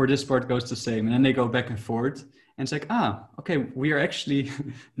for this part goes the same, and then they go back and forth, and it's like, okay, we are actually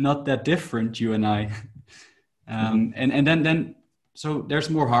not that different, you and I. And then so there's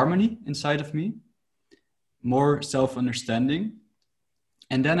more harmony inside of me, more self-understanding,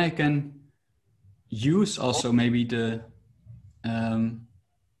 and then I can use also maybe the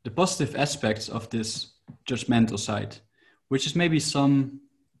positive aspects of this judgmental side, which is maybe some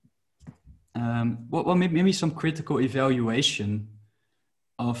maybe some critical evaluation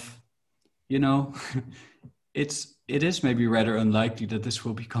of, it is maybe rather unlikely that this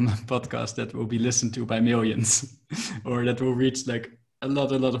will become a podcast that will be listened to by millions or that will reach like a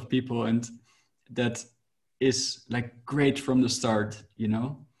lot of people, and that is like great from the start.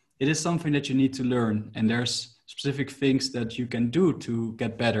 It is something that you need to learn, and there's specific things that you can do to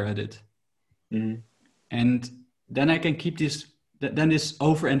get better at it. And then I can keep this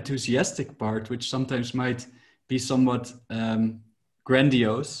over enthusiastic part, which sometimes might be somewhat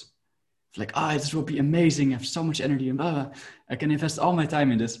grandiose. It's like, this will be amazing. I have so much energy and blah, blah. I can invest all my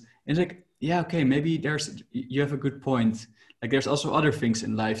time in this. And it's like, yeah, okay, maybe you have a good point. Like there's also other things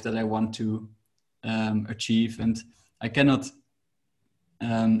in life that I want to achieve, and I cannot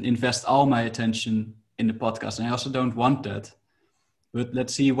invest all my attention in the podcast. And I also don't want that, but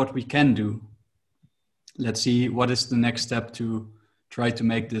let's see what we can do. let's see what is the next step to try to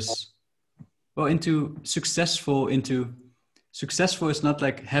make this into successful. Successful is not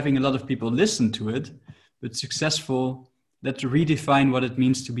like having a lot of people listen to it, but successful, let's redefine what it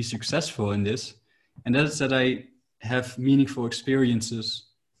means to be successful in this. And that is that I have meaningful experiences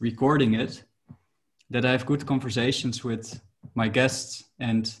recording it, that I have good conversations with my guests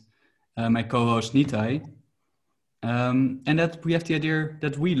and my co-host Nitai, and that we have the idea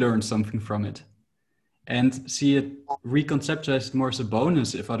that we learn something from it, and see it reconceptualized more as a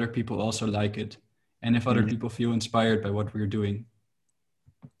bonus if other people also like it, and if other people feel inspired by what we're doing.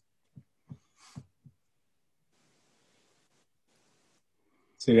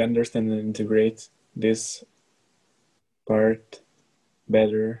 So you understand and integrate this part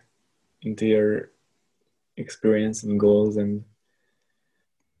better into your experience and goals, and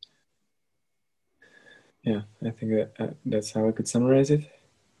yeah, I think that's how I could summarize it.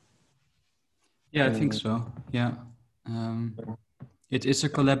 Yeah, I think so. Yeah. It is a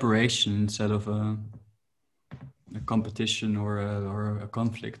collaboration instead of a competition or a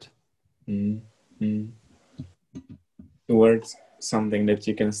conflict. Towards something that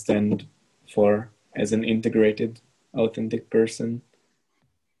you can stand for as an integrated, authentic person,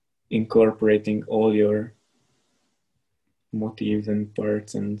 incorporating all your motives and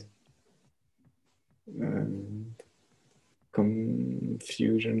parts and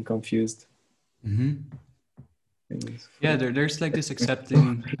confused. Yeah, there's like this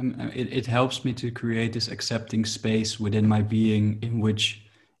accepting, it helps me to create this accepting space within my being in which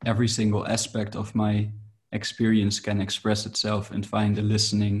every single aspect of my experience can express itself and find a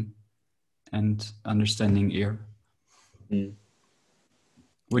listening and understanding ear.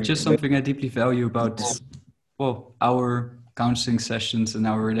 Which is something I deeply value about, well, our counseling sessions and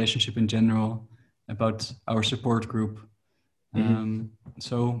our relationship in general, about our support group.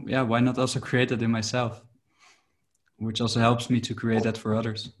 So yeah, why not also create it in myself? Which also helps me to create that for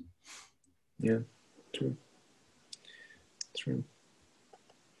others. Yeah, true.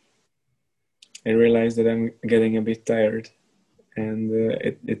 I realize that I'm getting a bit tired, and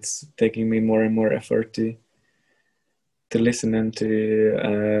it's taking me more and more effort to listen and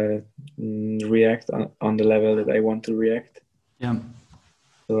to react on the level that I want to react. Yeah.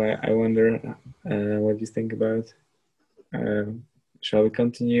 So I wonder what you think about. Shall we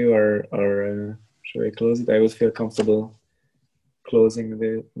continue or shall we close it? I would feel comfortable closing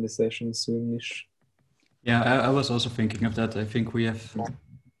the session soonish. Yeah, I was also thinking of that. I think we have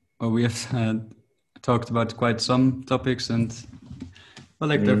talked about quite some topics and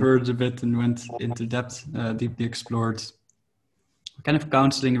diverged a bit and went into depth, deeply explored kind of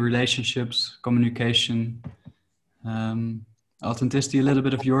counseling, relationships, communication, authenticity, a little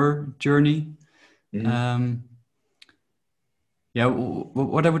bit of your journey. Yeah,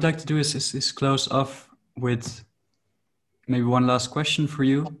 what I would like to do is close off with maybe one last question for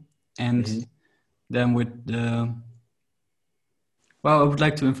you, and then with the, well, I would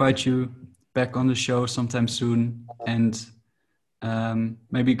like to invite you back on the show sometime soon, and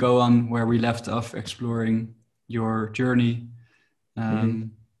maybe go on where we left off, exploring your journey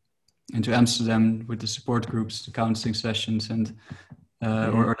into Amsterdam with the support groups, the counseling sessions, and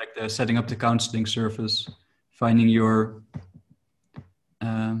or like the setting up the counseling service, finding your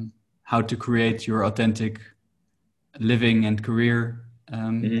how to create your authentic living and career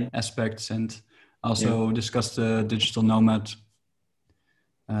aspects, and also discuss the digital nomad,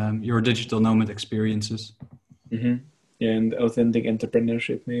 your digital nomad experiences. Yeah, and authentic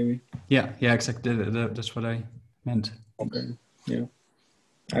entrepreneurship, maybe. Yeah, exactly. That's what I meant. Okay. Yeah,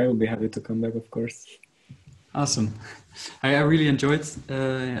 I will be happy to come back, of course. Awesome. I really enjoyed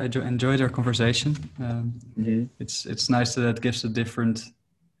our conversation. It's nice that it gives a different,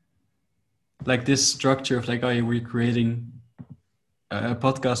 like this structure of like, oh, we're creating a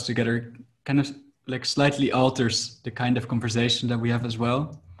podcast together, kind of like slightly alters the kind of conversation that we have as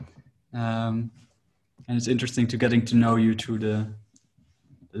well. And it's interesting to getting to know you through the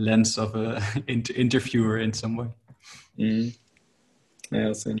lens of a interviewer in some way. I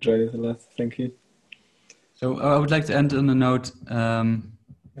also enjoyed it a lot. Thank you. So I would like to end on a note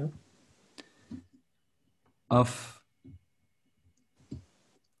of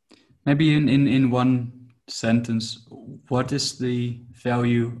maybe in one sentence, what is the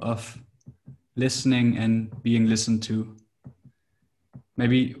value of listening and being listened to?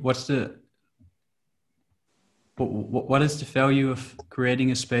 Maybe what is the value of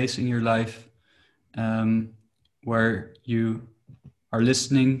creating a space in your life where you are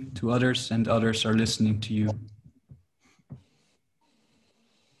listening to others and others are listening to you?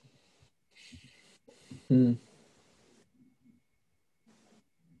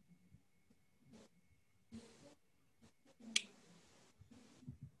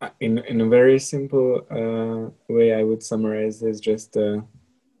 in a very simple way, I would summarize this just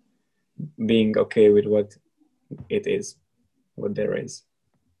being okay with what it is, what there is.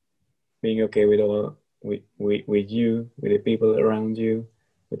 Being okay with all, with you, with the people around you,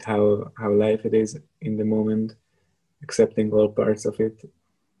 with how life it is in the moment, accepting all parts of it,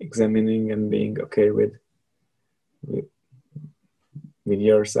 examining and being okay with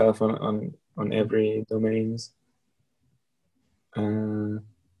yourself on every domains, and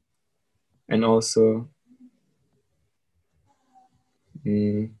also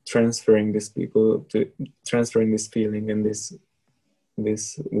transferring transferring this feeling and this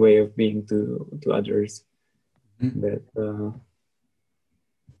way of being to others. That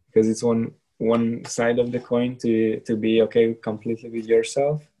because it's one side of the coin to be okay completely with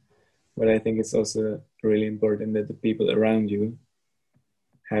yourself, but I think it's also really important that the people around you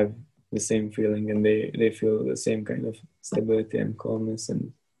have the same feeling and they feel the same kind of stability and calmness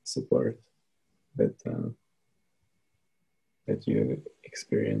and support that that you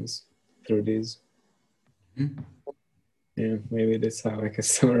experience through these. Yeah, maybe that's how I can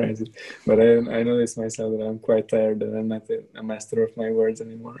summarize it. But I notice myself that I'm quite tired, that I'm not a master of my words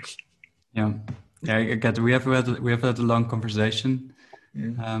anymore. Yeah, I get it. We have had a long conversation.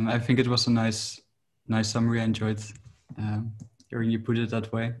 Yeah. I think it was a nice summary. I enjoyed hearing you put it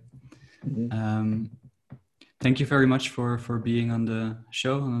that way. Mm-hmm. Thank you very much for being on the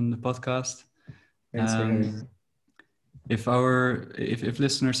show, on the podcast. Thanks for having me. If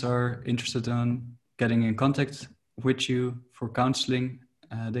listeners are interested in getting in contact with you for counseling,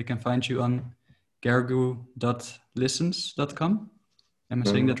 they can find you on gergu.listens.com. Am I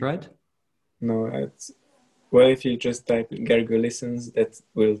saying that right? No, well, if you just type Gergu Listens, that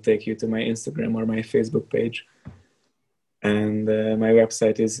will take you to my Instagram or my Facebook page. And my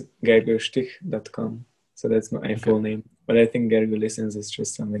website is gergustich.com. So that's my full name. But I think Gergu Listens is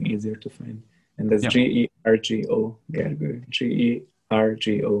just something easier to find. And that's Gergo, Gergu,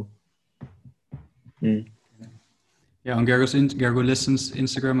 Gergo. Yeah, on Gergu Listens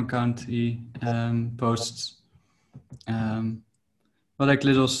Instagram account, he posts like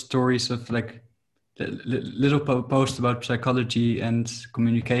little stories of like little posts about psychology and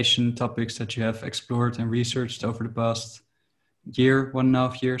communication topics that you have explored and researched over the past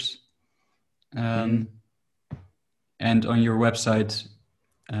 1.5 years. And on your website,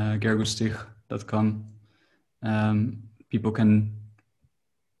 gergustich.com, people can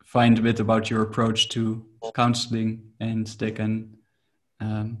find a bit about your approach to counseling, and they can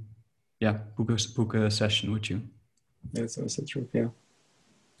book a session with you. That's also true, yeah.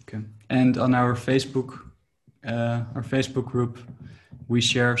 Okay. And on our Facebook group, we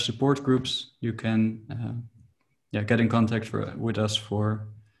share support groups. You can get in contact with us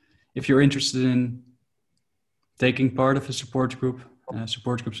if you're interested in taking part of a support group,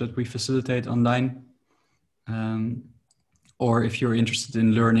 support groups that we facilitate online, or if you're interested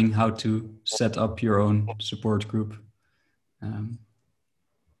in learning how to set up your own support group,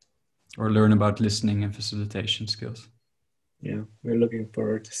 or learn about listening and facilitation skills. Yeah, we're looking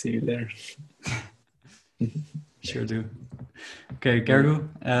forward to see you there. Sure do. Okay, Gergu,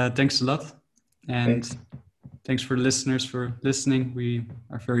 thanks a lot. And thanks for the listeners for listening. We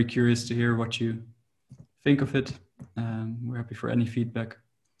are very curious to hear what you think of it. We're happy for any feedback.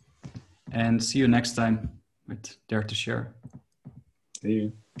 And see you next time with Dare to Share. See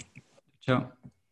you. Ciao.